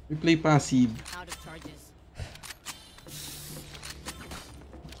 We play passive. Out of charges.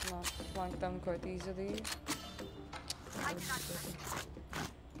 Not flank them quite easily.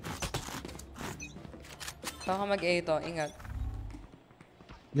 Baka mag-A to, ingat.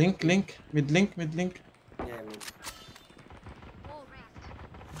 Link. Mid link. Yeah, mid.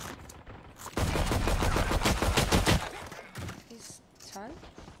 He's 10?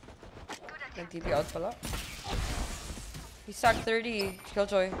 Nag-TP out pala. He's stack 30.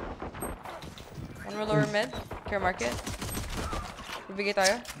 Killjoy. One more lower mid. Care market. Bibigay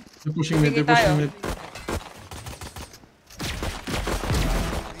tayo. They're pushing mid. Bibigay tayo.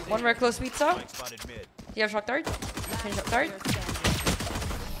 One more close pizza. Do you have shock dart? Can you shock dart?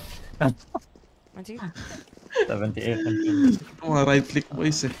 20? 78. Mga right click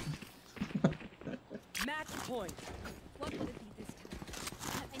boys eh. Match point. What would it be this time?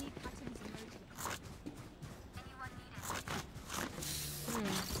 Have any patterns emerged?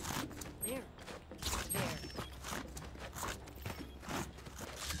 There.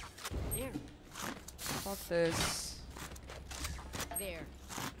 There. Fuck this. There.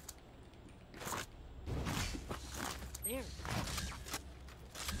 There.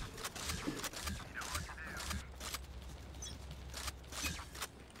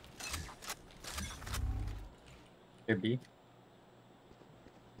 Here B.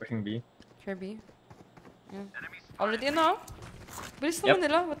 Pushing B. Kirby. Yeah. Already in now? Bilis naman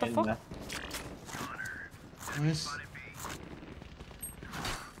nila. What the Ayun fuck? na. Nice.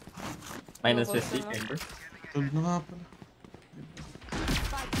 Minus Double 50 sila. chamber. Gold na nga pala.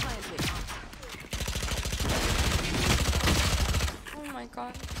 Spike planted. Oh my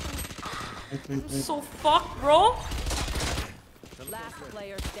god. Wait. So fucked, bro. Last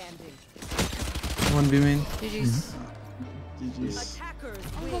player standing. 1B main. GG's. GG's. Attackers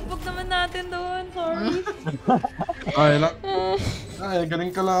Ang win. bugbog naman natin doon. Sorry. Ay lang. Ay,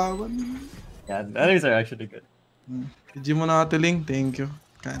 galing kalaban. Yeah, the others are actually good. GG mo na Ate Ling. Thank you.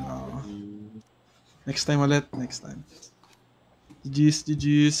 Kaya next time ulit. Next time.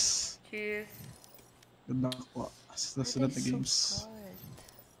 GG's. Cheers. Good luck po. Sa sunod na games. So good.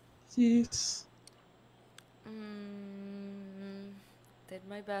 Cheers. Did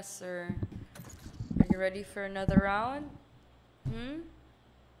my best, sir. Are you ready for another round?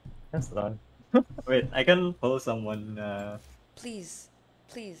 That's done. Wait, I can pull someone. Please.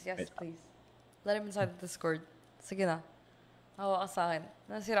 Please, yes, Wait. please. Let him inside the Discord. Sige na. Hawa ka sa akin.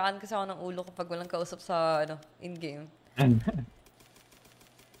 Nasiraan kasi ako ng ulo kapag walang kausap sa, in-game.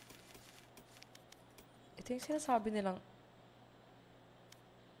 Ito yung sinasabi nilang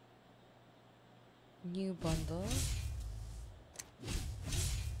new bundle.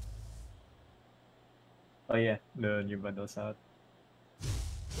 Oh yeah, the new bundle's out.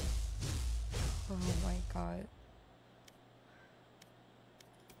 Oh my god.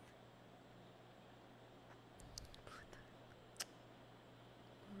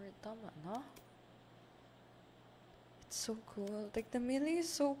 Tama na? It's so cool. Like, the melee is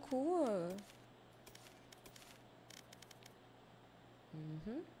so cool.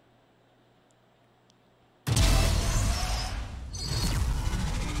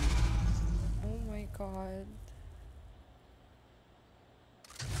 Oh my god.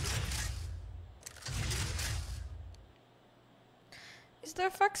 Is the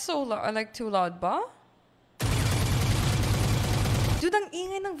effect so loud? Like, too loud ba? Dude, ang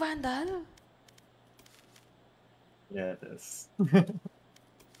ingay ng Vandal. Yeah, it is.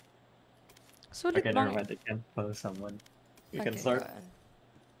 Sulit Okay, bang... never mind. I can pull someone. You can Okay, start. good.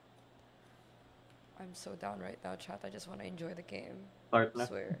 I'm so down right now, chat. I just want to enjoy the game. Start na.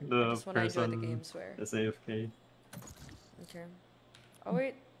 Swear. I The just want to enjoy the person game, swear. is AFK. Okay. Oh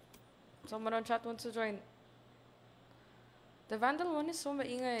wait. Someone on chat wants to join. The Vandal one is so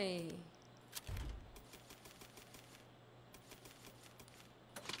maingay.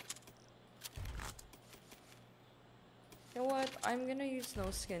 You know what? I'm gonna use no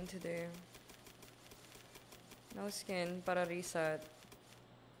skin today. No skin para reset.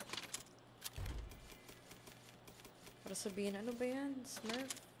 Para sabihin, ano ba yan?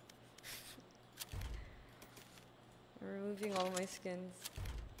 Smurf? Removing all my skins.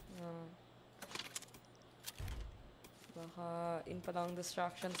 Baka in pa lang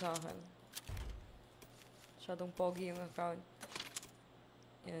distraction sa akin. Masyadong pogi yung account.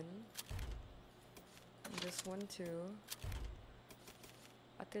 Yan. And this one too.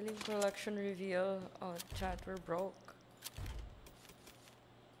 Atiling collection reveal. Oh, chat, we're broke.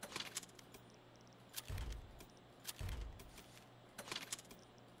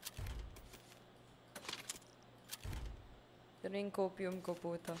 Yun yung copium ko,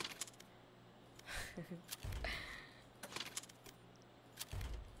 puta.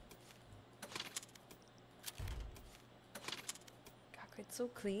 Kako, it's so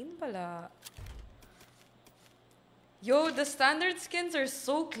clean pala. Yo, the standard skins are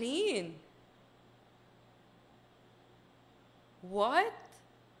so clean. What?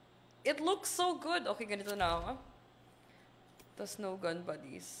 It looks so good. Okay, ganito na ako. Tapos no gun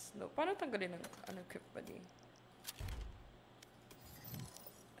buddies. No, paano tanggalin ang equip buddy?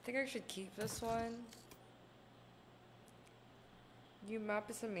 I think I should keep this one. New map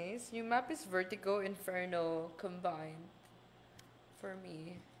is a maze. New map is Vertigo, Inferno combined. For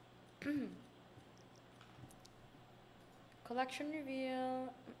me. Collection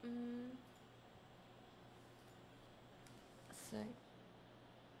reveal. Sick.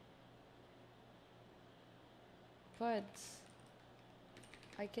 Buds.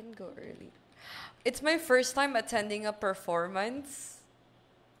 I can go early. It's my first time attending a performance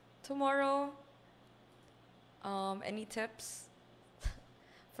tomorrow. Any tips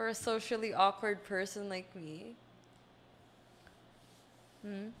for a socially awkward person like me?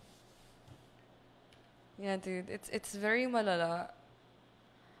 Yeah, dude, it's very malala.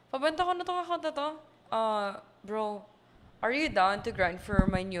 Pabenta ko na tong account na to. Bro, are you down to grind for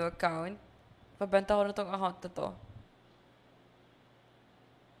my new account? Pabenta ko na tong account na to.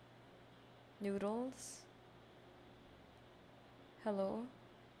 Noodles? Hello?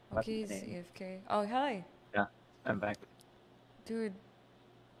 Okay, he's AFK. Oh, hi. Yeah, I'm back. Dude.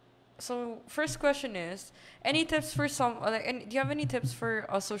 So, first question is, any tips for do you have any tips for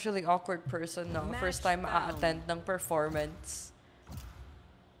a socially awkward person na first time attend ng performance?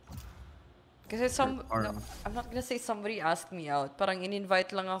 Kasi no, I'm not gonna say somebody asked me out. Parang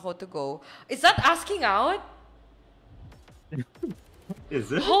in-invite lang ako to go. Is that asking out?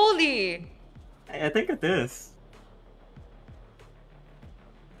 Is it? Holy! I think it is.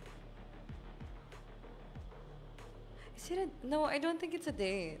 Is it no, I don't think it's a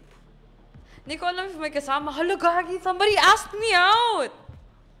date. Hindi ko alam if may kasama. Hala, gagi, somebody asked me out!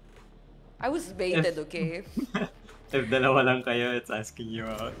 I was baited, okay? If dalawa lang kayo, it's asking you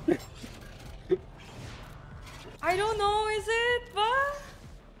out. I don't know, is it? Ba?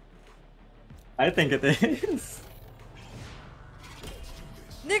 I think it is.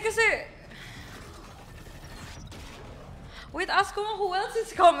 Hindi kasi... Wait, ask ko nga who else is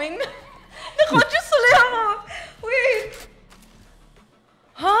coming. Nakonscious tuloy ako. Wait.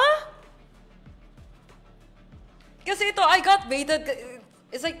 Huh? Kasi ito, I got baited.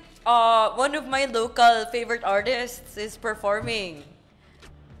 It's like, one of my local favorite artists is performing.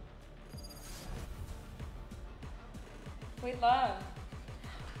 Wait lang.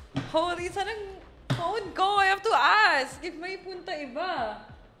 Holy, saan ang phone ko? I have to ask if may punta iba.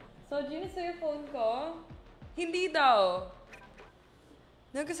 So, Gina, sa'yo phone ko? Hindi daw.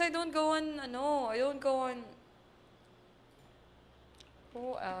 No, because I don't go on, I don't go on...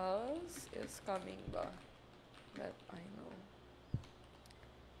 Who else is coming ba? That I know.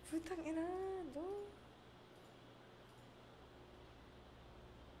 Putang ina, do.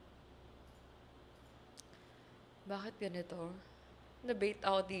 Bakit ganito? Nabait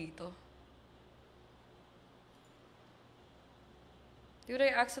ako dito. Dude,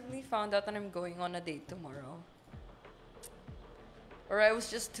 I accidentally found out that I'm going on a date tomorrow. Or I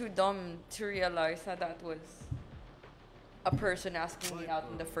was just too dumb to realize that that was a person asking me out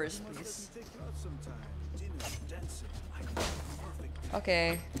in the first place.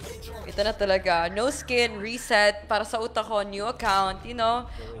 Okay. Ito na talaga. No skin, reset, para sa utak ko, new account,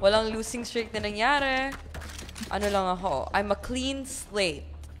 walang losing streak na nangyari. Ano lang ako, I'm a clean slate.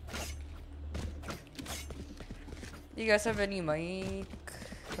 Do you guys have any mic?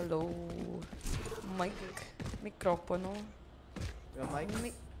 Hello? Mic? Mikropono? Your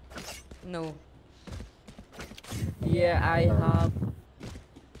mic? No. Yeah, I have.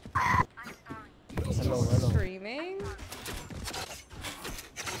 Hello. Streaming?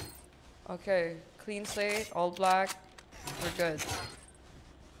 Okay, clean slate, all black. We're good.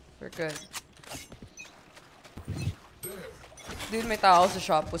 We're good. Dude, may tao sa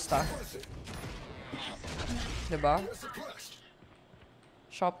shop. Pusta. Diba?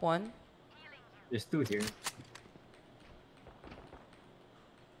 Shop 1. There's 2 here.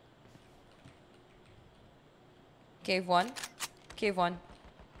 Cave 1. Cave 1.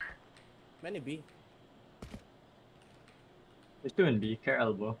 Many B. There's 2 in B. Care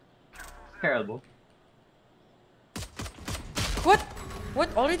elbow. Care elbow. What? What?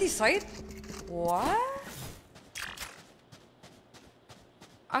 Already sight? What?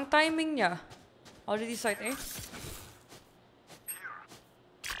 Ang timing niya. Already sight eh.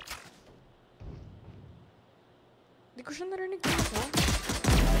 Di ko siya narinig ko.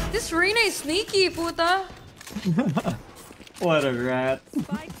 This Reyna is sneaky, puta. What a rat.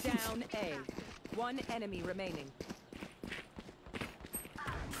 Spike down A. One enemy remaining.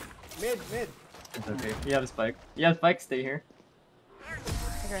 Mid. It's okay. You have Spike. You have Spike, stay here.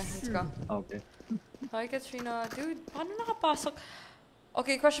 Okay, let's go. Okay. Hi, Katrina. Dude, paano nakapasok?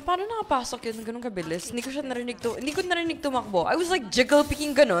 Okay, question, paano nakapasok yun ganun kabilis? Hindi ko narinig tumakbo. I was like jiggle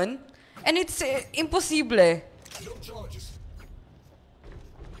picking ganun. And it's impossible.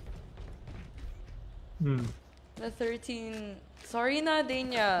 The 13... Sorry na,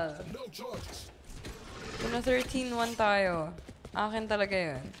 Daniel. Kung na 13-1 tayo. Akin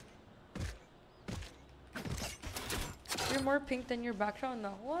talaga yun. You're more pink than your background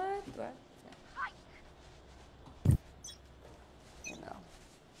now. What? What? You know.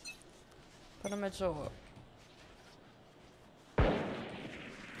 Pero medyo...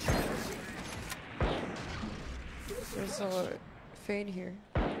 There's a fade here.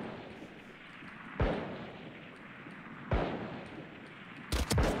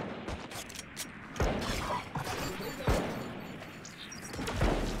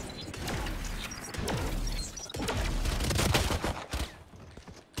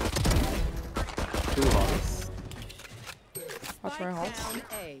 Watch my health.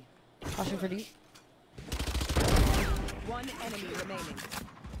 Watching for D. One enemy remaining.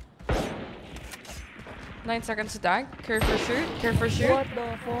 9 seconds to die. Care for shoot. Care for shoot. What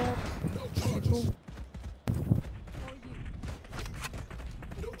the fuck?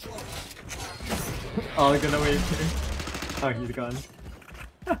 Oh, gonna wait here. Oh, he's gone.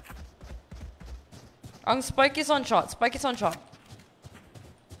 Ang spike is on shot. Spike is on shot.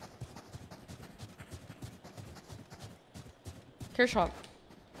 Care shot.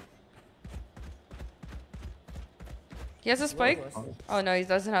 He has a spike? Oh no, he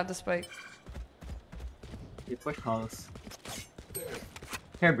doesn't have the spike. You push halls.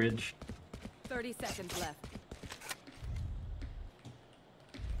 Hair bridge. 30 seconds left.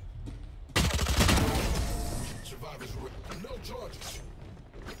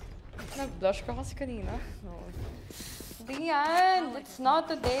 Nag-blush ka kasi kanina? No. Hindi yan! It's not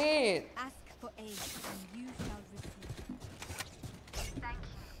a date! Ask for aid and you shall receive.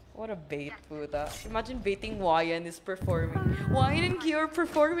 What a bait, puta. Imagine baiting Wayan is performing. Wayan and Q are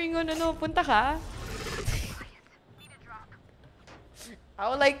performing on ano, punta ka? I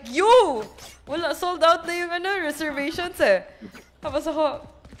was like, you! Wala, sold out na yung ano, reservations eh. Tapos ako,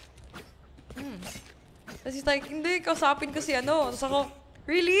 Tapos he's like, hindi, kausapin ko si ano. Tapos ako,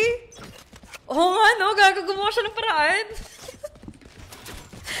 really? Oo nga, no? Gagagumawa siya ng paraan.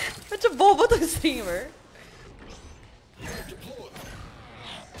 Medyo bobo tong streamer.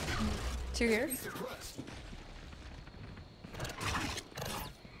 2 here.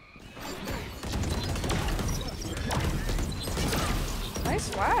 Nice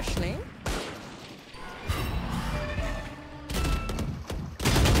flash, Ling.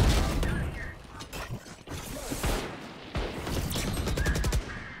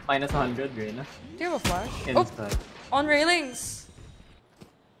 Minus 100, Reyna. Do you have a flash? Inside. Oh, on railings.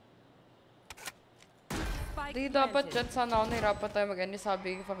 Di dapat dyan sana ako nahirapan tayo mag-end.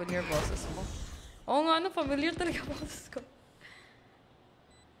 Sabi yung familiar bosses mo. Oo nga, ano, familiar talaga bosses ko.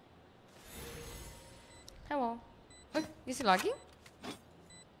 Hello. Ay, is he lagging?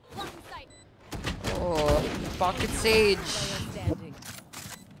 Oh, pocket sage.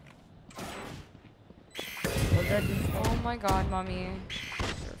 Oh my god, mommy. You're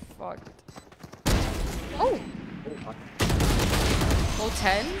fucked. Oh! Full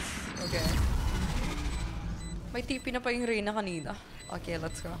 10s? Okay. May TP na pa yung Reyna kanina. Okay,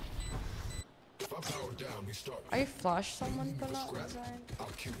 let's go. I flashed someone pala.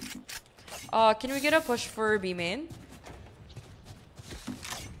 Can we get a push for B main?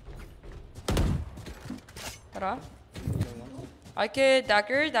 Tara. I could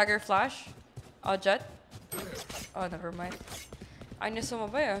dagger flash. Jet. Oh, never mind. I knew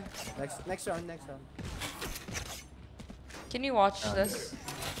sumabay ah. Next round. Can you watch this?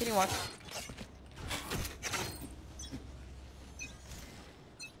 Can you watch?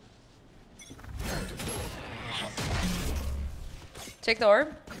 Take the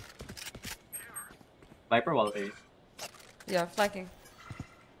orb. Viper wall A. Yeah, flanking.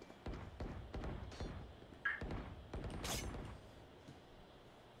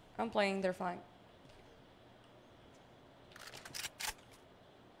 I'm playing their flank.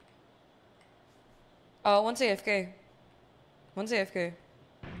 One's AFK. One's AFK.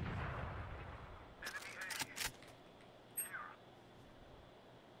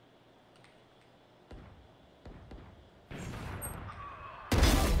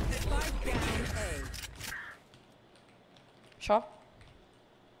 Shop.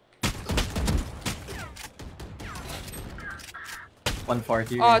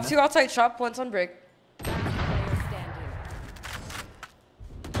 $140. Two outside shop, one's on break.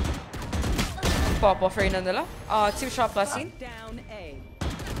 Pop off right na nila. Two shop last scene. Down A.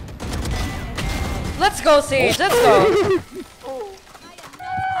 Let's go, Sage. Let's go.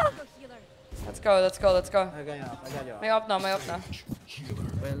 Let's go. Let's go. Let's go. I got you. May up na. May up na.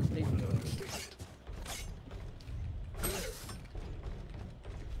 Well, take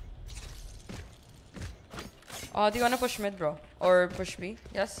Do you wanna push mid, bro? Or push B?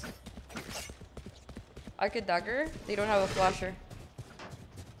 Yes. I could dagger. They don't have a flasher.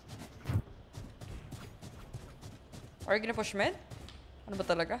 Are you gonna push mid? Ano ba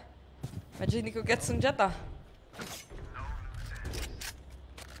talaga? Medyo hindi ko gets yung jet ah.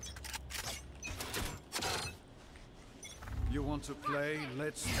 You want to play?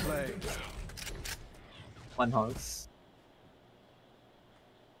 Let's play. One house.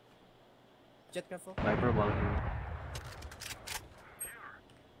 Jet careful. Viper wall A.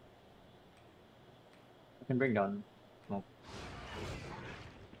 I can bring down smoke.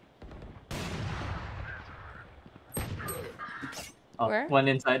 Oh, Where? one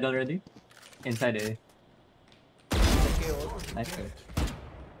inside already. Inside A. Nice.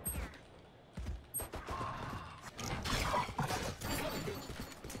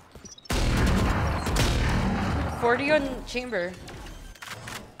 40 on chamber.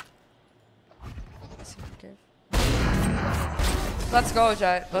 Let's go,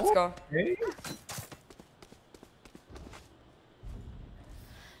 Jet. Let's go.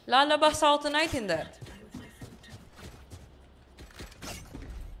 Lalabas ako tonight in that.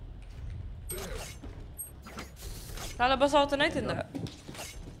 Lalabas ako tonight in that.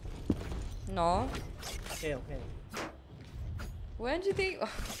 No. Okay. When did they...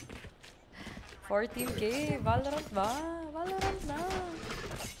 14k? Valorant ba? Valorant na.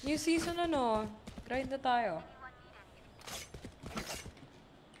 New season ano. Grind na tayo.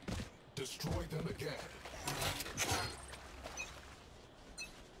 Destroy them again.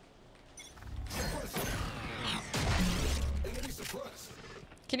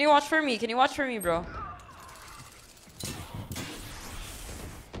 Can you watch for me? Can you watch for me, bro?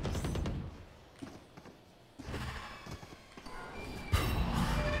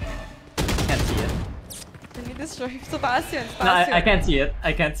 Can't see it. Can you destroy sa taas yun? Sa No, taas yun. I can't see it.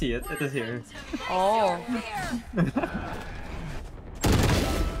 I can't see it. It is here. Oh.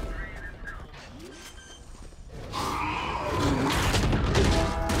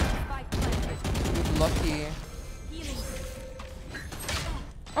 Lucky.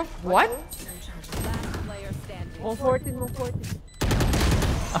 Oh, what? Last player standing. 114.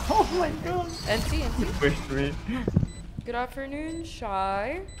 Oh my god. NT. Pushed me. Good afternoon,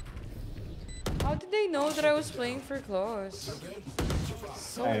 Shy. How did they know that I was playing for close?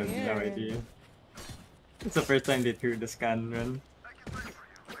 So I have weird. no idea. It's the first time they threw the scan run.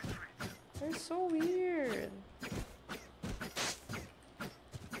 They're so weird.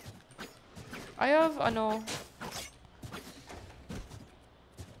 I have ano.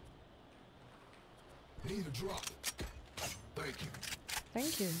 Need a drop. Thank you.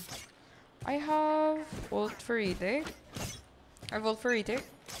 Thank you. I have ult for retake. I have ult for retake.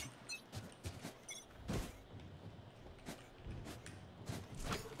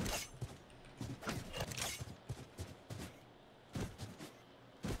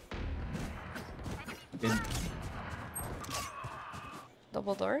 Mid.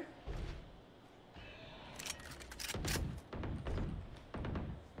 Double door.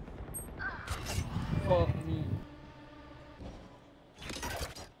 Fuck me.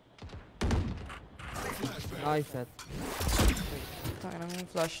 Nice set. Tayo nang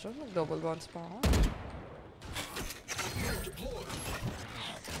flash to. Nag-double bounce pa ako.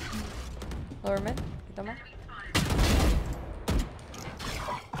 Lower mid. Kita mo?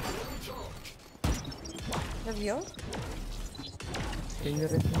 Reveal? Can you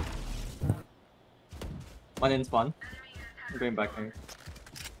rest me? One in spawn. I'm going back here.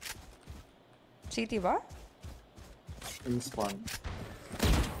 CT ba? In spawn.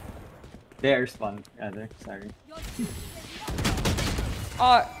 There spawn. Rather, sorry.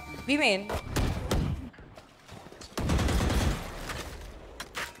 B main.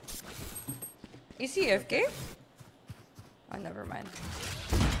 Is he AFK? Oh, never mind.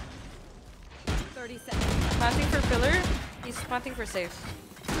 30 seconds. Planting for pillar. He's planting for safe.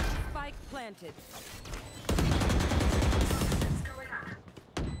 Spike planted.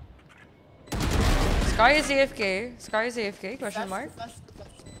 Sky is AFK. Sky is AFK? Question mark.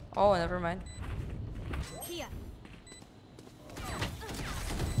 Oh, never mind. Here.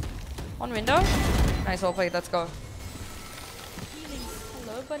 One window. Nice, well played. Let's go.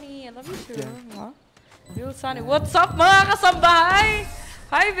 Hello, bunny. I love you too. Huh? Bill Sunny. What's up, mga kasambahay?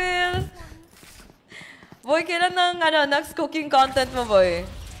 Hi, Bill. Boy, kailan ng next cooking content mo, boy?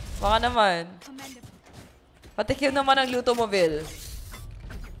 Baka naman. Patikim naman ang luto mo, Bill.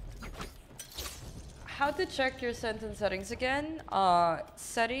 How to check your sentence settings again?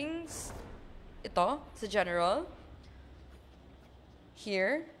 Settings. Ito, sa general.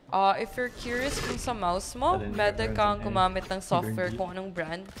 Here. If you're curious kung sa mouse mo, pwede kang gumamit ng software kung anong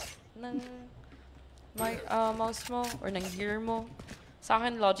brand ng mouse mo or ng gear mo. Sa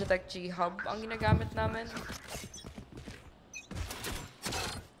akin, Logitech G Hub ang ginagamit namin.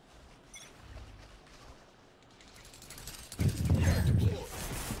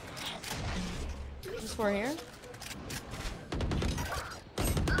 Just for here?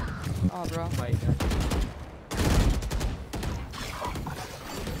 Oh, bro. My God.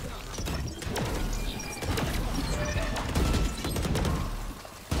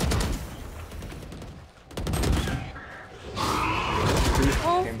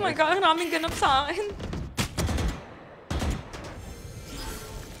 Oh my God, ang daming ganap sa akin.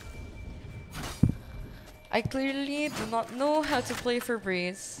 I clearly do not know how to play for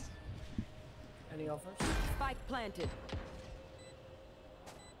Breeze. Any offers? Spike planted.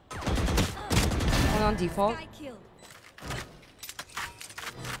 One on default. Guy killed.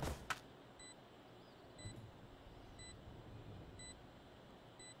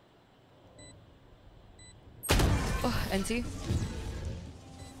 Oh, NT.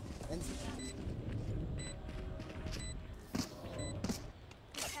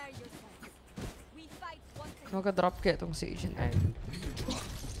 Prepare yourselves. We fight once again. Naka-drop kaya itong si Agent.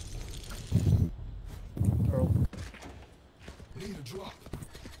 Need a drop.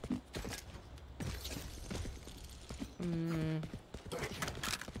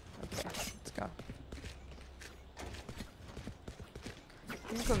 Okay, let's go.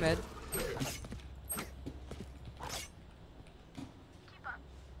 Feeling ko mid.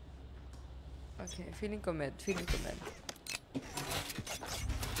 Okay, feeling ko mid. Feeling ko mid.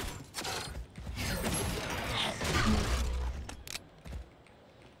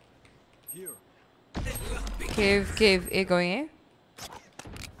 Here. Cave, A going A?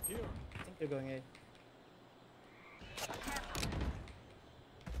 Here. I think they're going A.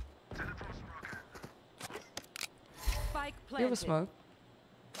 Spike You have a planted. smoke.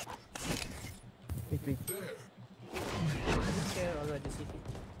 Wait. Here already city.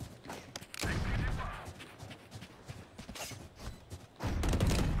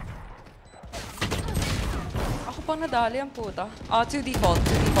 Ako pang nadali ang puta. 2 default.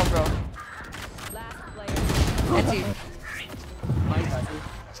 2 default, bro. Last player. NT. My God.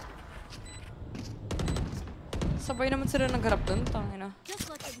 Sabay naman sila nagharap dun. Tangina.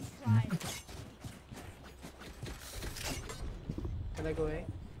 Just let them try. Can I go A?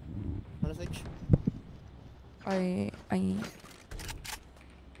 Wanna switch? Ay.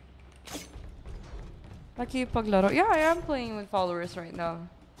 Nakipaglaro. Yeah, I am playing with followers right now.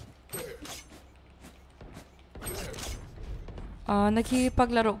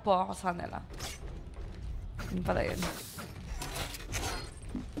 Nakipaglaro po ako sa kanila. Yun pala yun.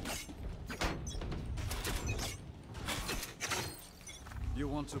 You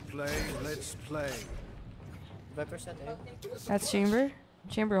want to play? Let's play. Viper's at A. That's chamber?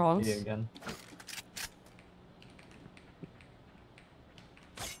 Chamber halls. Yeah, again.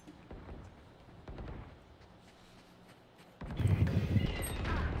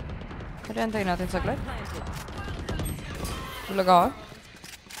 Pwede antayin natin saglit. Planted. Tulag ako.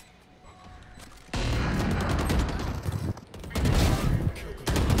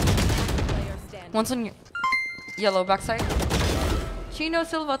 Player standing. One's on yellow backside. Chino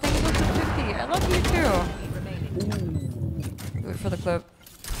Silva, thank you for the 50. I love you too. Remaining. Wait for the clip.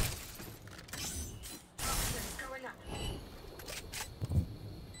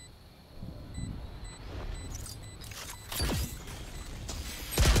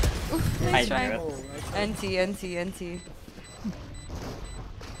 Oof, nice I try. knew it. Oh, nice. NT.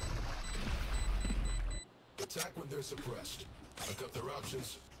 Attack when they're suppressed. I got their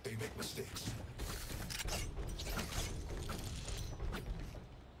options. They make mistakes.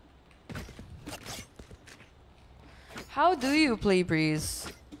 How do you play Breeze?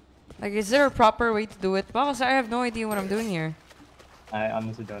 Like, is there a proper way to do it? Because I have no idea what I'm doing here. I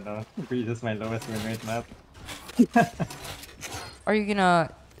honestly don't know. Breeze is my lowest win rate map. Are you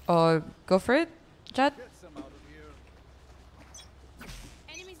gonna go for it, chat?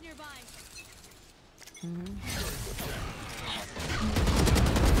 Enemies nearby.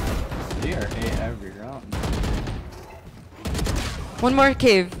 They are A every round. One more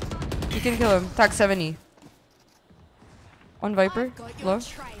cave. You can kill him. Tag 70. One Viper. Low.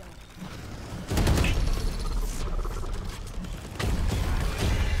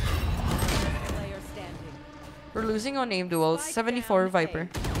 We're losing on aim duels. 74 Viper.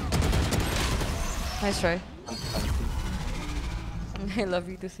 Nice try. I love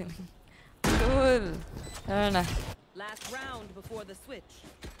you to sing. Cool. Na. Last round before the switch.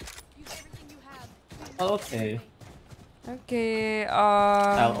 Use everything you have. Okay. Okay.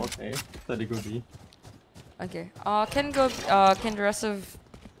 Okay. So they go B. Okay. Can the rest of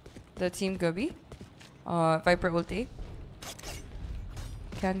the team go B? Viper ulti.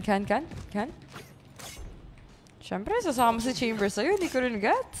 Can. Siyempre, sasama si Chamber sa'yo. Hindi ko rin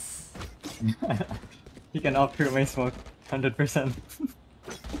gets. He can opt through my smoke 100%.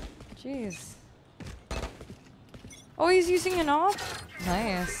 Jeez. Oh, he's using an op?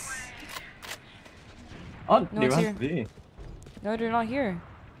 Nice. Oh, No they one's want here. B. No, they're not here.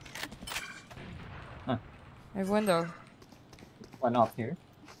 Huh. I have window. One off here.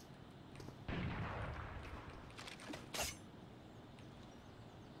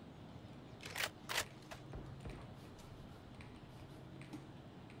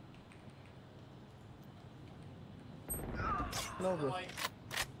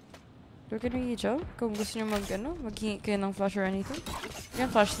 Look at me, Joe. Kung gusto nyo maghingi kayo ng flash or anything. You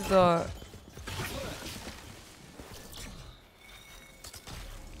can flash to the...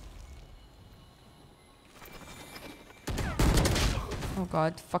 Oh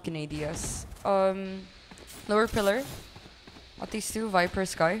god, fucking ADS. Lower pillar. At these two, Viper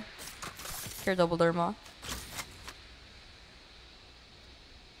Sky. Here, double Dharma.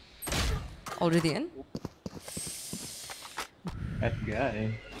 Already in? That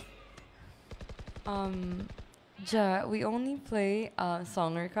guy. Ja, we only play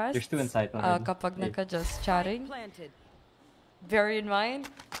song requests. There's two inside already. Kapag naka-just chatting. Planted. Bear in mind,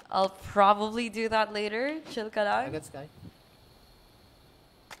 I'll probably do that later. Chill ka lang. I got Sky.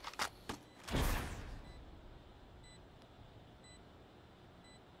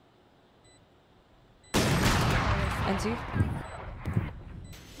 And two.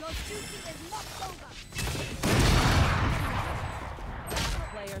 Your duty is not over.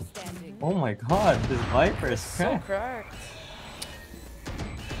 Player standing. Oh my god, this Viper is So cracked. cracked.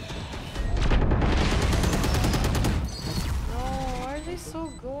 Bro, why are they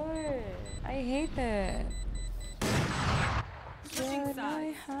so good? I hate it. Switching Can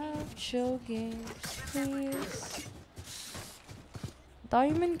I sides. have chill games, please?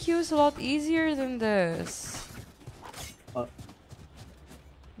 Diamond Q is a lot easier than this. Oh,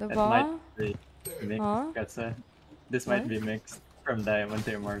 The that ba? might be mixed. Huh? Katsa. This might be mixed from Diamond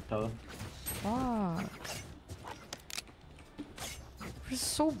to Immortal. Fuck. We're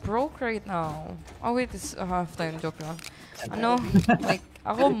so broke right now. Oh wait, it's a half-time joke lang. Ano? Like,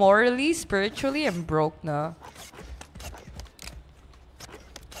 ako morally, spiritually, I'm broke na.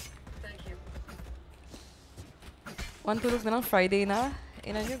 One tulog na lang, Friday na.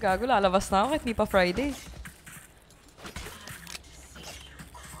 Ina nyo, gago, lalabas na ako kahit di pa Friday.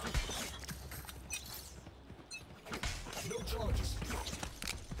 No charges.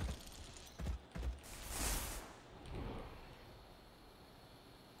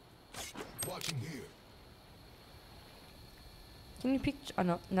 Watching here. Can you pick,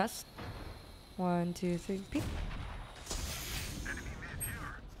 ano, nest? 1, 2, 3, pick.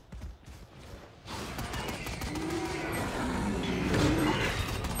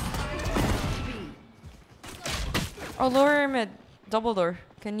 Oh, lower mid. Double door.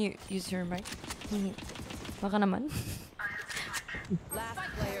 Can you use your mic? Baka naman. Last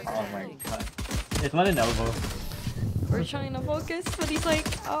player Oh my standing. god. It's one in elbow. We're trying to focus, but he's like,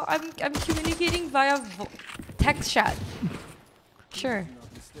 oh, I'm communicating via text chat. Sure.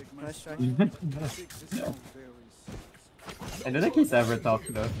 Nice try. I don't think he's ever talked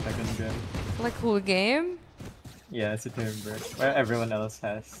though, second game. Like whole game? Yeah, it's a timber. Where everyone else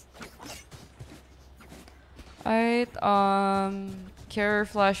has. Alright, carrier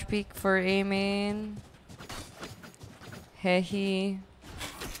flash peek for A main. Hehe.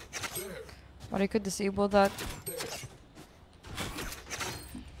 But I could disable that.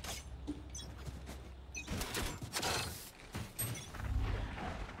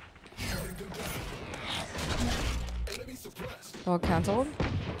 Enemy Oh, cancelled?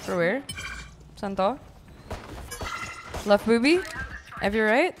 For where? Santo? Left booby? Have you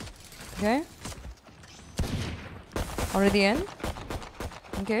right? Okay. Already in?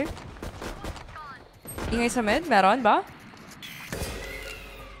 Okay. Ingay sa mid? Meron ba?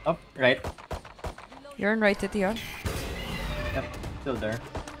 Up, right. You're in right, Titi, huh? Yep, still there.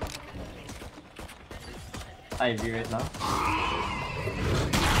 Ivy right now.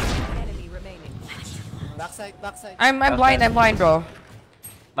 Enemy remaining. Backside, backside. I'm blind, bro.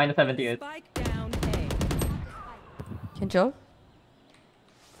 Minus 78. Spike down A. Can chill?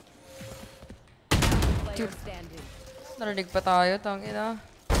 Player standing. Narinig pa tayo, tangina.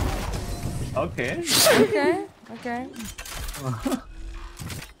 Okay. Okay, okay.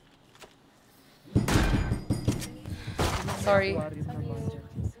 Sorry.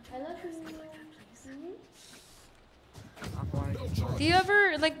 Do you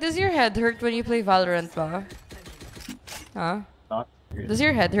ever, like, does your head hurt when you play Valorant ba? Huh? Not really. Does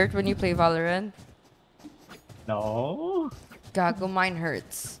your head hurt when you play Valorant? No. Gago, mine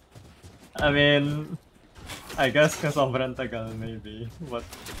hurts. I mean, I guess kasi sobrang tagal maybe. But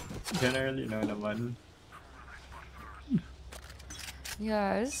generally, no naman.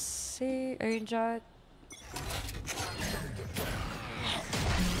 Yes. See, ayun dyan.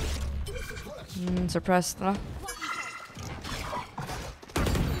 Suppressed na.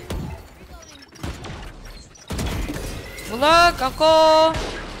 Bulag ako!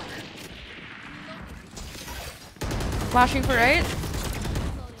 Flashing for right.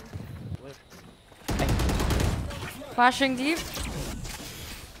 Flashing deep.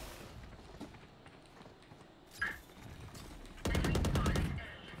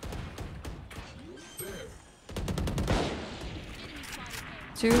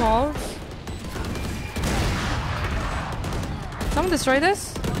 Two halls. Someone destroy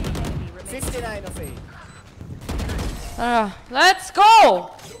this? 59 of 8. Let's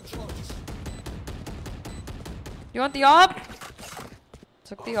go! You want the op?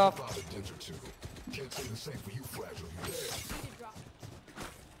 Took the op. Can't say the same for you, fragile.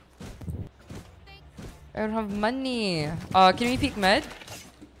 I don't have money. Can we peek mid?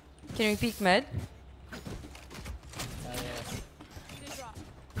 Can we peek mid?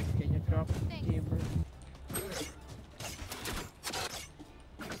 Can you drop gamer?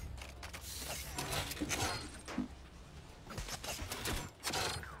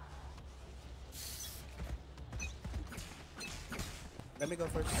 Let me go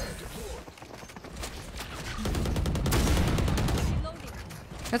first.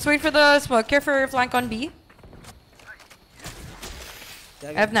 Let's wait for the smoke. Care for flank on B.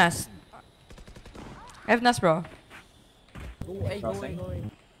 I have nest. I have nest, bro.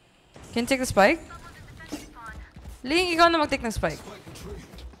 Can you take the spike? Ling, ikaw na mag-take ng spike.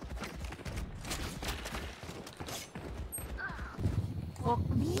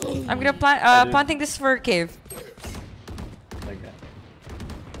 I'm gonna planting this for cave. Like that.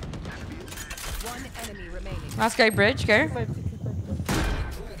 One enemy remaining. Last guy bridge, care?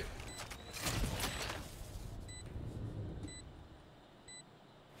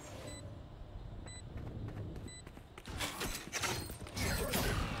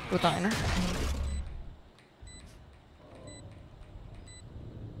 Putang ina.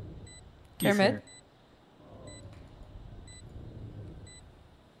 Care mid?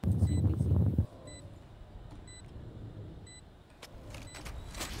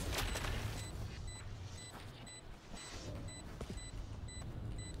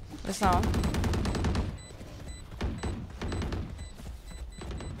 It's not.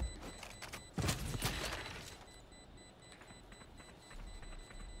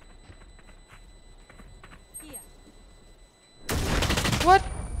 What?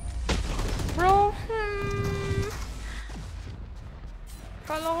 Bro?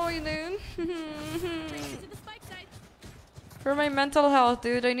 Kala ko yun na yun. For my mental health,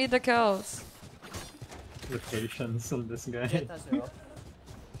 dude, I need the kills. Locations on this guy.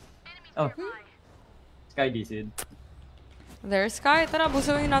 Oh. Sky DC. There's Sky. Tara,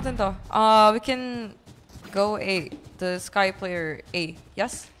 busuin natin to. We can go A. The Sky player A.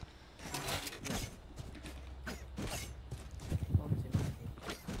 Yes?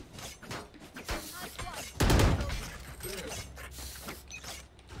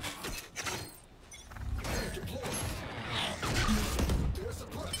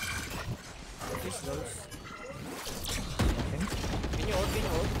 Can you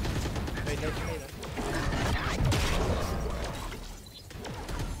hold? Wait, let me.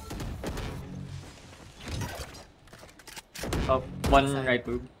 Oh, one right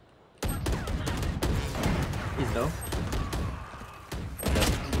boob. He's low.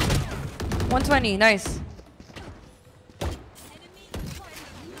 120, nice.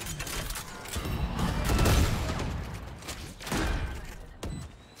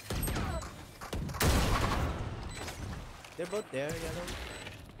 They're both there, yellow.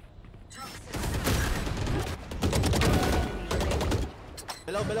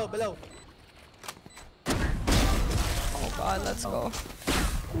 Below. Oh god, let's go.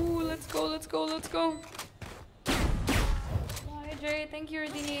 Ooh, let's go. Bye, Jay. Thank you,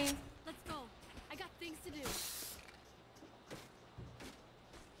 Rdini. Let's go. I got things to do.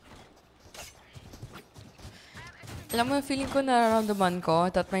 Alam mo, feeling ko nararamdaman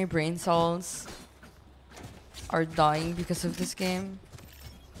ko that my brain cells are dying because of this game.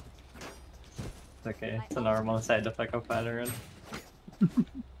 Okay, it's a normal side effect of Valorant.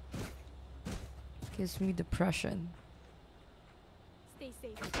 Gives me depression. Stay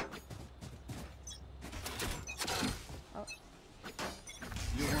safe.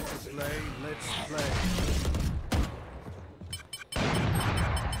 You want to play? Let's play.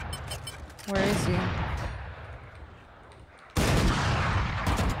 Where is he?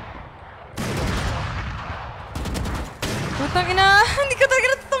 Putang ina! Hindi ko talaga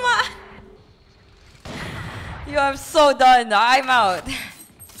natatamaan! Yo, I'm so done. I'm out.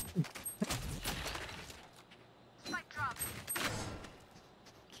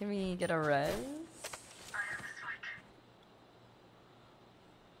 Can we get a res?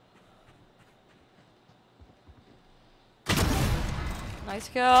 Nice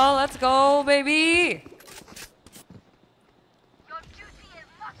kill. Let's go, baby.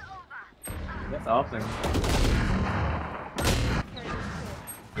 That's awesome.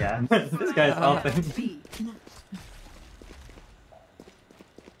 Yeah, this guy's awesome.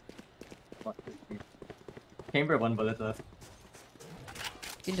 Chamber 1 bullet left.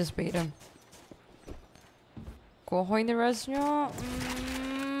 You can just bait him. Kuha yung res nyo.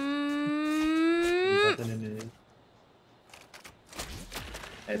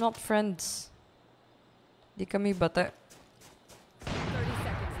 We're not friends. Di kami bata. 30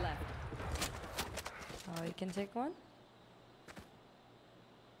 seconds left. Oh, you can take one?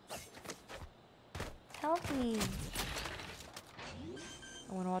 Help me.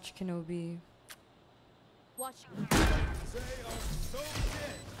 I wanna watch Kenobi. Watch.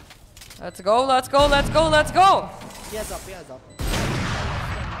 Let's go. He has up.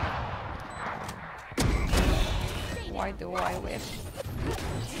 Why do I whiff?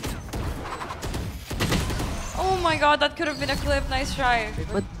 Oh my god, that could have been a clip. Nice try.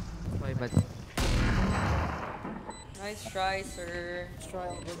 But my bad. Nice try, sir.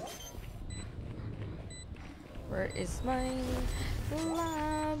 Where is my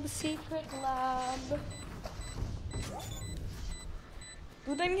lab? Secret lab.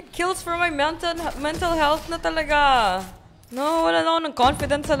 Dude, I need kills for my mental health na talaga. No, wala na ako ng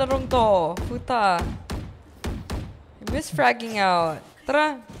confidence sa larong to. Puta. I miss fragging out.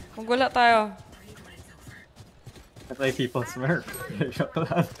 Tara, magwala tayo. That's why people smirk.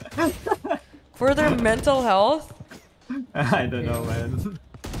 For their mental health? I don't know, man.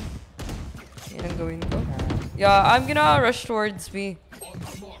 Yan ang gawin ko. Yeah, I'm gonna rush towards B.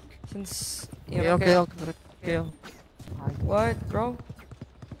 Since... Yeah, Okay. What, bro?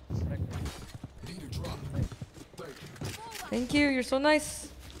 Thank you, you're so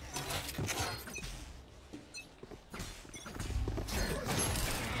nice.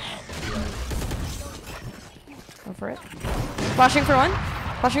 Go for it. Flashing for one.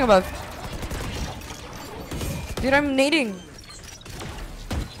 Flashing above. Dude, I'm nading.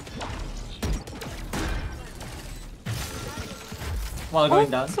 While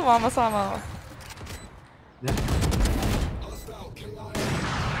going down. Sumama.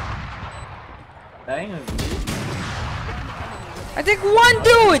 Dang. I take one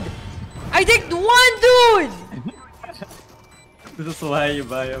dude! This is why you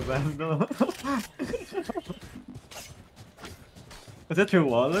buy a bundle. Was it through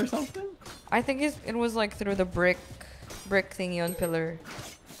wall or something? I think it was like through the brick thingy on pillar.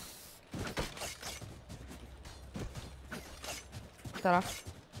 Tara.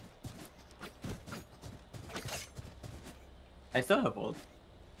 I still have ult.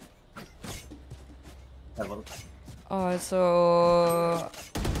 So...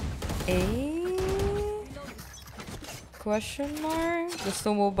 A? Question mark?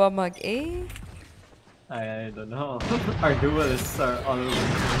 Gusto mo ba mag-A? I don't know. Our duelists are all over the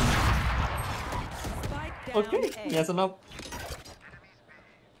place. Okay, yes enough.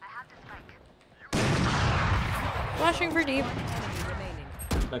 Flashing for deep.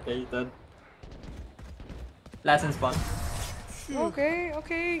 Okay, dead. Last in spawn.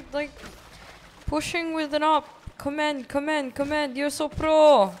 Okay, like... Pushing with an up. Command. You're so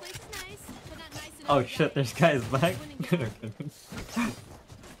pro. Oh shit, there's guys back.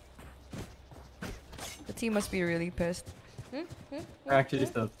 The team must be really pissed. We're actually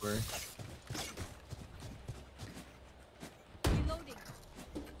still poor.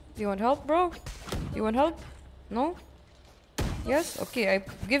 Do you want help, bro? You want help? No? Yes? Okay, I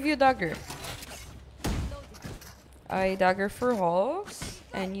give you dagger. I dagger for hogs,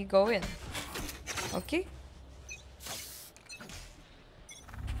 and you go in. Okay?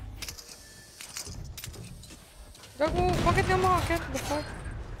 Gago, bakit nga makakit? The fuck?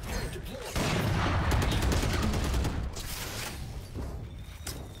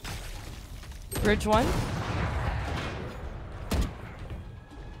 Bridge 1?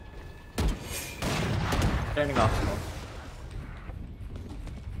 Turning off.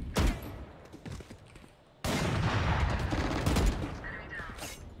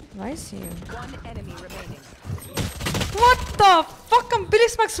 Nice you. One enemy remaining. What the fuck? Ang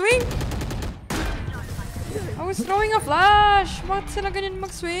bilis mag-swing! I was throwing a flash! Bakit sila ganyan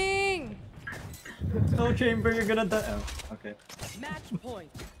mag-swing? No chamber, you're gonna die. Oh, okay. Match point.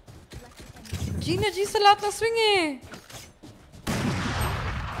 Gina G sa lahat ng swing eh!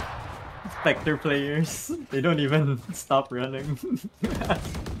 Spectre players, they don't even stop running.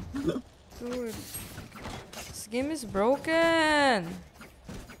 Dude. This game is broken!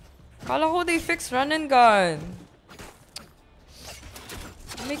 Kala ko they fixed run and gun.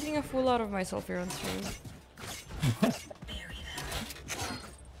 I'm making a fool out of myself here on stream.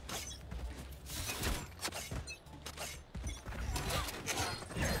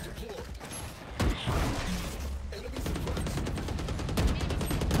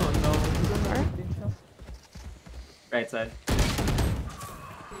 Oh no. Right side.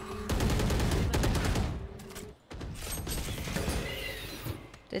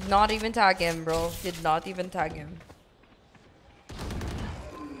 Did not even tag him, bro. Did not even tag him.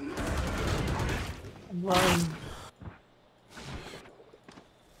 I'm blind.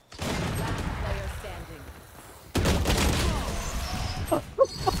 Last player standing.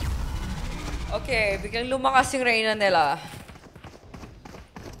 Okay, biglang lumakas yung Reyna nila.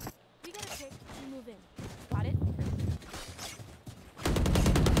 We gotta pick and move in. Got it?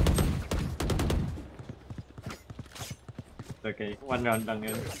 Okay, one round lang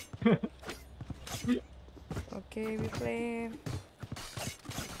yun. Okay, we play.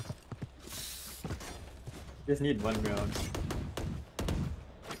 Just need one round.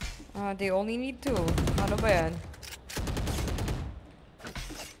 They only need 2. Ano ba yan?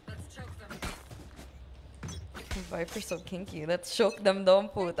 Viper's so kinky. Let's choke them daw,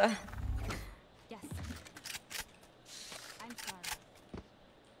 puta. Yes. I'm sorry.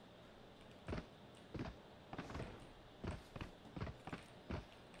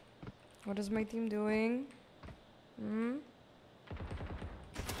 What is my team doing? Hmm?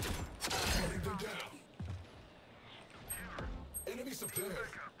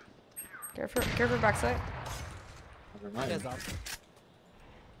 Careful backside. Never mind.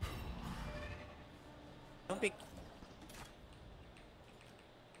 Don't pick.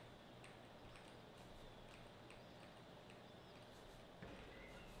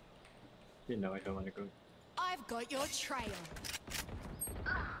 You know I don't want to go. I've got your trail.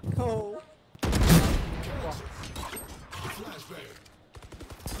 Oh.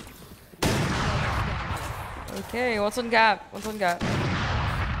 Okay, what's on gap? What's on gap?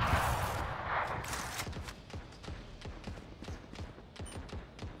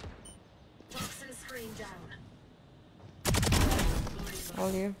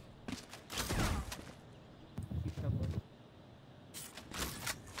 All you.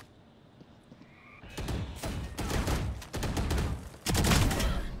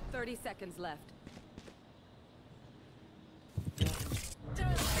 Seconds left.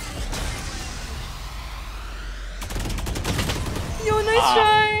 Yo, nice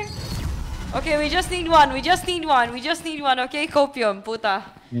try! Okay, we just need one. We just need one. We just need one. Okay, copium, puta.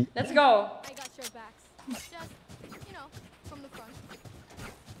 Let's go. I got your backs. Just, you know, from the front.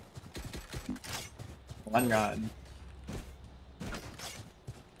 One round.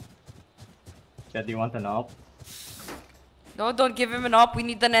 Yeah, do you want an op? No, don't give him an op. We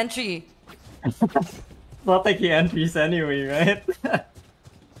need an entry. Not like he entries anyway, right?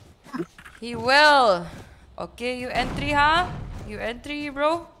 He will. Okay, you entry, huh? You entry,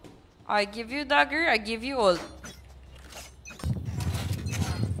 bro. I give you dagger. I give you ult.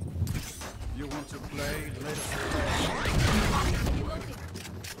 You want to play? Let's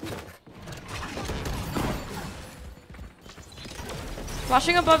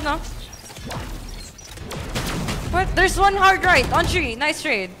Flashing above now. What? There's one hard right on tree. Nice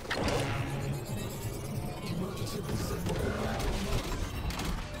trade.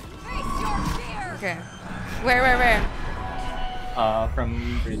 Okay. Where?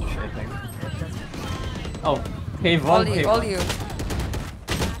 From bridge, I think. Oh, cave All one, you, cave all one. you.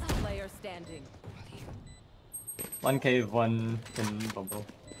 Last player standing. One cave, one in bubble.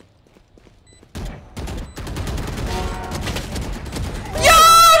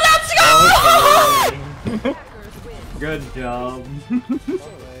 Good job.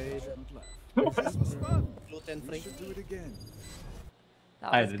 Gluten free. Should do it again.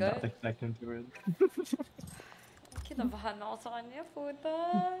 That I was did good. not expect him to win. Kinabahan ako sa kanya,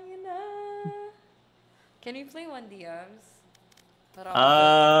 putang ina. Can we play 1DMs?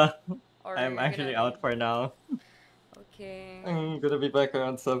 Or I'm you're actually gonna out for now. Okay. I'm gonna be back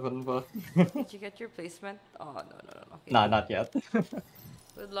around 7, but... Did you get your placement? Oh, no. Okay. Nah, not yet.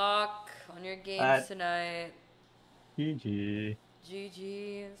 Good luck on your games tonight. GG.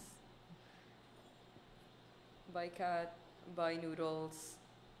 GG's. Bye, cat. Bye, noodles.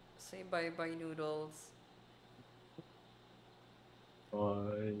 Say bye, noodles.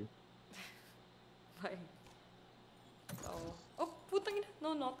 Bye. Bye. Oh, putang ina.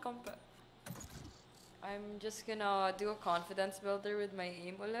 No, not compa. I'm just gonna do a confidence builder with my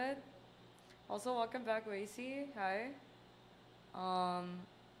aim ulit. Also, welcome back, Wacy. Hi.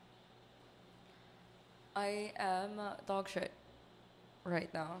 I am dog shit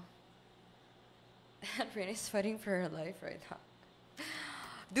right now. And Rena's fighting for her life right now.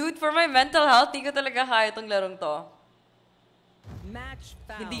 Dude, for my mental health, di ko talaga kaya itong larong to. Match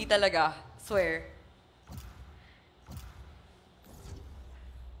found. Hindi talaga. Swear.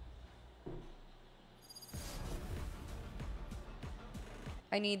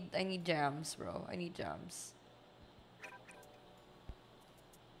 I need jams, bro. I need jams.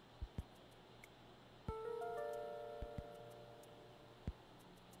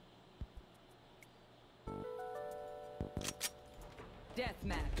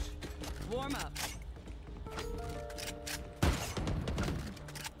 Deathmatch. Warm up.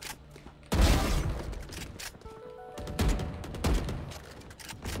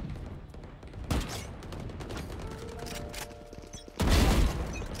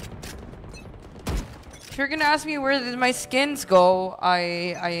 If you're gonna ask me where did my skins go,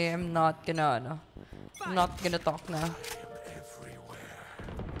 I am not gonna I'm not gonna talk now.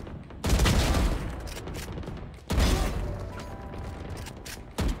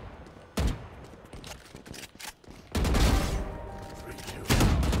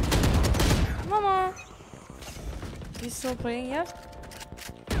 Mama, he's still playing, yeah?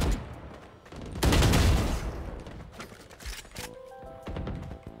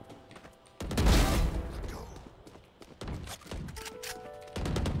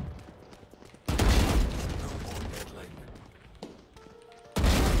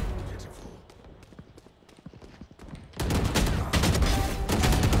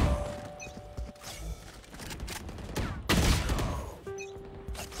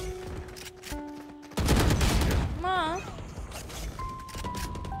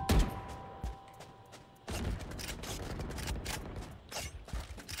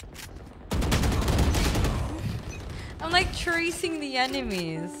 I'm like tracing the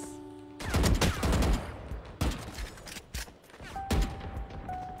enemies.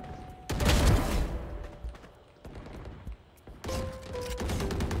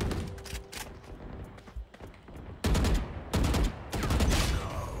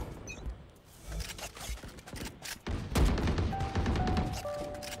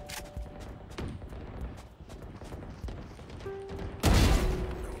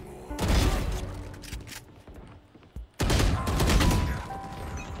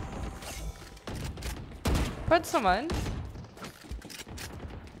 Put someone.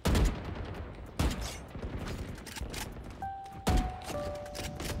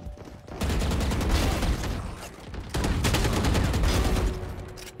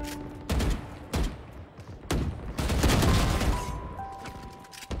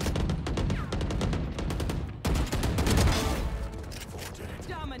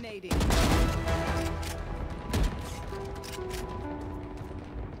 Dominating.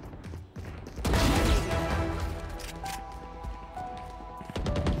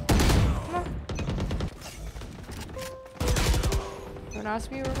 Don't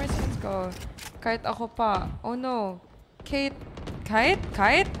ask me where my skins go. Kahit ako pa. Oh no. Kate. Kahit?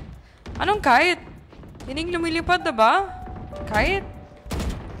 Kahit? Anong kahit? Hining lumilipad na ba? Kahit?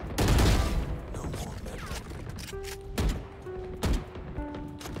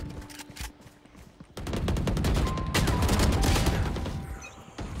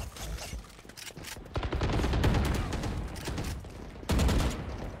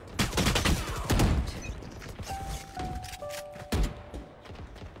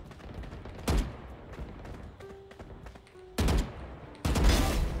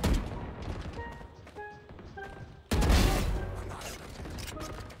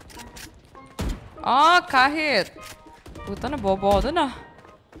 Ah, kahit. Puta na, bobo ako dun ah.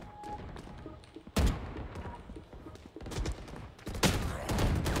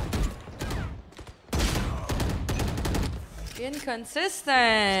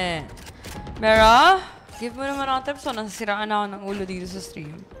 consistent. Mera, give mo naman ang tips. So, nasisiraan na ako ng ulo dito sa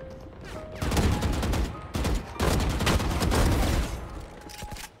stream.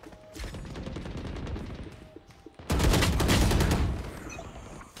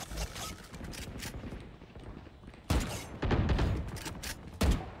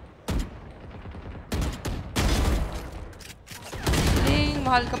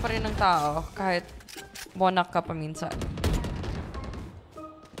 Mahal ka pa rin ng tao kahit bonak ka pa minsan.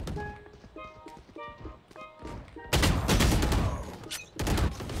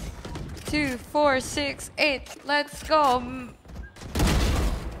 Two, 4, 6, 8. Let's go.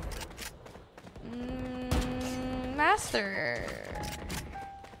 Master.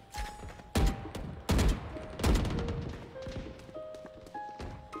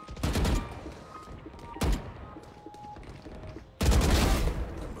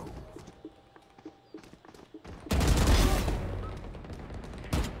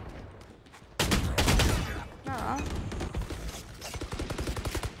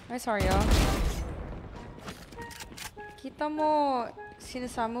 Ay, sorry, oh. Kita mo,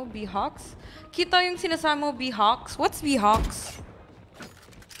 sinasama mo B-Hawks? Kita yung sinasama mo B-Hawks? What's B-Hawks?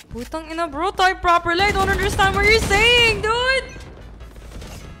 Putang ina, bro. Type properly. I don't understand what you're saying, dude!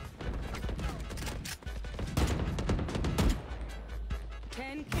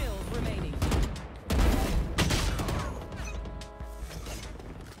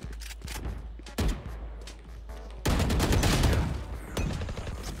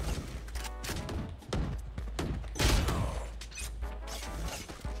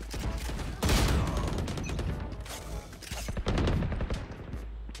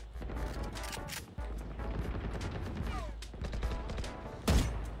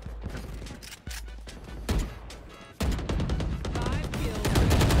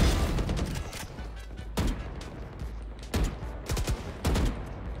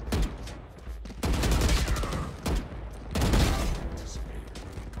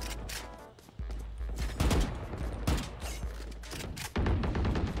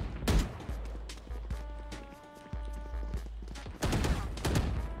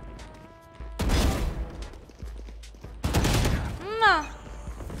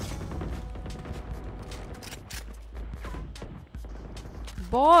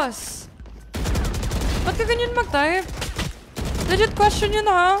 Boss! Ba't ka ganyan mag-type? Legit question yun,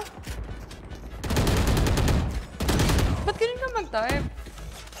 ha? Ba't ganyan ka mag-type?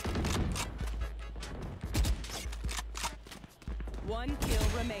 One kill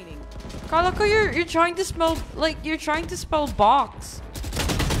remaining. Kala ko you're trying to spell, like, you're trying to spell box.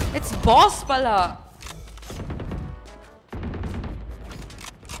 It's boss pala.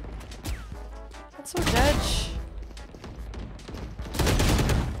 That's so judge.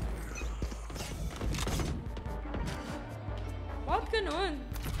 Ganun.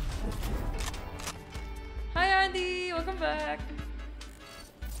 Hi, Andy! Welcome back!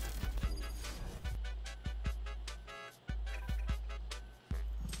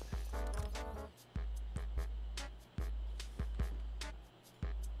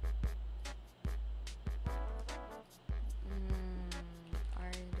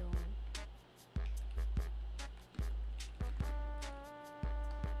 I don't...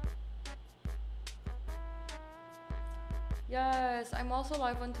 Yes, I'm also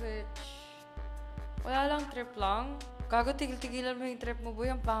live on Twitch. Wala lang, trip lang. Gago, tigil-tigilan mo yung trip mo, boy.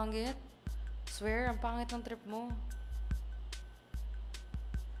 Ang pangit. Swear, ang pangit ng trip mo.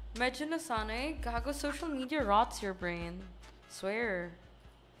 Medyo nasanay. Gago, social media rots your brain. Swear.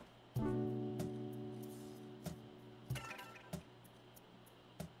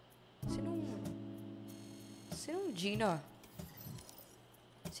 Sinong Gina?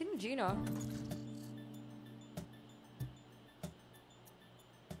 Sinong Gina?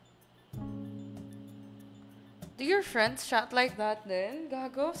 Do your friends chat like that din?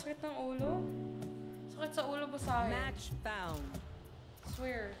 Gago, sakit ng ulo. Sakit sa ulo ba sa akin? Match found.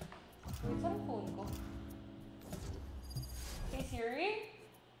 Swear. Wait, saan ang phone ko? Hey Siri?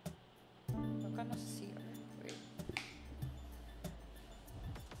 Baka na sa CR. Wait.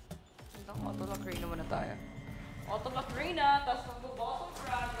 Hanggang auto-lock Reyna muna tayo. Auto-lock Reyna, tapos mag-bottom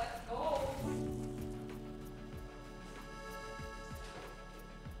frag. Let's go!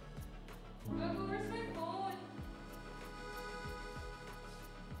 Gago, where's my phone?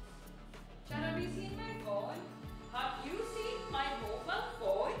 Chan, have you seen my phone? Have you seen my mobile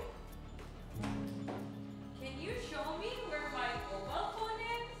phone? Can you show me where my mobile phone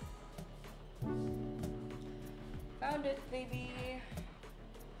is? Found it, baby.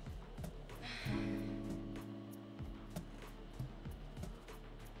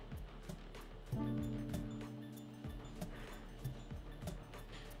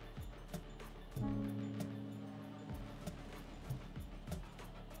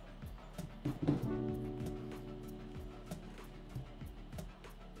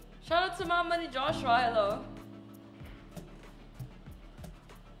 sa mama ni Joshua. Hello.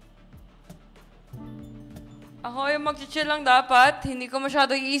 Ako yung mag-chill lang dapat. Hindi ko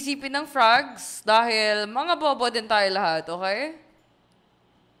masyado iisipin ng frags dahil mga bobo din tayo lahat, okay?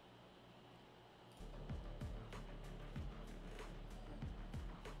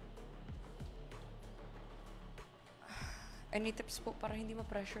 Any tips po para hindi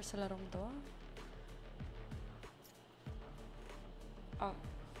ma-pressure sa larong to? Ah.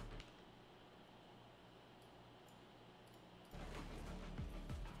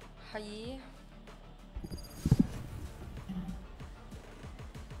 Hi.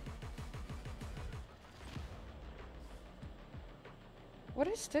 What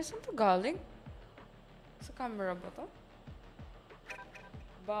is this? Saan to galing? Sa camera ba to?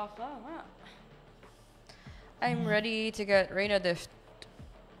 Baka nga. I'm ready to get Reyna Dift.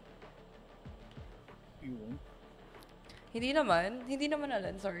 You won't? Hindi naman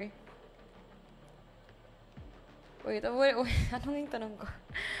Alan, sorry. Wait, anong yung tanong ko?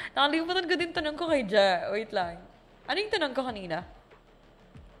 Nakalimutan ko din tanong ko kay Ja. Wait lang. Ano yung tanong ko kanina?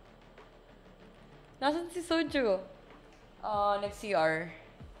 Nasaan si Soju? Nag-CR.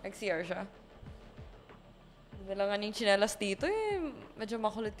 Nag-CR siya. Dalangan yung chinelas dito eh. Medyo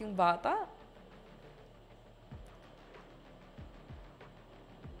makulit yung bata.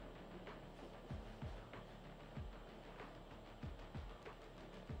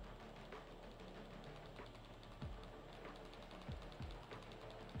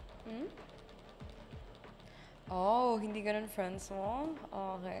 Oh, hindi ganun friends mo?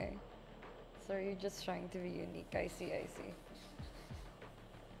 Okay. So you're just trying to be unique. I see, I see.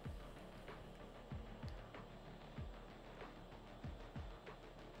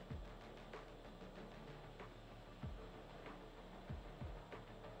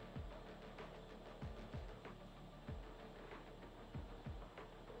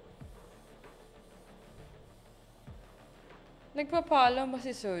 Nagpapaalam ba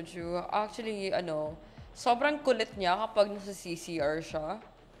si Soju? Actually, sobrang kulit niya kapag nasa CCR siya.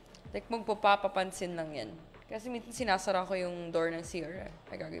 Like, magpapapansin lang yan. Kasi minsan sinasara ko yung door ng CR eh.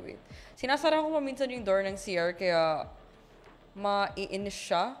 Ay, wait. Sinasara ko minsan yung door ng CR kaya maiinis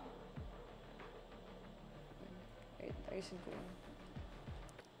siya. Wait, ayusin ko yun.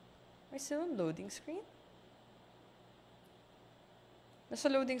 Am I still on loading screen?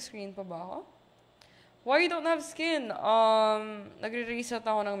 Nasa loading screen pa ba ako? Why you don't have skin? Nagre-reset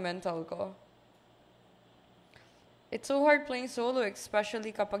ako ng mental ko. It's so hard playing solo,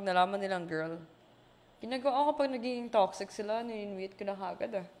 especially kapag nalaman nilang girl. Ginagawa ko kapag nagiging toxic sila, nini-mute ko na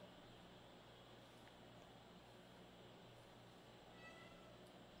kagad ah.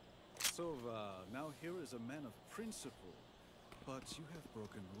 So, now here is a man of principle. But you have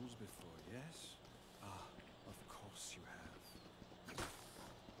broken rules before, yes? Ah, of course you have.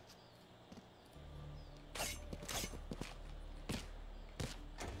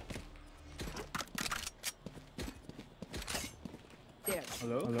 There.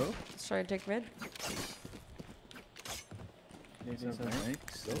 Hello? Hello? Let's try to take mid. There's a mic.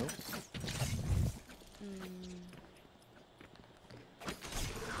 So?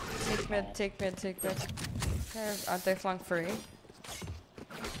 Take mid. Kind of anti-flank free.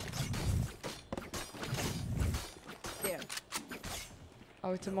 There.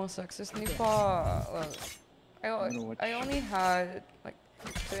 Oh, it's among sexes. Hindi pa, well, I only had, like,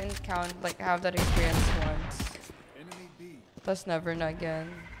 didn't count, like, have that experience once. Plus never na again.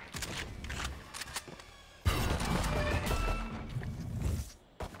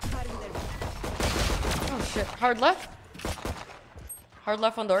 Oh shit, hard left? Hard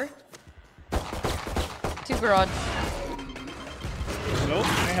left on door? Two garage. Hello?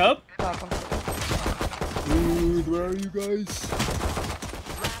 Can I help? Dude, where are you guys?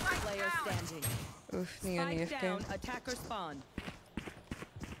 Last player standing. Oof, Spike down, attacker spawn.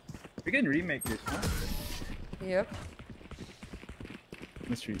 We can remake this, huh? Yep.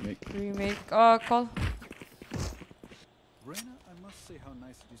 Let's remake. Call. Reyna, I must say how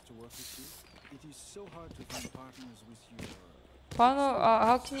nice it is to work with you. It is so hard to find partners with your... Paano,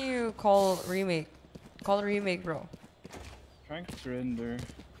 how can you call remake? Call remake, bro. Trying to surrender.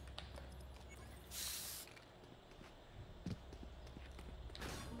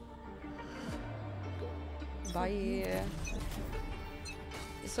 Bye.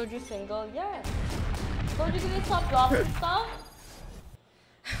 Is Soju single? Yeah. Soju, can you stop dropping stuff?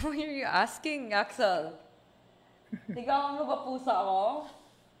 What are you asking, Axel? Ligawan mo ba pusa ako?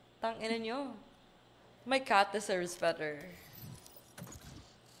 Tangina nyo. My cat deserves better.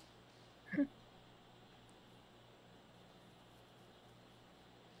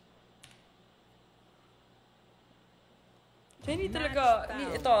 Hindi talaga,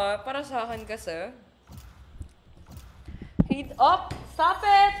 ito para sa akin kasi. Heat up! Stop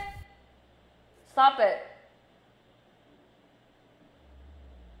it! Stop it!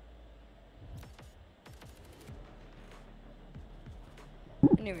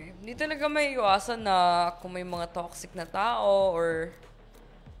 Anyway, hindi talaga may iwasan na kung may mga toxic na tao or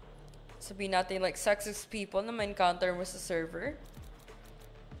sabihin natin like sexist people na ma-encounter mo sa server.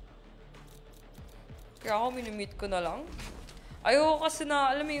 Kaya ako minimute ko na lang. Ayoko kasi na,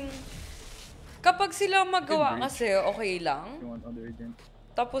 alam mo yung kapag sila magawa kasi okay lang.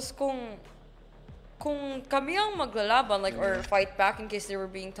 Tapos kung kami ang maglalaban like or fight back in case they were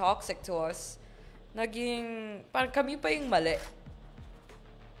being toxic to us, naging parang kami pa yung mali.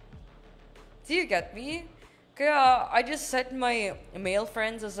 Do you get me? Kaya I just set my male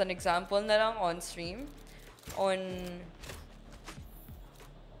friends as an example na lang on stream. On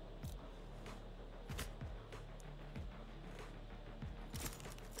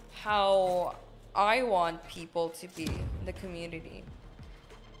how I want people to be in the community.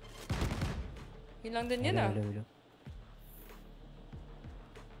 Yun lang din yun ah.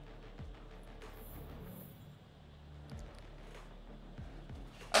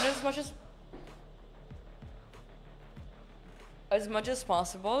 And as much as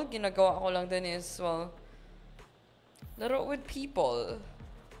possible, ginagawa ko lang din is, well, laro with people.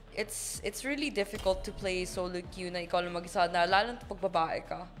 It's really difficult to play solo queue na ikaw lang mag-isa na, lalo na pag babae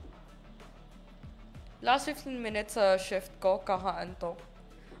ka. Last 15 minutes sa shift ko, kakaantok.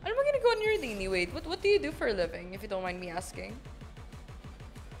 Ano ba ginagawa niyo anyway? What do you do for a living, if you don't mind me asking?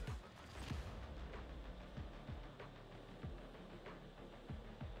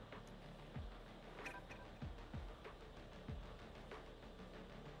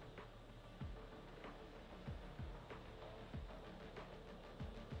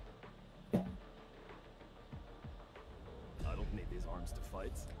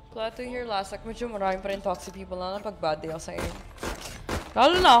 Glad to hear last like medyo marami pa rin toxic people na pag bad day ako sa inyo.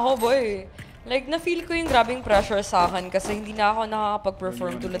 Lalo na ako, boy. Like, na-feel ko yung grabing pressure sa akin kasi hindi na ako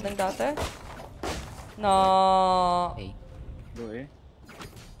nakakapag-perform tulad ng dati. Na... Hey. Go eh.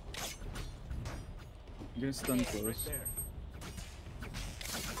 Just stun close.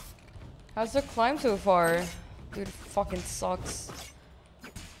 How's the climb so far? Dude, it fucking sucks.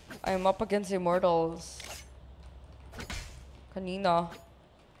 I'm up against Immortals. Kanina.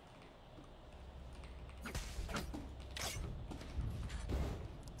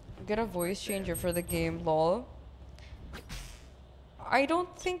 Get a voice changer for the game, lol. I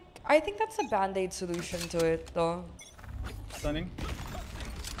think that's a band-aid solution to it, though. Stunning.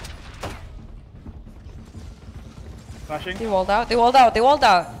 Flashing. They walled out, they walled out, they walled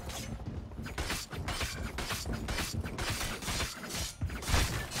out!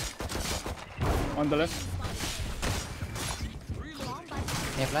 On the left.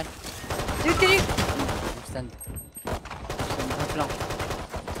 Hey, flash. Dude, can you... Stand.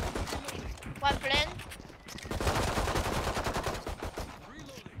 One plan.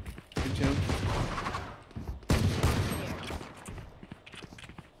 Good job.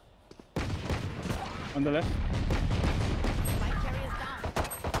 On the left.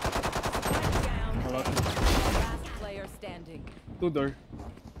 Hello. Last player standing. Two door.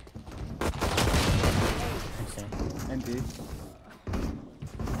 Okay. NT.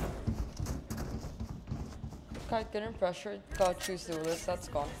 Kahit ganun pressured, God choose the list, that's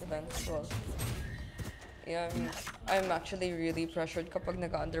confidence. Well, yeah, I'm actually really pressured kapag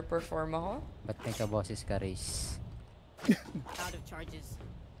nag-underperform ako. Ba't may kaboses ka, Race? Out of charges.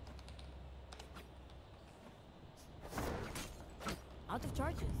 Out of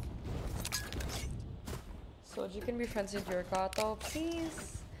charges. Soju can be friends with Yurikato,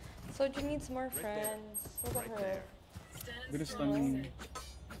 please. Soju needs more friends. Look at her. Gonna stun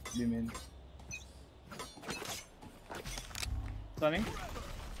Limin. Stunning.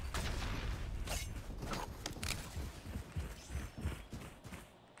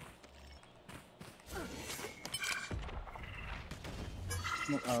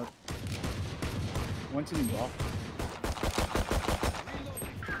 Smoke out. One's in block.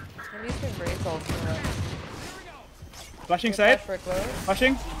 At least my brain's all correct. Flashing side.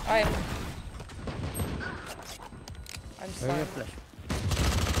 Flashing. I'm Where stunned. your flash?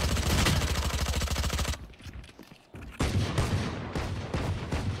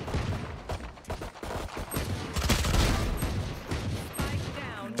 Spike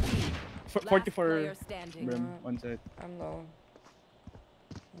down. 44 player standing. Brim, one side. I'm low.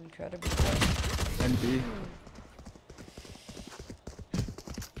 I'm incredibly low. NT.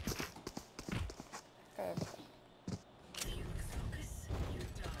 Okay.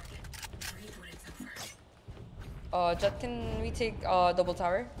 Jet, can we take double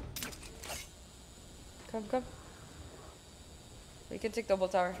tower? Come, come. We can take double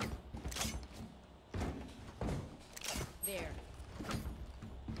tower. There.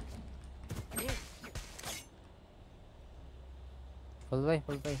 Full buy,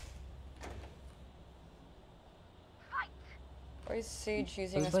 full buy. Why is Sage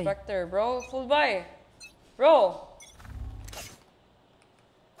using Full a buy. Spectre, bro? Full buy! Bro!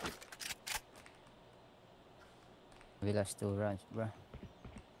 We lost 2 rounds, bro.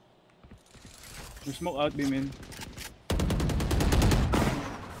 You smoke out, B main.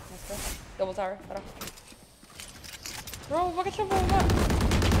 Let's go. Double tower, tara. Bro, bakit siya bumaba?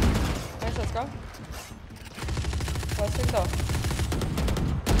 Nice, let's go. Let's take though.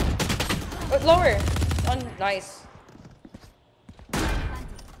 Lower! Nice.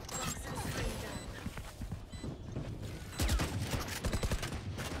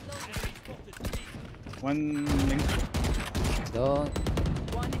 One link. Don't.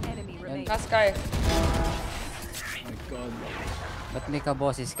 One enemy remaining. Last guy. Oh my god. Ba't may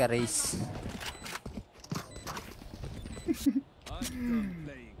kaboses ka, Race?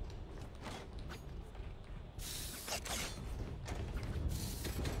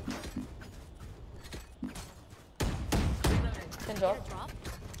 Can drop.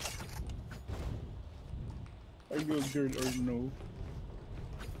 Are you a girl or no?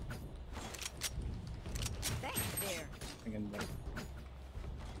 There. Again, back.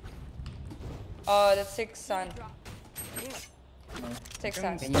 Let's take sand. No. Take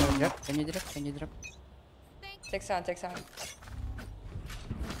sand. Can you drop? Can you drop? Can you drop? Take sand, take sand.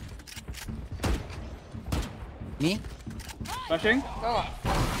 Me? Flashing? Go.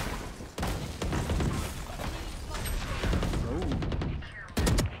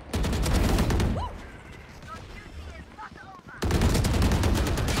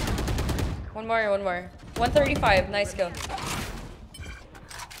 One more, one more. 135, nice kill.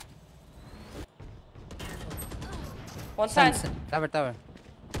 One sand. Tower, tower.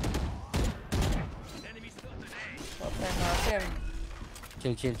 Him.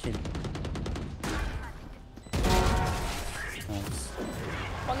 Chill, chill, chill. Nice.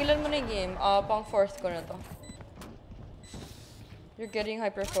 Pangilan mo na yung game? Pang fourth ko na to. You're getting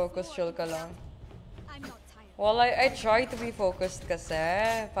hyper-focused, chill ka lang. Well, I try to be focused kasi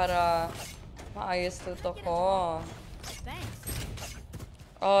para maayos tuto ko.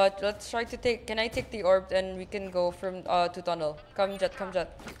 Let's try to take, can I take the orb and we can go from to tunnel. Come Jet, come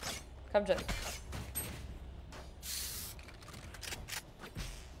Jet. Come Jet.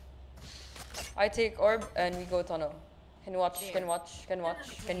 I take orb and we go tunnel. Can watch, can watch, can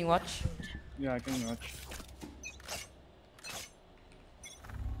watch, can you watch? Yeah, I can watch.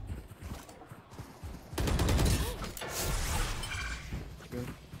 Good.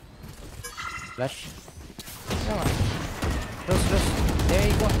 Flash. Come on. Close, close. There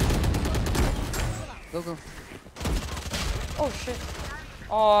you go. Go, go. Oh shit.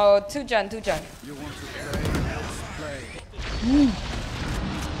 Oh, 2 gen, 2 gen. You want to play? Let's play.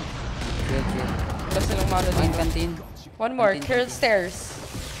 Chill, chill. Wala silang malo One dito. canteen. One more, Canteen. clear stairs.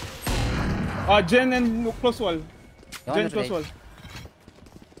 Jen and close wall. Jen close wall.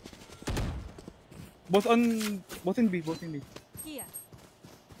 Both in B, both in B. Here.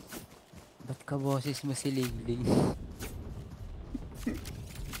 Ba't kaboses mo si Ling2x?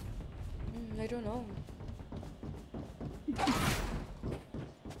 I don't know.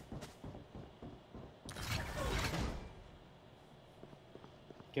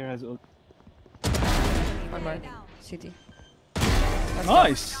 Care has ult. One more. City.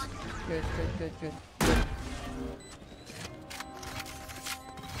 Nice! Good, good, good, good.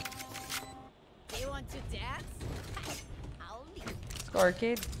 They want to dance? I'll leave. Let's go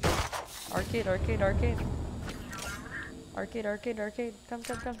arcade. Arcade, arcade, arcade. Arcade, arcade, arcade. Come,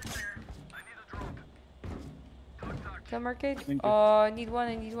 come, come. Come arcade. Thank you. I need one,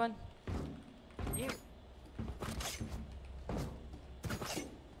 I need one.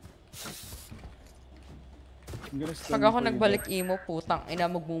 I'm gonna stun Pag ako for you, nagbalik emo, putang ina,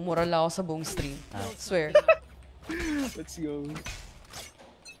 magmumura lang ako sa buong stream. Swear. Let's go.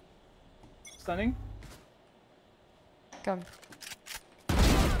 Stunning? Come.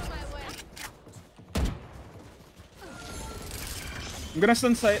 I'm gonna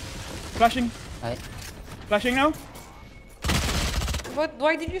stun side. Flashing. Ay. Flashing now? What?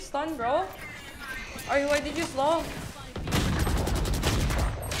 Why did you stun, bro? Why did you slow?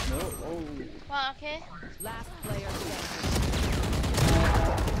 No. Oh. Well, okay. Last player standing.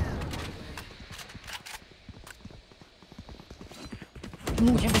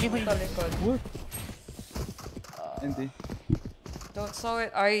 Sa likod. What? NT. Don't slow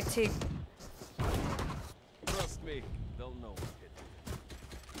it. I take. Trust me, me. They'll know what hit.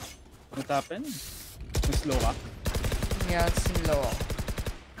 What happened? Mas slow ka? Yeah, it's low.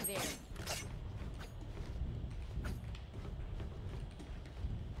 There.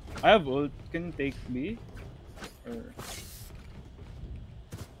 I have ult. Can you take B? Or...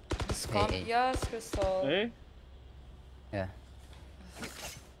 Yes, Crystal. Hey? Yeah.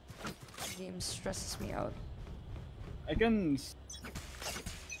 Game stresses me out. I can...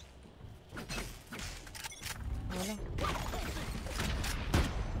 Wala.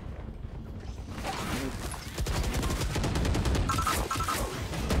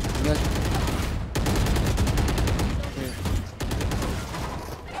 Yun.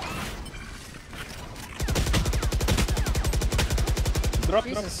 Drop,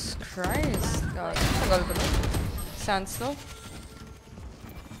 Jesus Christ. God, tagal ko na. Sans no?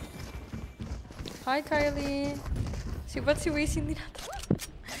 Hi, Kylie. Ba't si Waze hindi natin?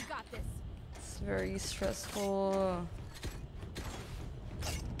 You got this. It's very stressful.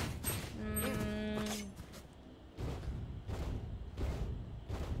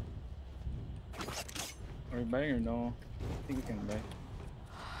 Are we buying or no? I think we can buy.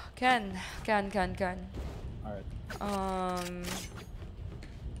 Can. Alright.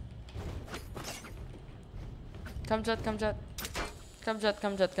 Come jet. Come. Jet.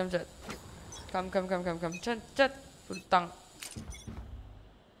 Putang.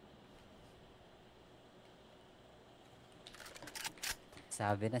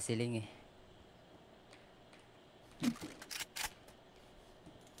 Sabi na siling eh.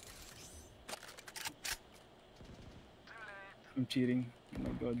 I'm cheating. Oh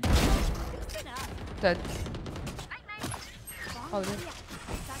my god. Dead. Oh, yeah.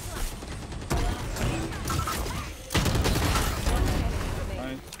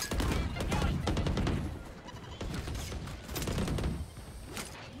 Nice.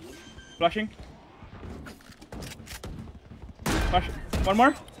 Flashing. Flash. One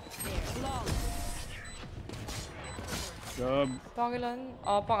more. Job. Pangilan?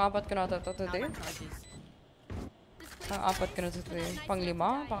 Pang-apat ko na ito today. Pang-apat ko na ito today.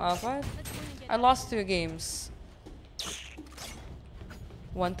 Pang-lima? Pang-apat? I lost 2 games.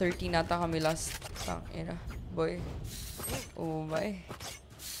 1:30 nata kami last. Tangina. Boy. Oh my.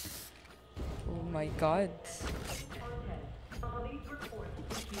 Oh my god.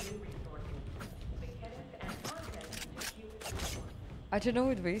 I don't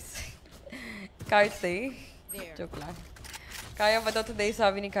know with Waze. Karte. Joke lang. Kaya ba daw today,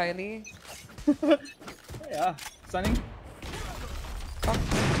 sabi ni Kylie? Yeah. Stunning.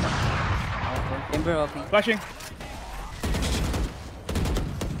 Timber OP. Flashing.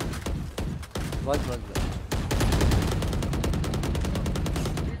 Wag.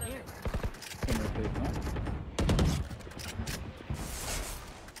 Can rotate, no?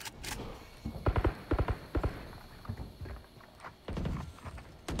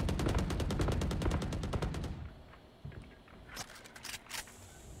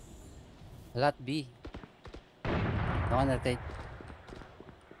 Lot B. No one rotate.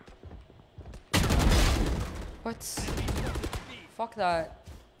 What? Fuck that.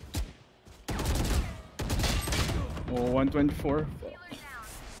 Oh, 124.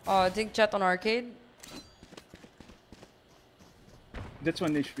 Dig chat on arcade. That's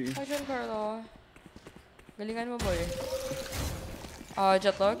 1 HP. Hi, Giancarlo. Galingan mo, boy.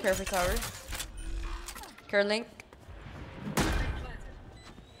 Jet low, care for tower. Care link.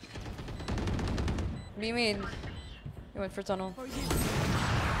 B main. He went for tunnel. Can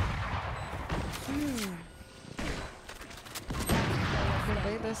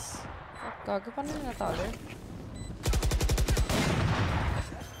play this. Fuck, gago, paano na natalo?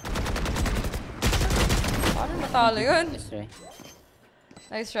 Paano natalo yun?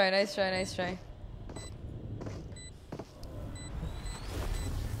 Nice try.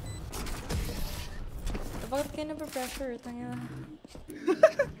 Bakit kayo napapressure? Tanga.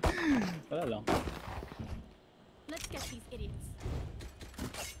 Wala lang. Let's get these idiots.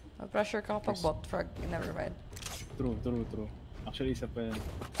 Pressure ka kapag bot frag. Never mind. True. Actually, isa pa yan.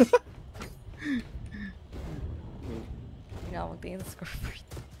 Hindi na ako magtingin sa scoreboard.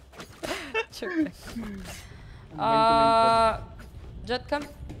 Sure. Jet come.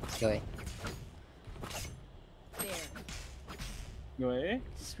 Go eh. Go eh?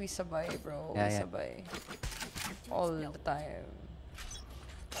 We sabay, bro. Yeah, We yeah. sabay. All the time.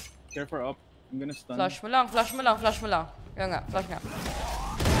 Care for up. I'm gonna stun. Flash mo lang. Kaya nga, flash nga.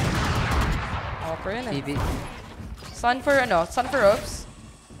 Offer yun eh. TV. Stun for ropes.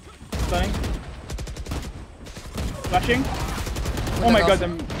 Stunning. Flashing. Oh my god,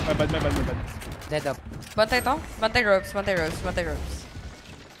 my bad. Dead up. Bantay to? Bantay ropes.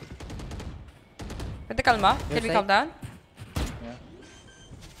 Pwede kalma? Can we side. calm down? Yeah.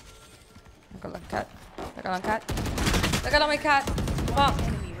 Teka lang, cat. Teka lang, cat. Teka lang, may cat. Fuck.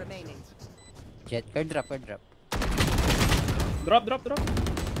 Enemy remaining. Jet. Card drop, card drop. Drop. Well,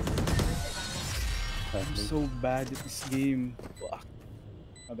 I'm so bad at this game. Fuck.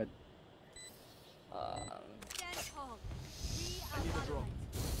 My bad. Stand tall. We are allies.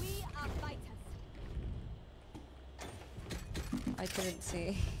 We are fighters. I couldn't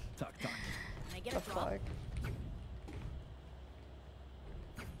see. Tuck, tuck. Can I get The a drop? fuck?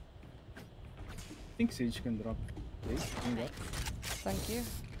 I think Sage can drop. Okay, can you drop? Thank you.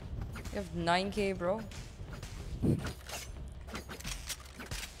 You have 9k, bro.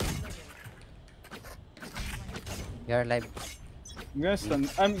 You're live. I'm gonna stun.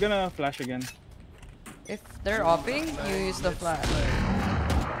 I'm gonna flash again. If they're opping, you use the flash.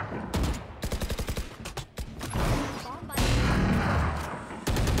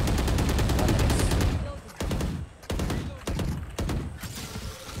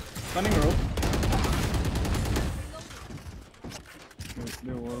 Stunning rope.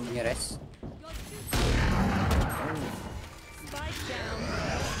 They wall. Near us. Spike down.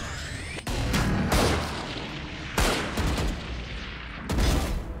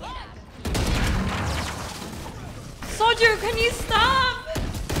 Soldier, can you stop?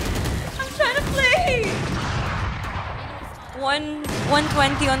 I'm trying to play.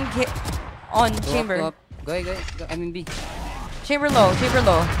 120 on Go chamber. up, go up. Go. I'm in B. Chamber low.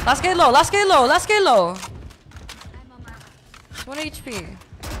 Last guy low. It's 1 HP.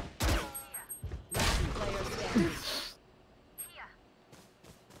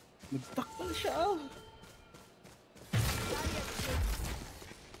 Nagtak pala siya.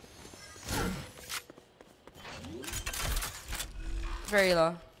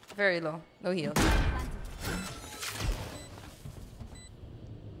 Very low. No heal.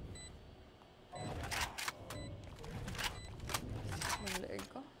 Malig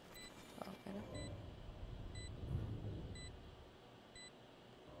ko. Okay na.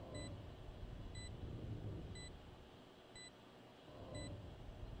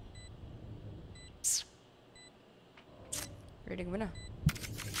 Reading mo na.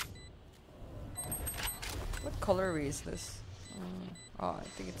 What color is this? Oh, I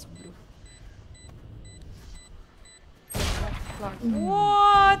think it's blue.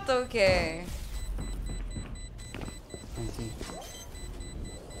 What? Okay. Okay.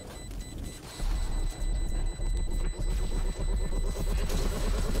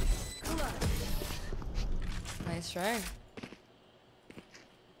 Nice try.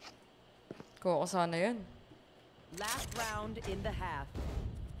 Kuha ko sana yun. Last round in the half.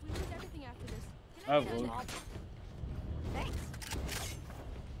 We lose everything after this. I have ult. Thanks.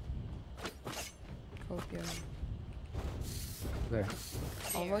 Hope yun. Where?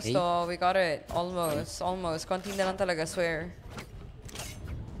 Almost Hey. though, we got it. Almost. Konti na lang talaga, swear.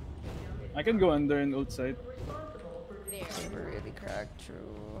 I can go under and outside. We're really cracked,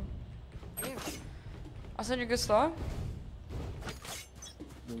 true. Asan yung gusto?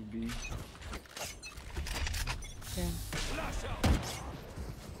 Will be. Okay.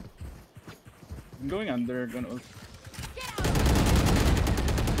 I'm going under. Gonna ult.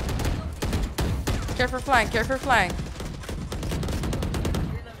 Care for flank.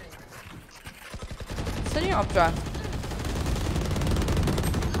 Saan yung updraft?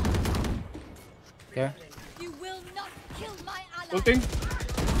 There. You will not kill my ally. Ulting.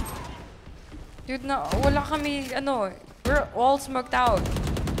 Dude, no, wala kami, we're all smoked out.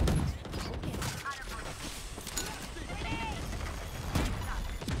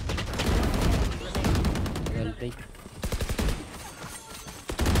 Well played.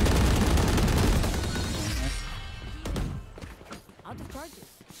 Out of charges.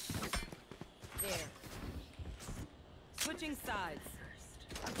 There. Switching sides.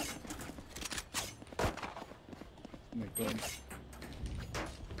 Oh my god.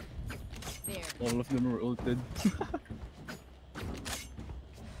 There. All of them were ulted.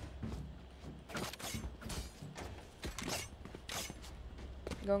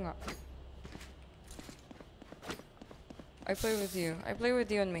 Go nga. I play with you. I play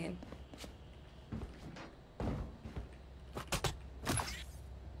with you in main.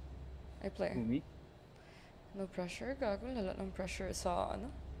 I play. Who, me? No pressure? Gago, lala ng pressure sa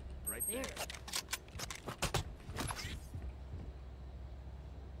ano? Right there.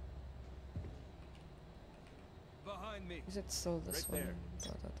 Behind me. Is it still this Right one? there.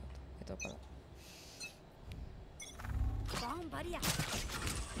 Ito pala. Bomb buddy out.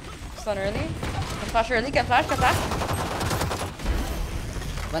 Stun early? Can flash early? Can flash?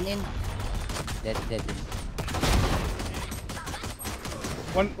 One in. Dead.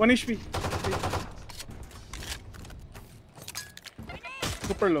 One HP.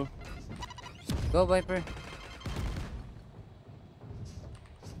 Super low. Go, Viper.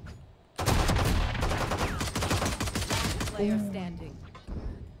 Player standing.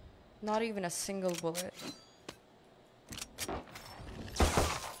 Not even a single bullet.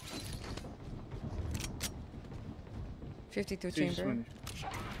 $52 chamber.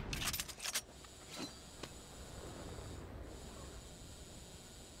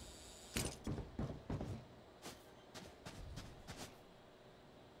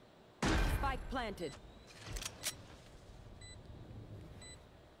 Spike planted.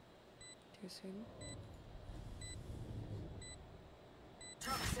 Too soon.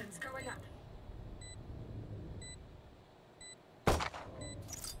 Toxins going up.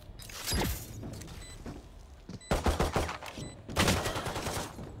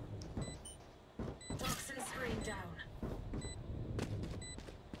 Toxin screen down.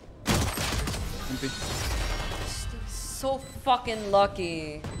 MP. So fucking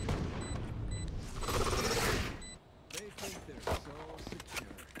lucky. They think they're so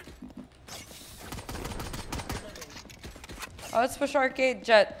secure. Oh, let's push arcade,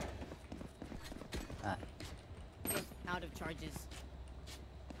 Jet. Out of charges.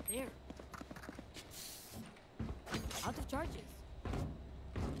 There. Out of charges.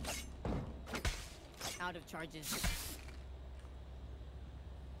 Out of charges.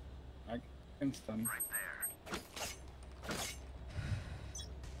 I can stun.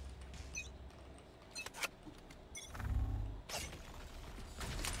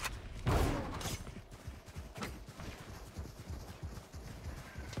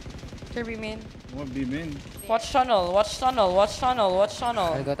 Kirby main. What be main? Watch tunnel, watch tunnel, watch tunnel, watch I'll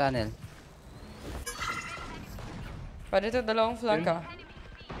tunnel. go tunnel. Pwede ito dalawang flanka.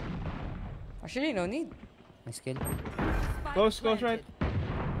 Actually, no need. My skill. Close right.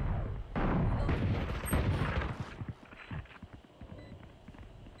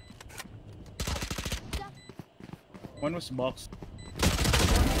 One was box.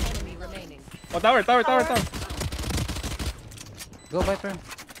 Enemy remaining. Oh, tower. Go, Viper.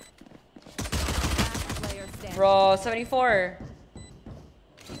 Player standing. Bro, 74.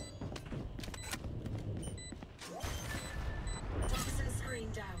 Toxin screen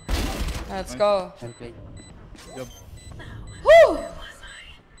down. Let's go. Well played. Yup. Woo!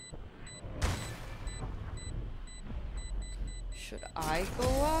 Should I go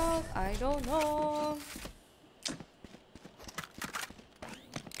out? I don't know.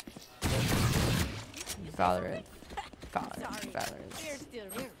 Valorant. Valorant. We're still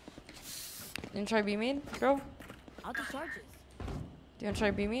here. You wanna try B main, bro? Do Out of charges. you wanna try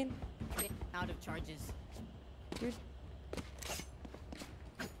B main? Out of charges. Dude.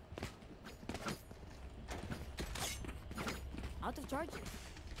 Out of charges.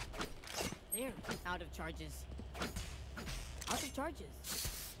 There. Out of charges. Out of charges.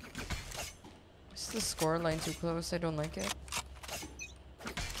 Is the score line too close? I don't like it.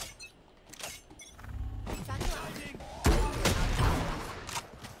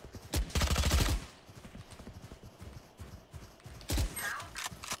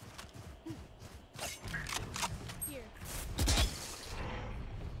 Here.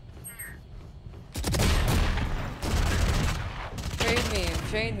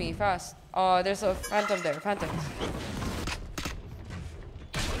 Trade me, fast. Oh, there's a phantom there, phantom.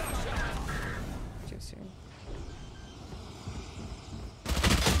 Too soon.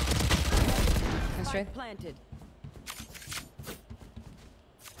 Nice trade. Spike planted.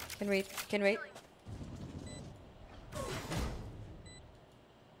 Can wait.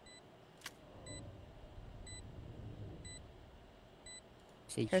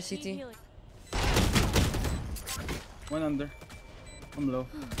 Sage. Here, CT. One under. I'm low.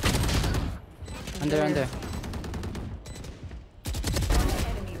 Under.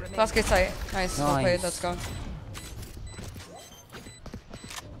 Last good sight. Nice, well Nice. played, let's go.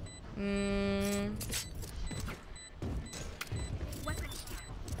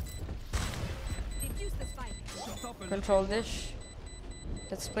 Defuse the spike. Control dish.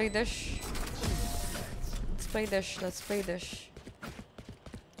 Let's play dish. Let's play dish.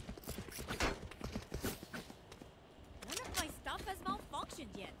 None of my stuff has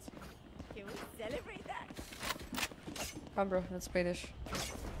malfunctioned yet. Can we celebrate that? Come bro, let's play dish.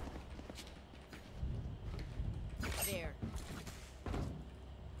 There.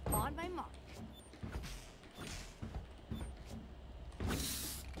 On my mark.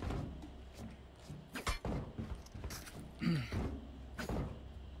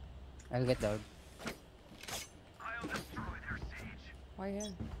 I'll get down. Why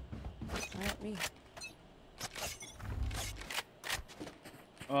him? Why not me?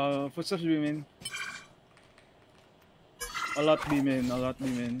 Footsteps be main. A lot B main, a lot B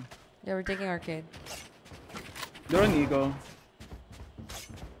main. Yeah, we're taking arcade. They're on Eagle.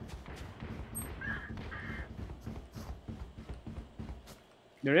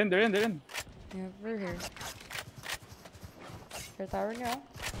 They're in. Yeah, we're here. They're tower now.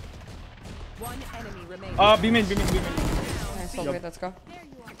 One enemy remaining. B main. Nice, okay, let's go.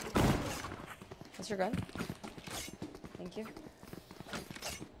 That's your gun. Thank you.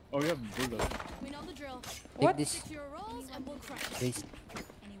 Oh, we have bullet. We know the drill. What? Take this. Stick to your roles and we'll crush it. Please.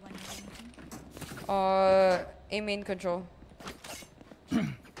 Anyone have anything? A main control.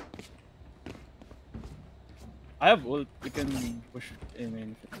 I have ult. We can push A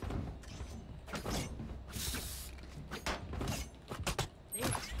main.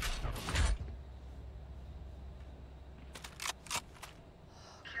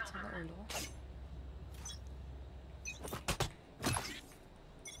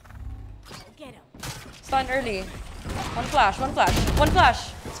 Get him. Stun early. One flash. I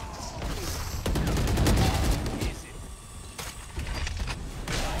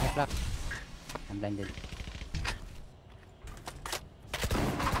block. I'm blinded.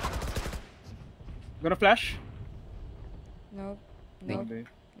 Gonna flash? Nope. Okay.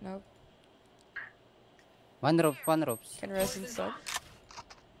 Nope. One ropes. Can rest instead.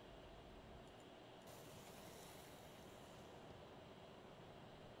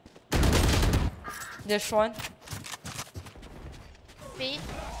 Dish one. B.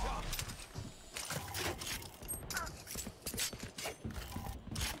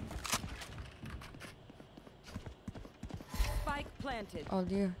 Spike planted. All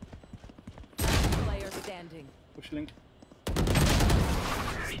you. Player standing. Push link.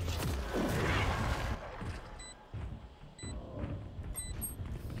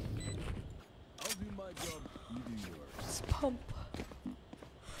 I'll do my job, you do yours. Let's pump.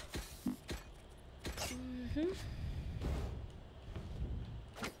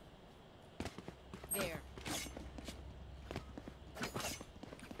 There.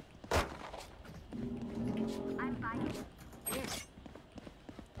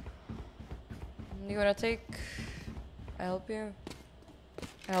 You wanna take? I help you.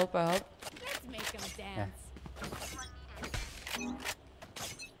 I help. Let's make him dance.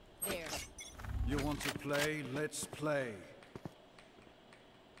 There. You want to play? Let's play.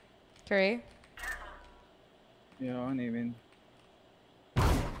 Curry. Yeah, on A main. I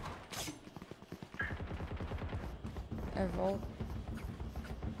have volt.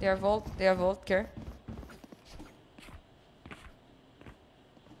 They have volt. Care.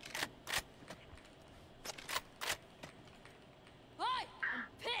 Hi!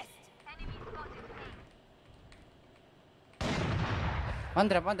 I'm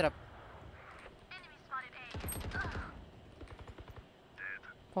pissed! One drop.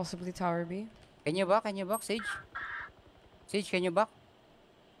 Possibly tower B. Can you back, Sage? Sage, can you back?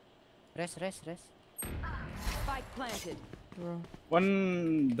 Rest. Spike planted. Bro.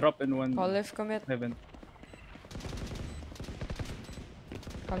 One drop and one Olive commit. heaven.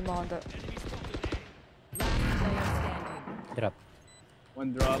 Kalmada. Last player standing. Drop.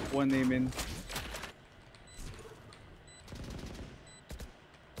 One drop, one A main.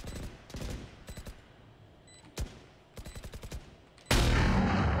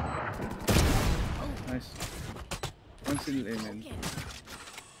 Nice. One still A main.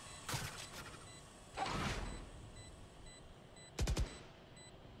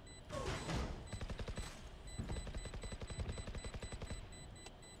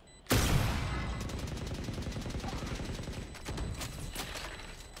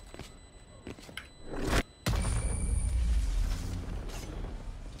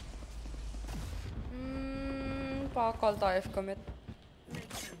 Pa-call tayo if commit.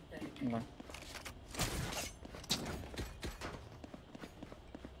 Okay.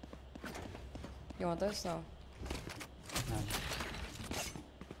 You want this? No.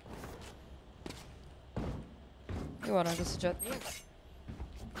 You want this jet?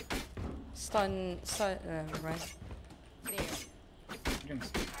 Stun, right.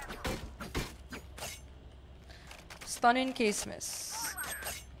 Stun in case miss.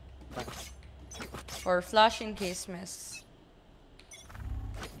 Or flash in case miss.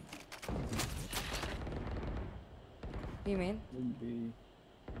 You mean? B.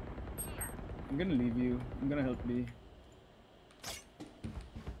 I'm gonna leave you. I'm gonna help B.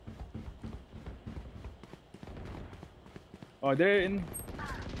 Oh, they're in.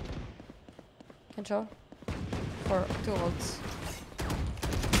 Control. For 2 ults.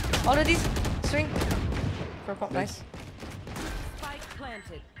 All of these swing. For pop, nice. Spike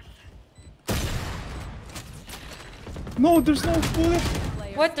planted. No, there's no bullet.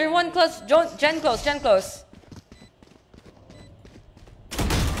 What? They're one close. Gen close.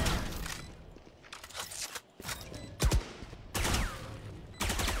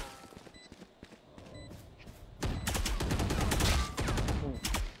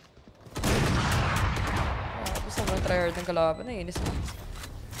 tryhard ng kalaban. Naiinis mo.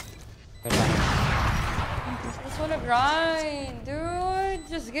 I just wanna grind, dude.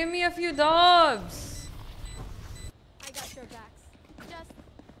 Just give me a few dubs. I got your backs. Just,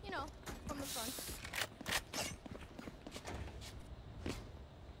 you know, from the front.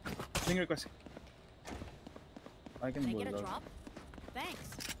 Ling request. I can Can I bull get a out. drop? Thanks.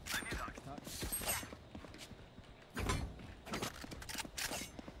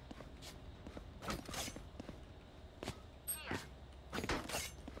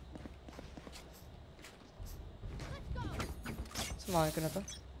 Sumakay ko na to.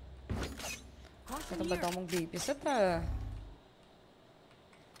 Ito ba mong babysit ah?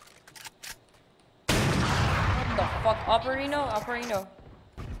 What the fuck? Operino? Operino.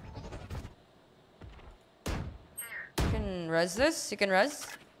 You can res this? You can res?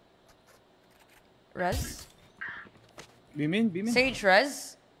 Res? Beam in. Sage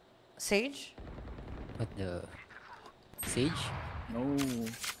res? Sage? What the? Sage? No.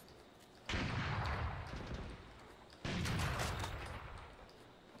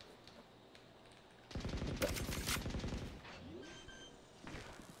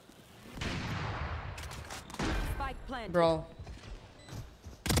 Spike planted. Bro.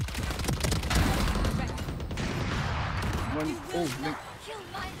 One. Oh, Ling.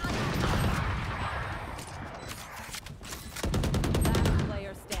 Last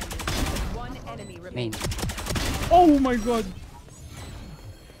player standing. One enemy Main. remaining. Oh my god.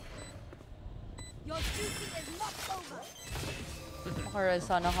 Your duty is not over. Makares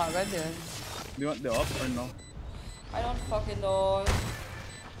sana kagad yun. Do you want the up or no? I don't fucking know.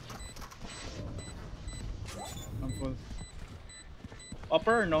 I'm full.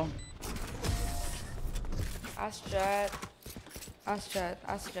 Upper or no? Ask Jet. Ask Jet.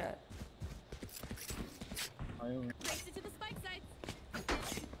 Ask Jet. Ayaw. Race it to the spike site.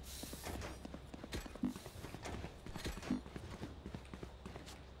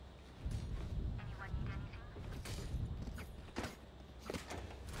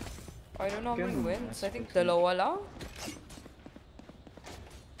 I don't know how many Can- wins. I think dalawa lang.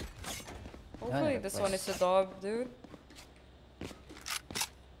 Hopefully this one is a dub, dude.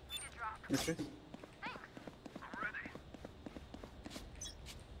 Okay.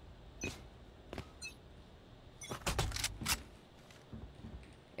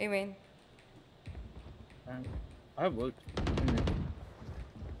 Amen. I have ult.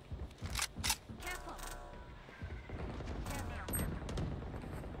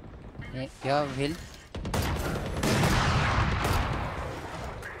 Yeah, you have heal?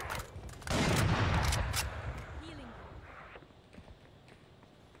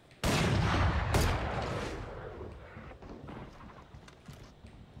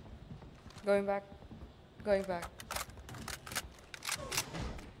 Going back. Going back.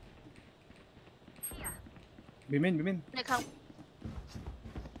 Beam in. Nag-count.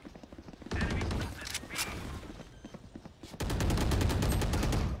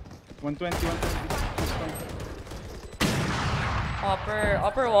 120.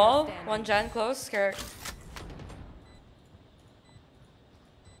 Upper wall. One gen close. Scared.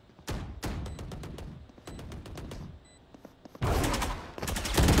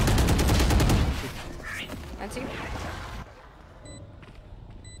 Anti.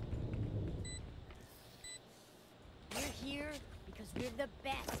 We're here because we're the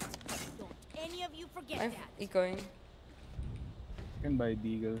best. Don't any of you forget I'm that. ecoing. Can buy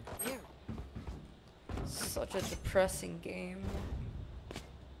Deagle. Here. Such a depressing game.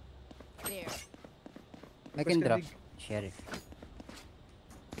 There. I can drop. Sheriff.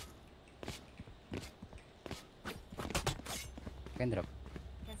 I can drop.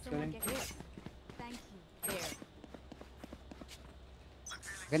 Can someone get here? Thank you. There.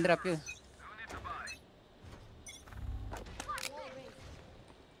 I can drop you.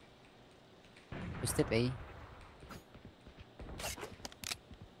 Step A.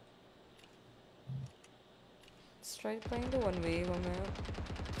 Let's try playing the one way, mamaya.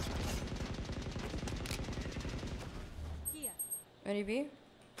 Here. Any B?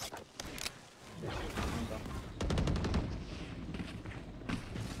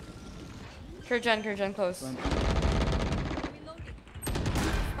 Kurjan close. Reloading.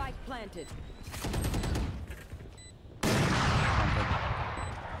 Spike planted.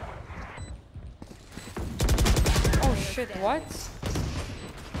 Oh shit, what?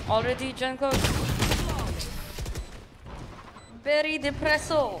 Already gen close. Very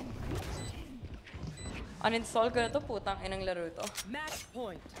depresso. Uninstall ko na to, putang inang laro to. Match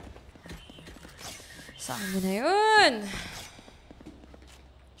point. Saan mo na yun?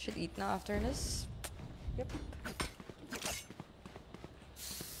 Should eat na after this. Yep.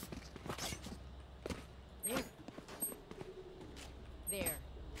 There.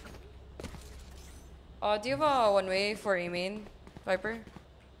 Do you have a one-way for A main, Viper?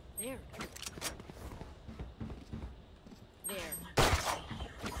 There. There.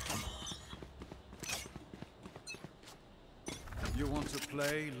 You want to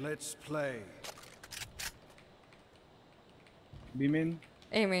play? Let's play. B main.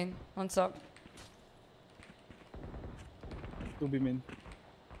 A main. What's up? 2 B main.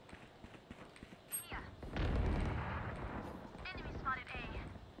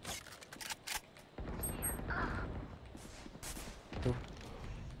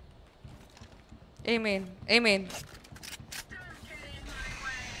 A main. A main.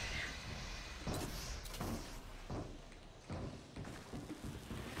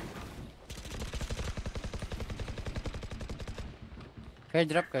 Care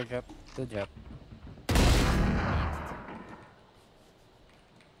drop, care drop. 2 drop.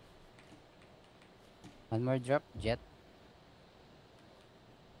 One more drop, jet.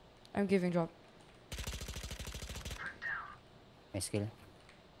 I'm giving drop. Nice kill.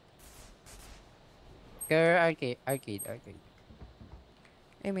 Care arcade, arcade, arcade.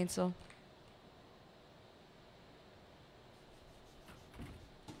 A main still.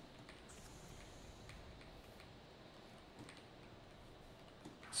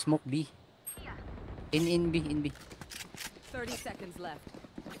 Smoke B. In B, in B. 30 seconds left.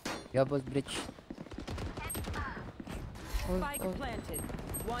 Double bridge. Spike planted.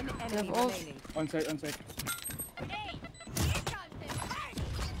 One enemy have ult. remaining. On site, on site.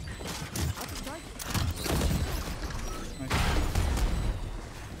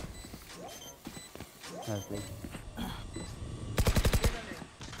 Well played.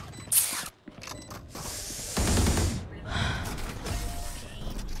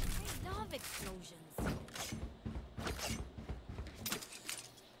 Love explosions.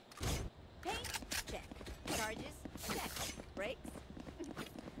 Paint? Check. Charges? Check. Brakes?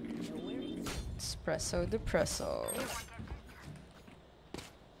 No worries. Espresso depresso.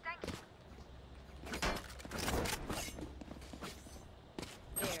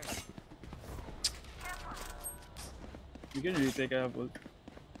 There. You can retake, I have ult.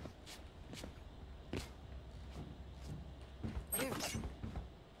 There.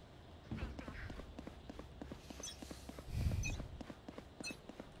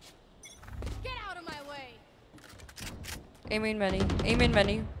 Get out of my way. A main many. A main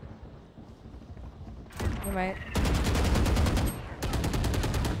many. You might.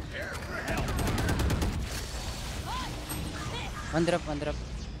 One drop, one drop.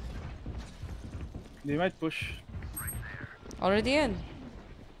 They might push. Already in.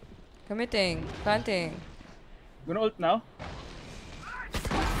 Committing. Planting. Gonna ult now.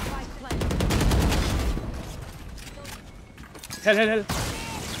 Spike planted. Hell, hell, hell.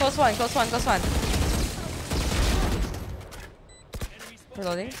 Close one, close one, close one.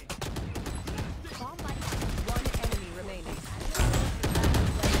 Reloading. One enemy remaining.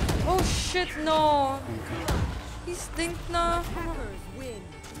 Oh shit, no. He's stinked na. Hackers win.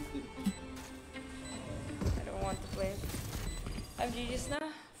 I don't want to play. I'm GG's na.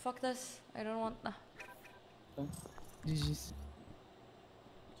 Fuck this. I don't want na. GG's.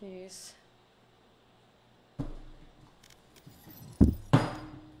 Jeez.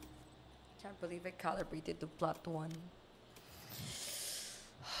 Can't believe I calibrated to plot 1.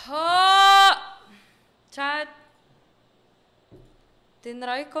 Ha! Chat.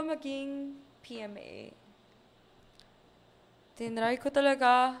 Tinry ko maging PMA. Tinry ko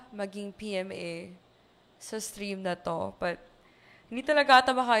talaga maging PMA sa stream na to. But hindi talaga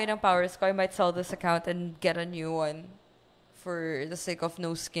ata makaya ng powers ko. I might sell this account and get a new one. For the sake of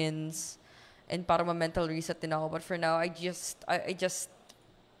no skins. And para ma-mental reset din ako. But for now, I just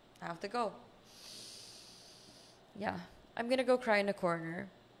have to go. Yeah. I'm gonna go cry in a corner.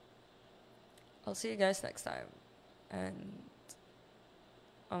 I'll see you guys next time. And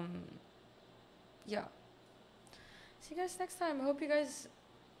yeah. See you guys next time. I hope you guys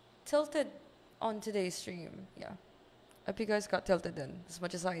tilted on today's stream. Yeah. I hope you guys got tilted in as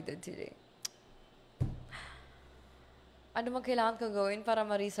much as I did today. Ano man kailangan kong gawin para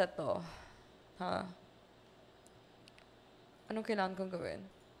ma-reset to? Ha? Anong kailangan kong gawin?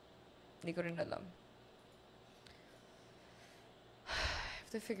 Hindi ko rin alam. I have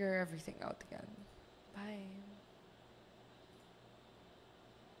to figure everything out again. Bye.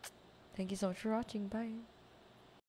 Thank you so much for watching. Bye.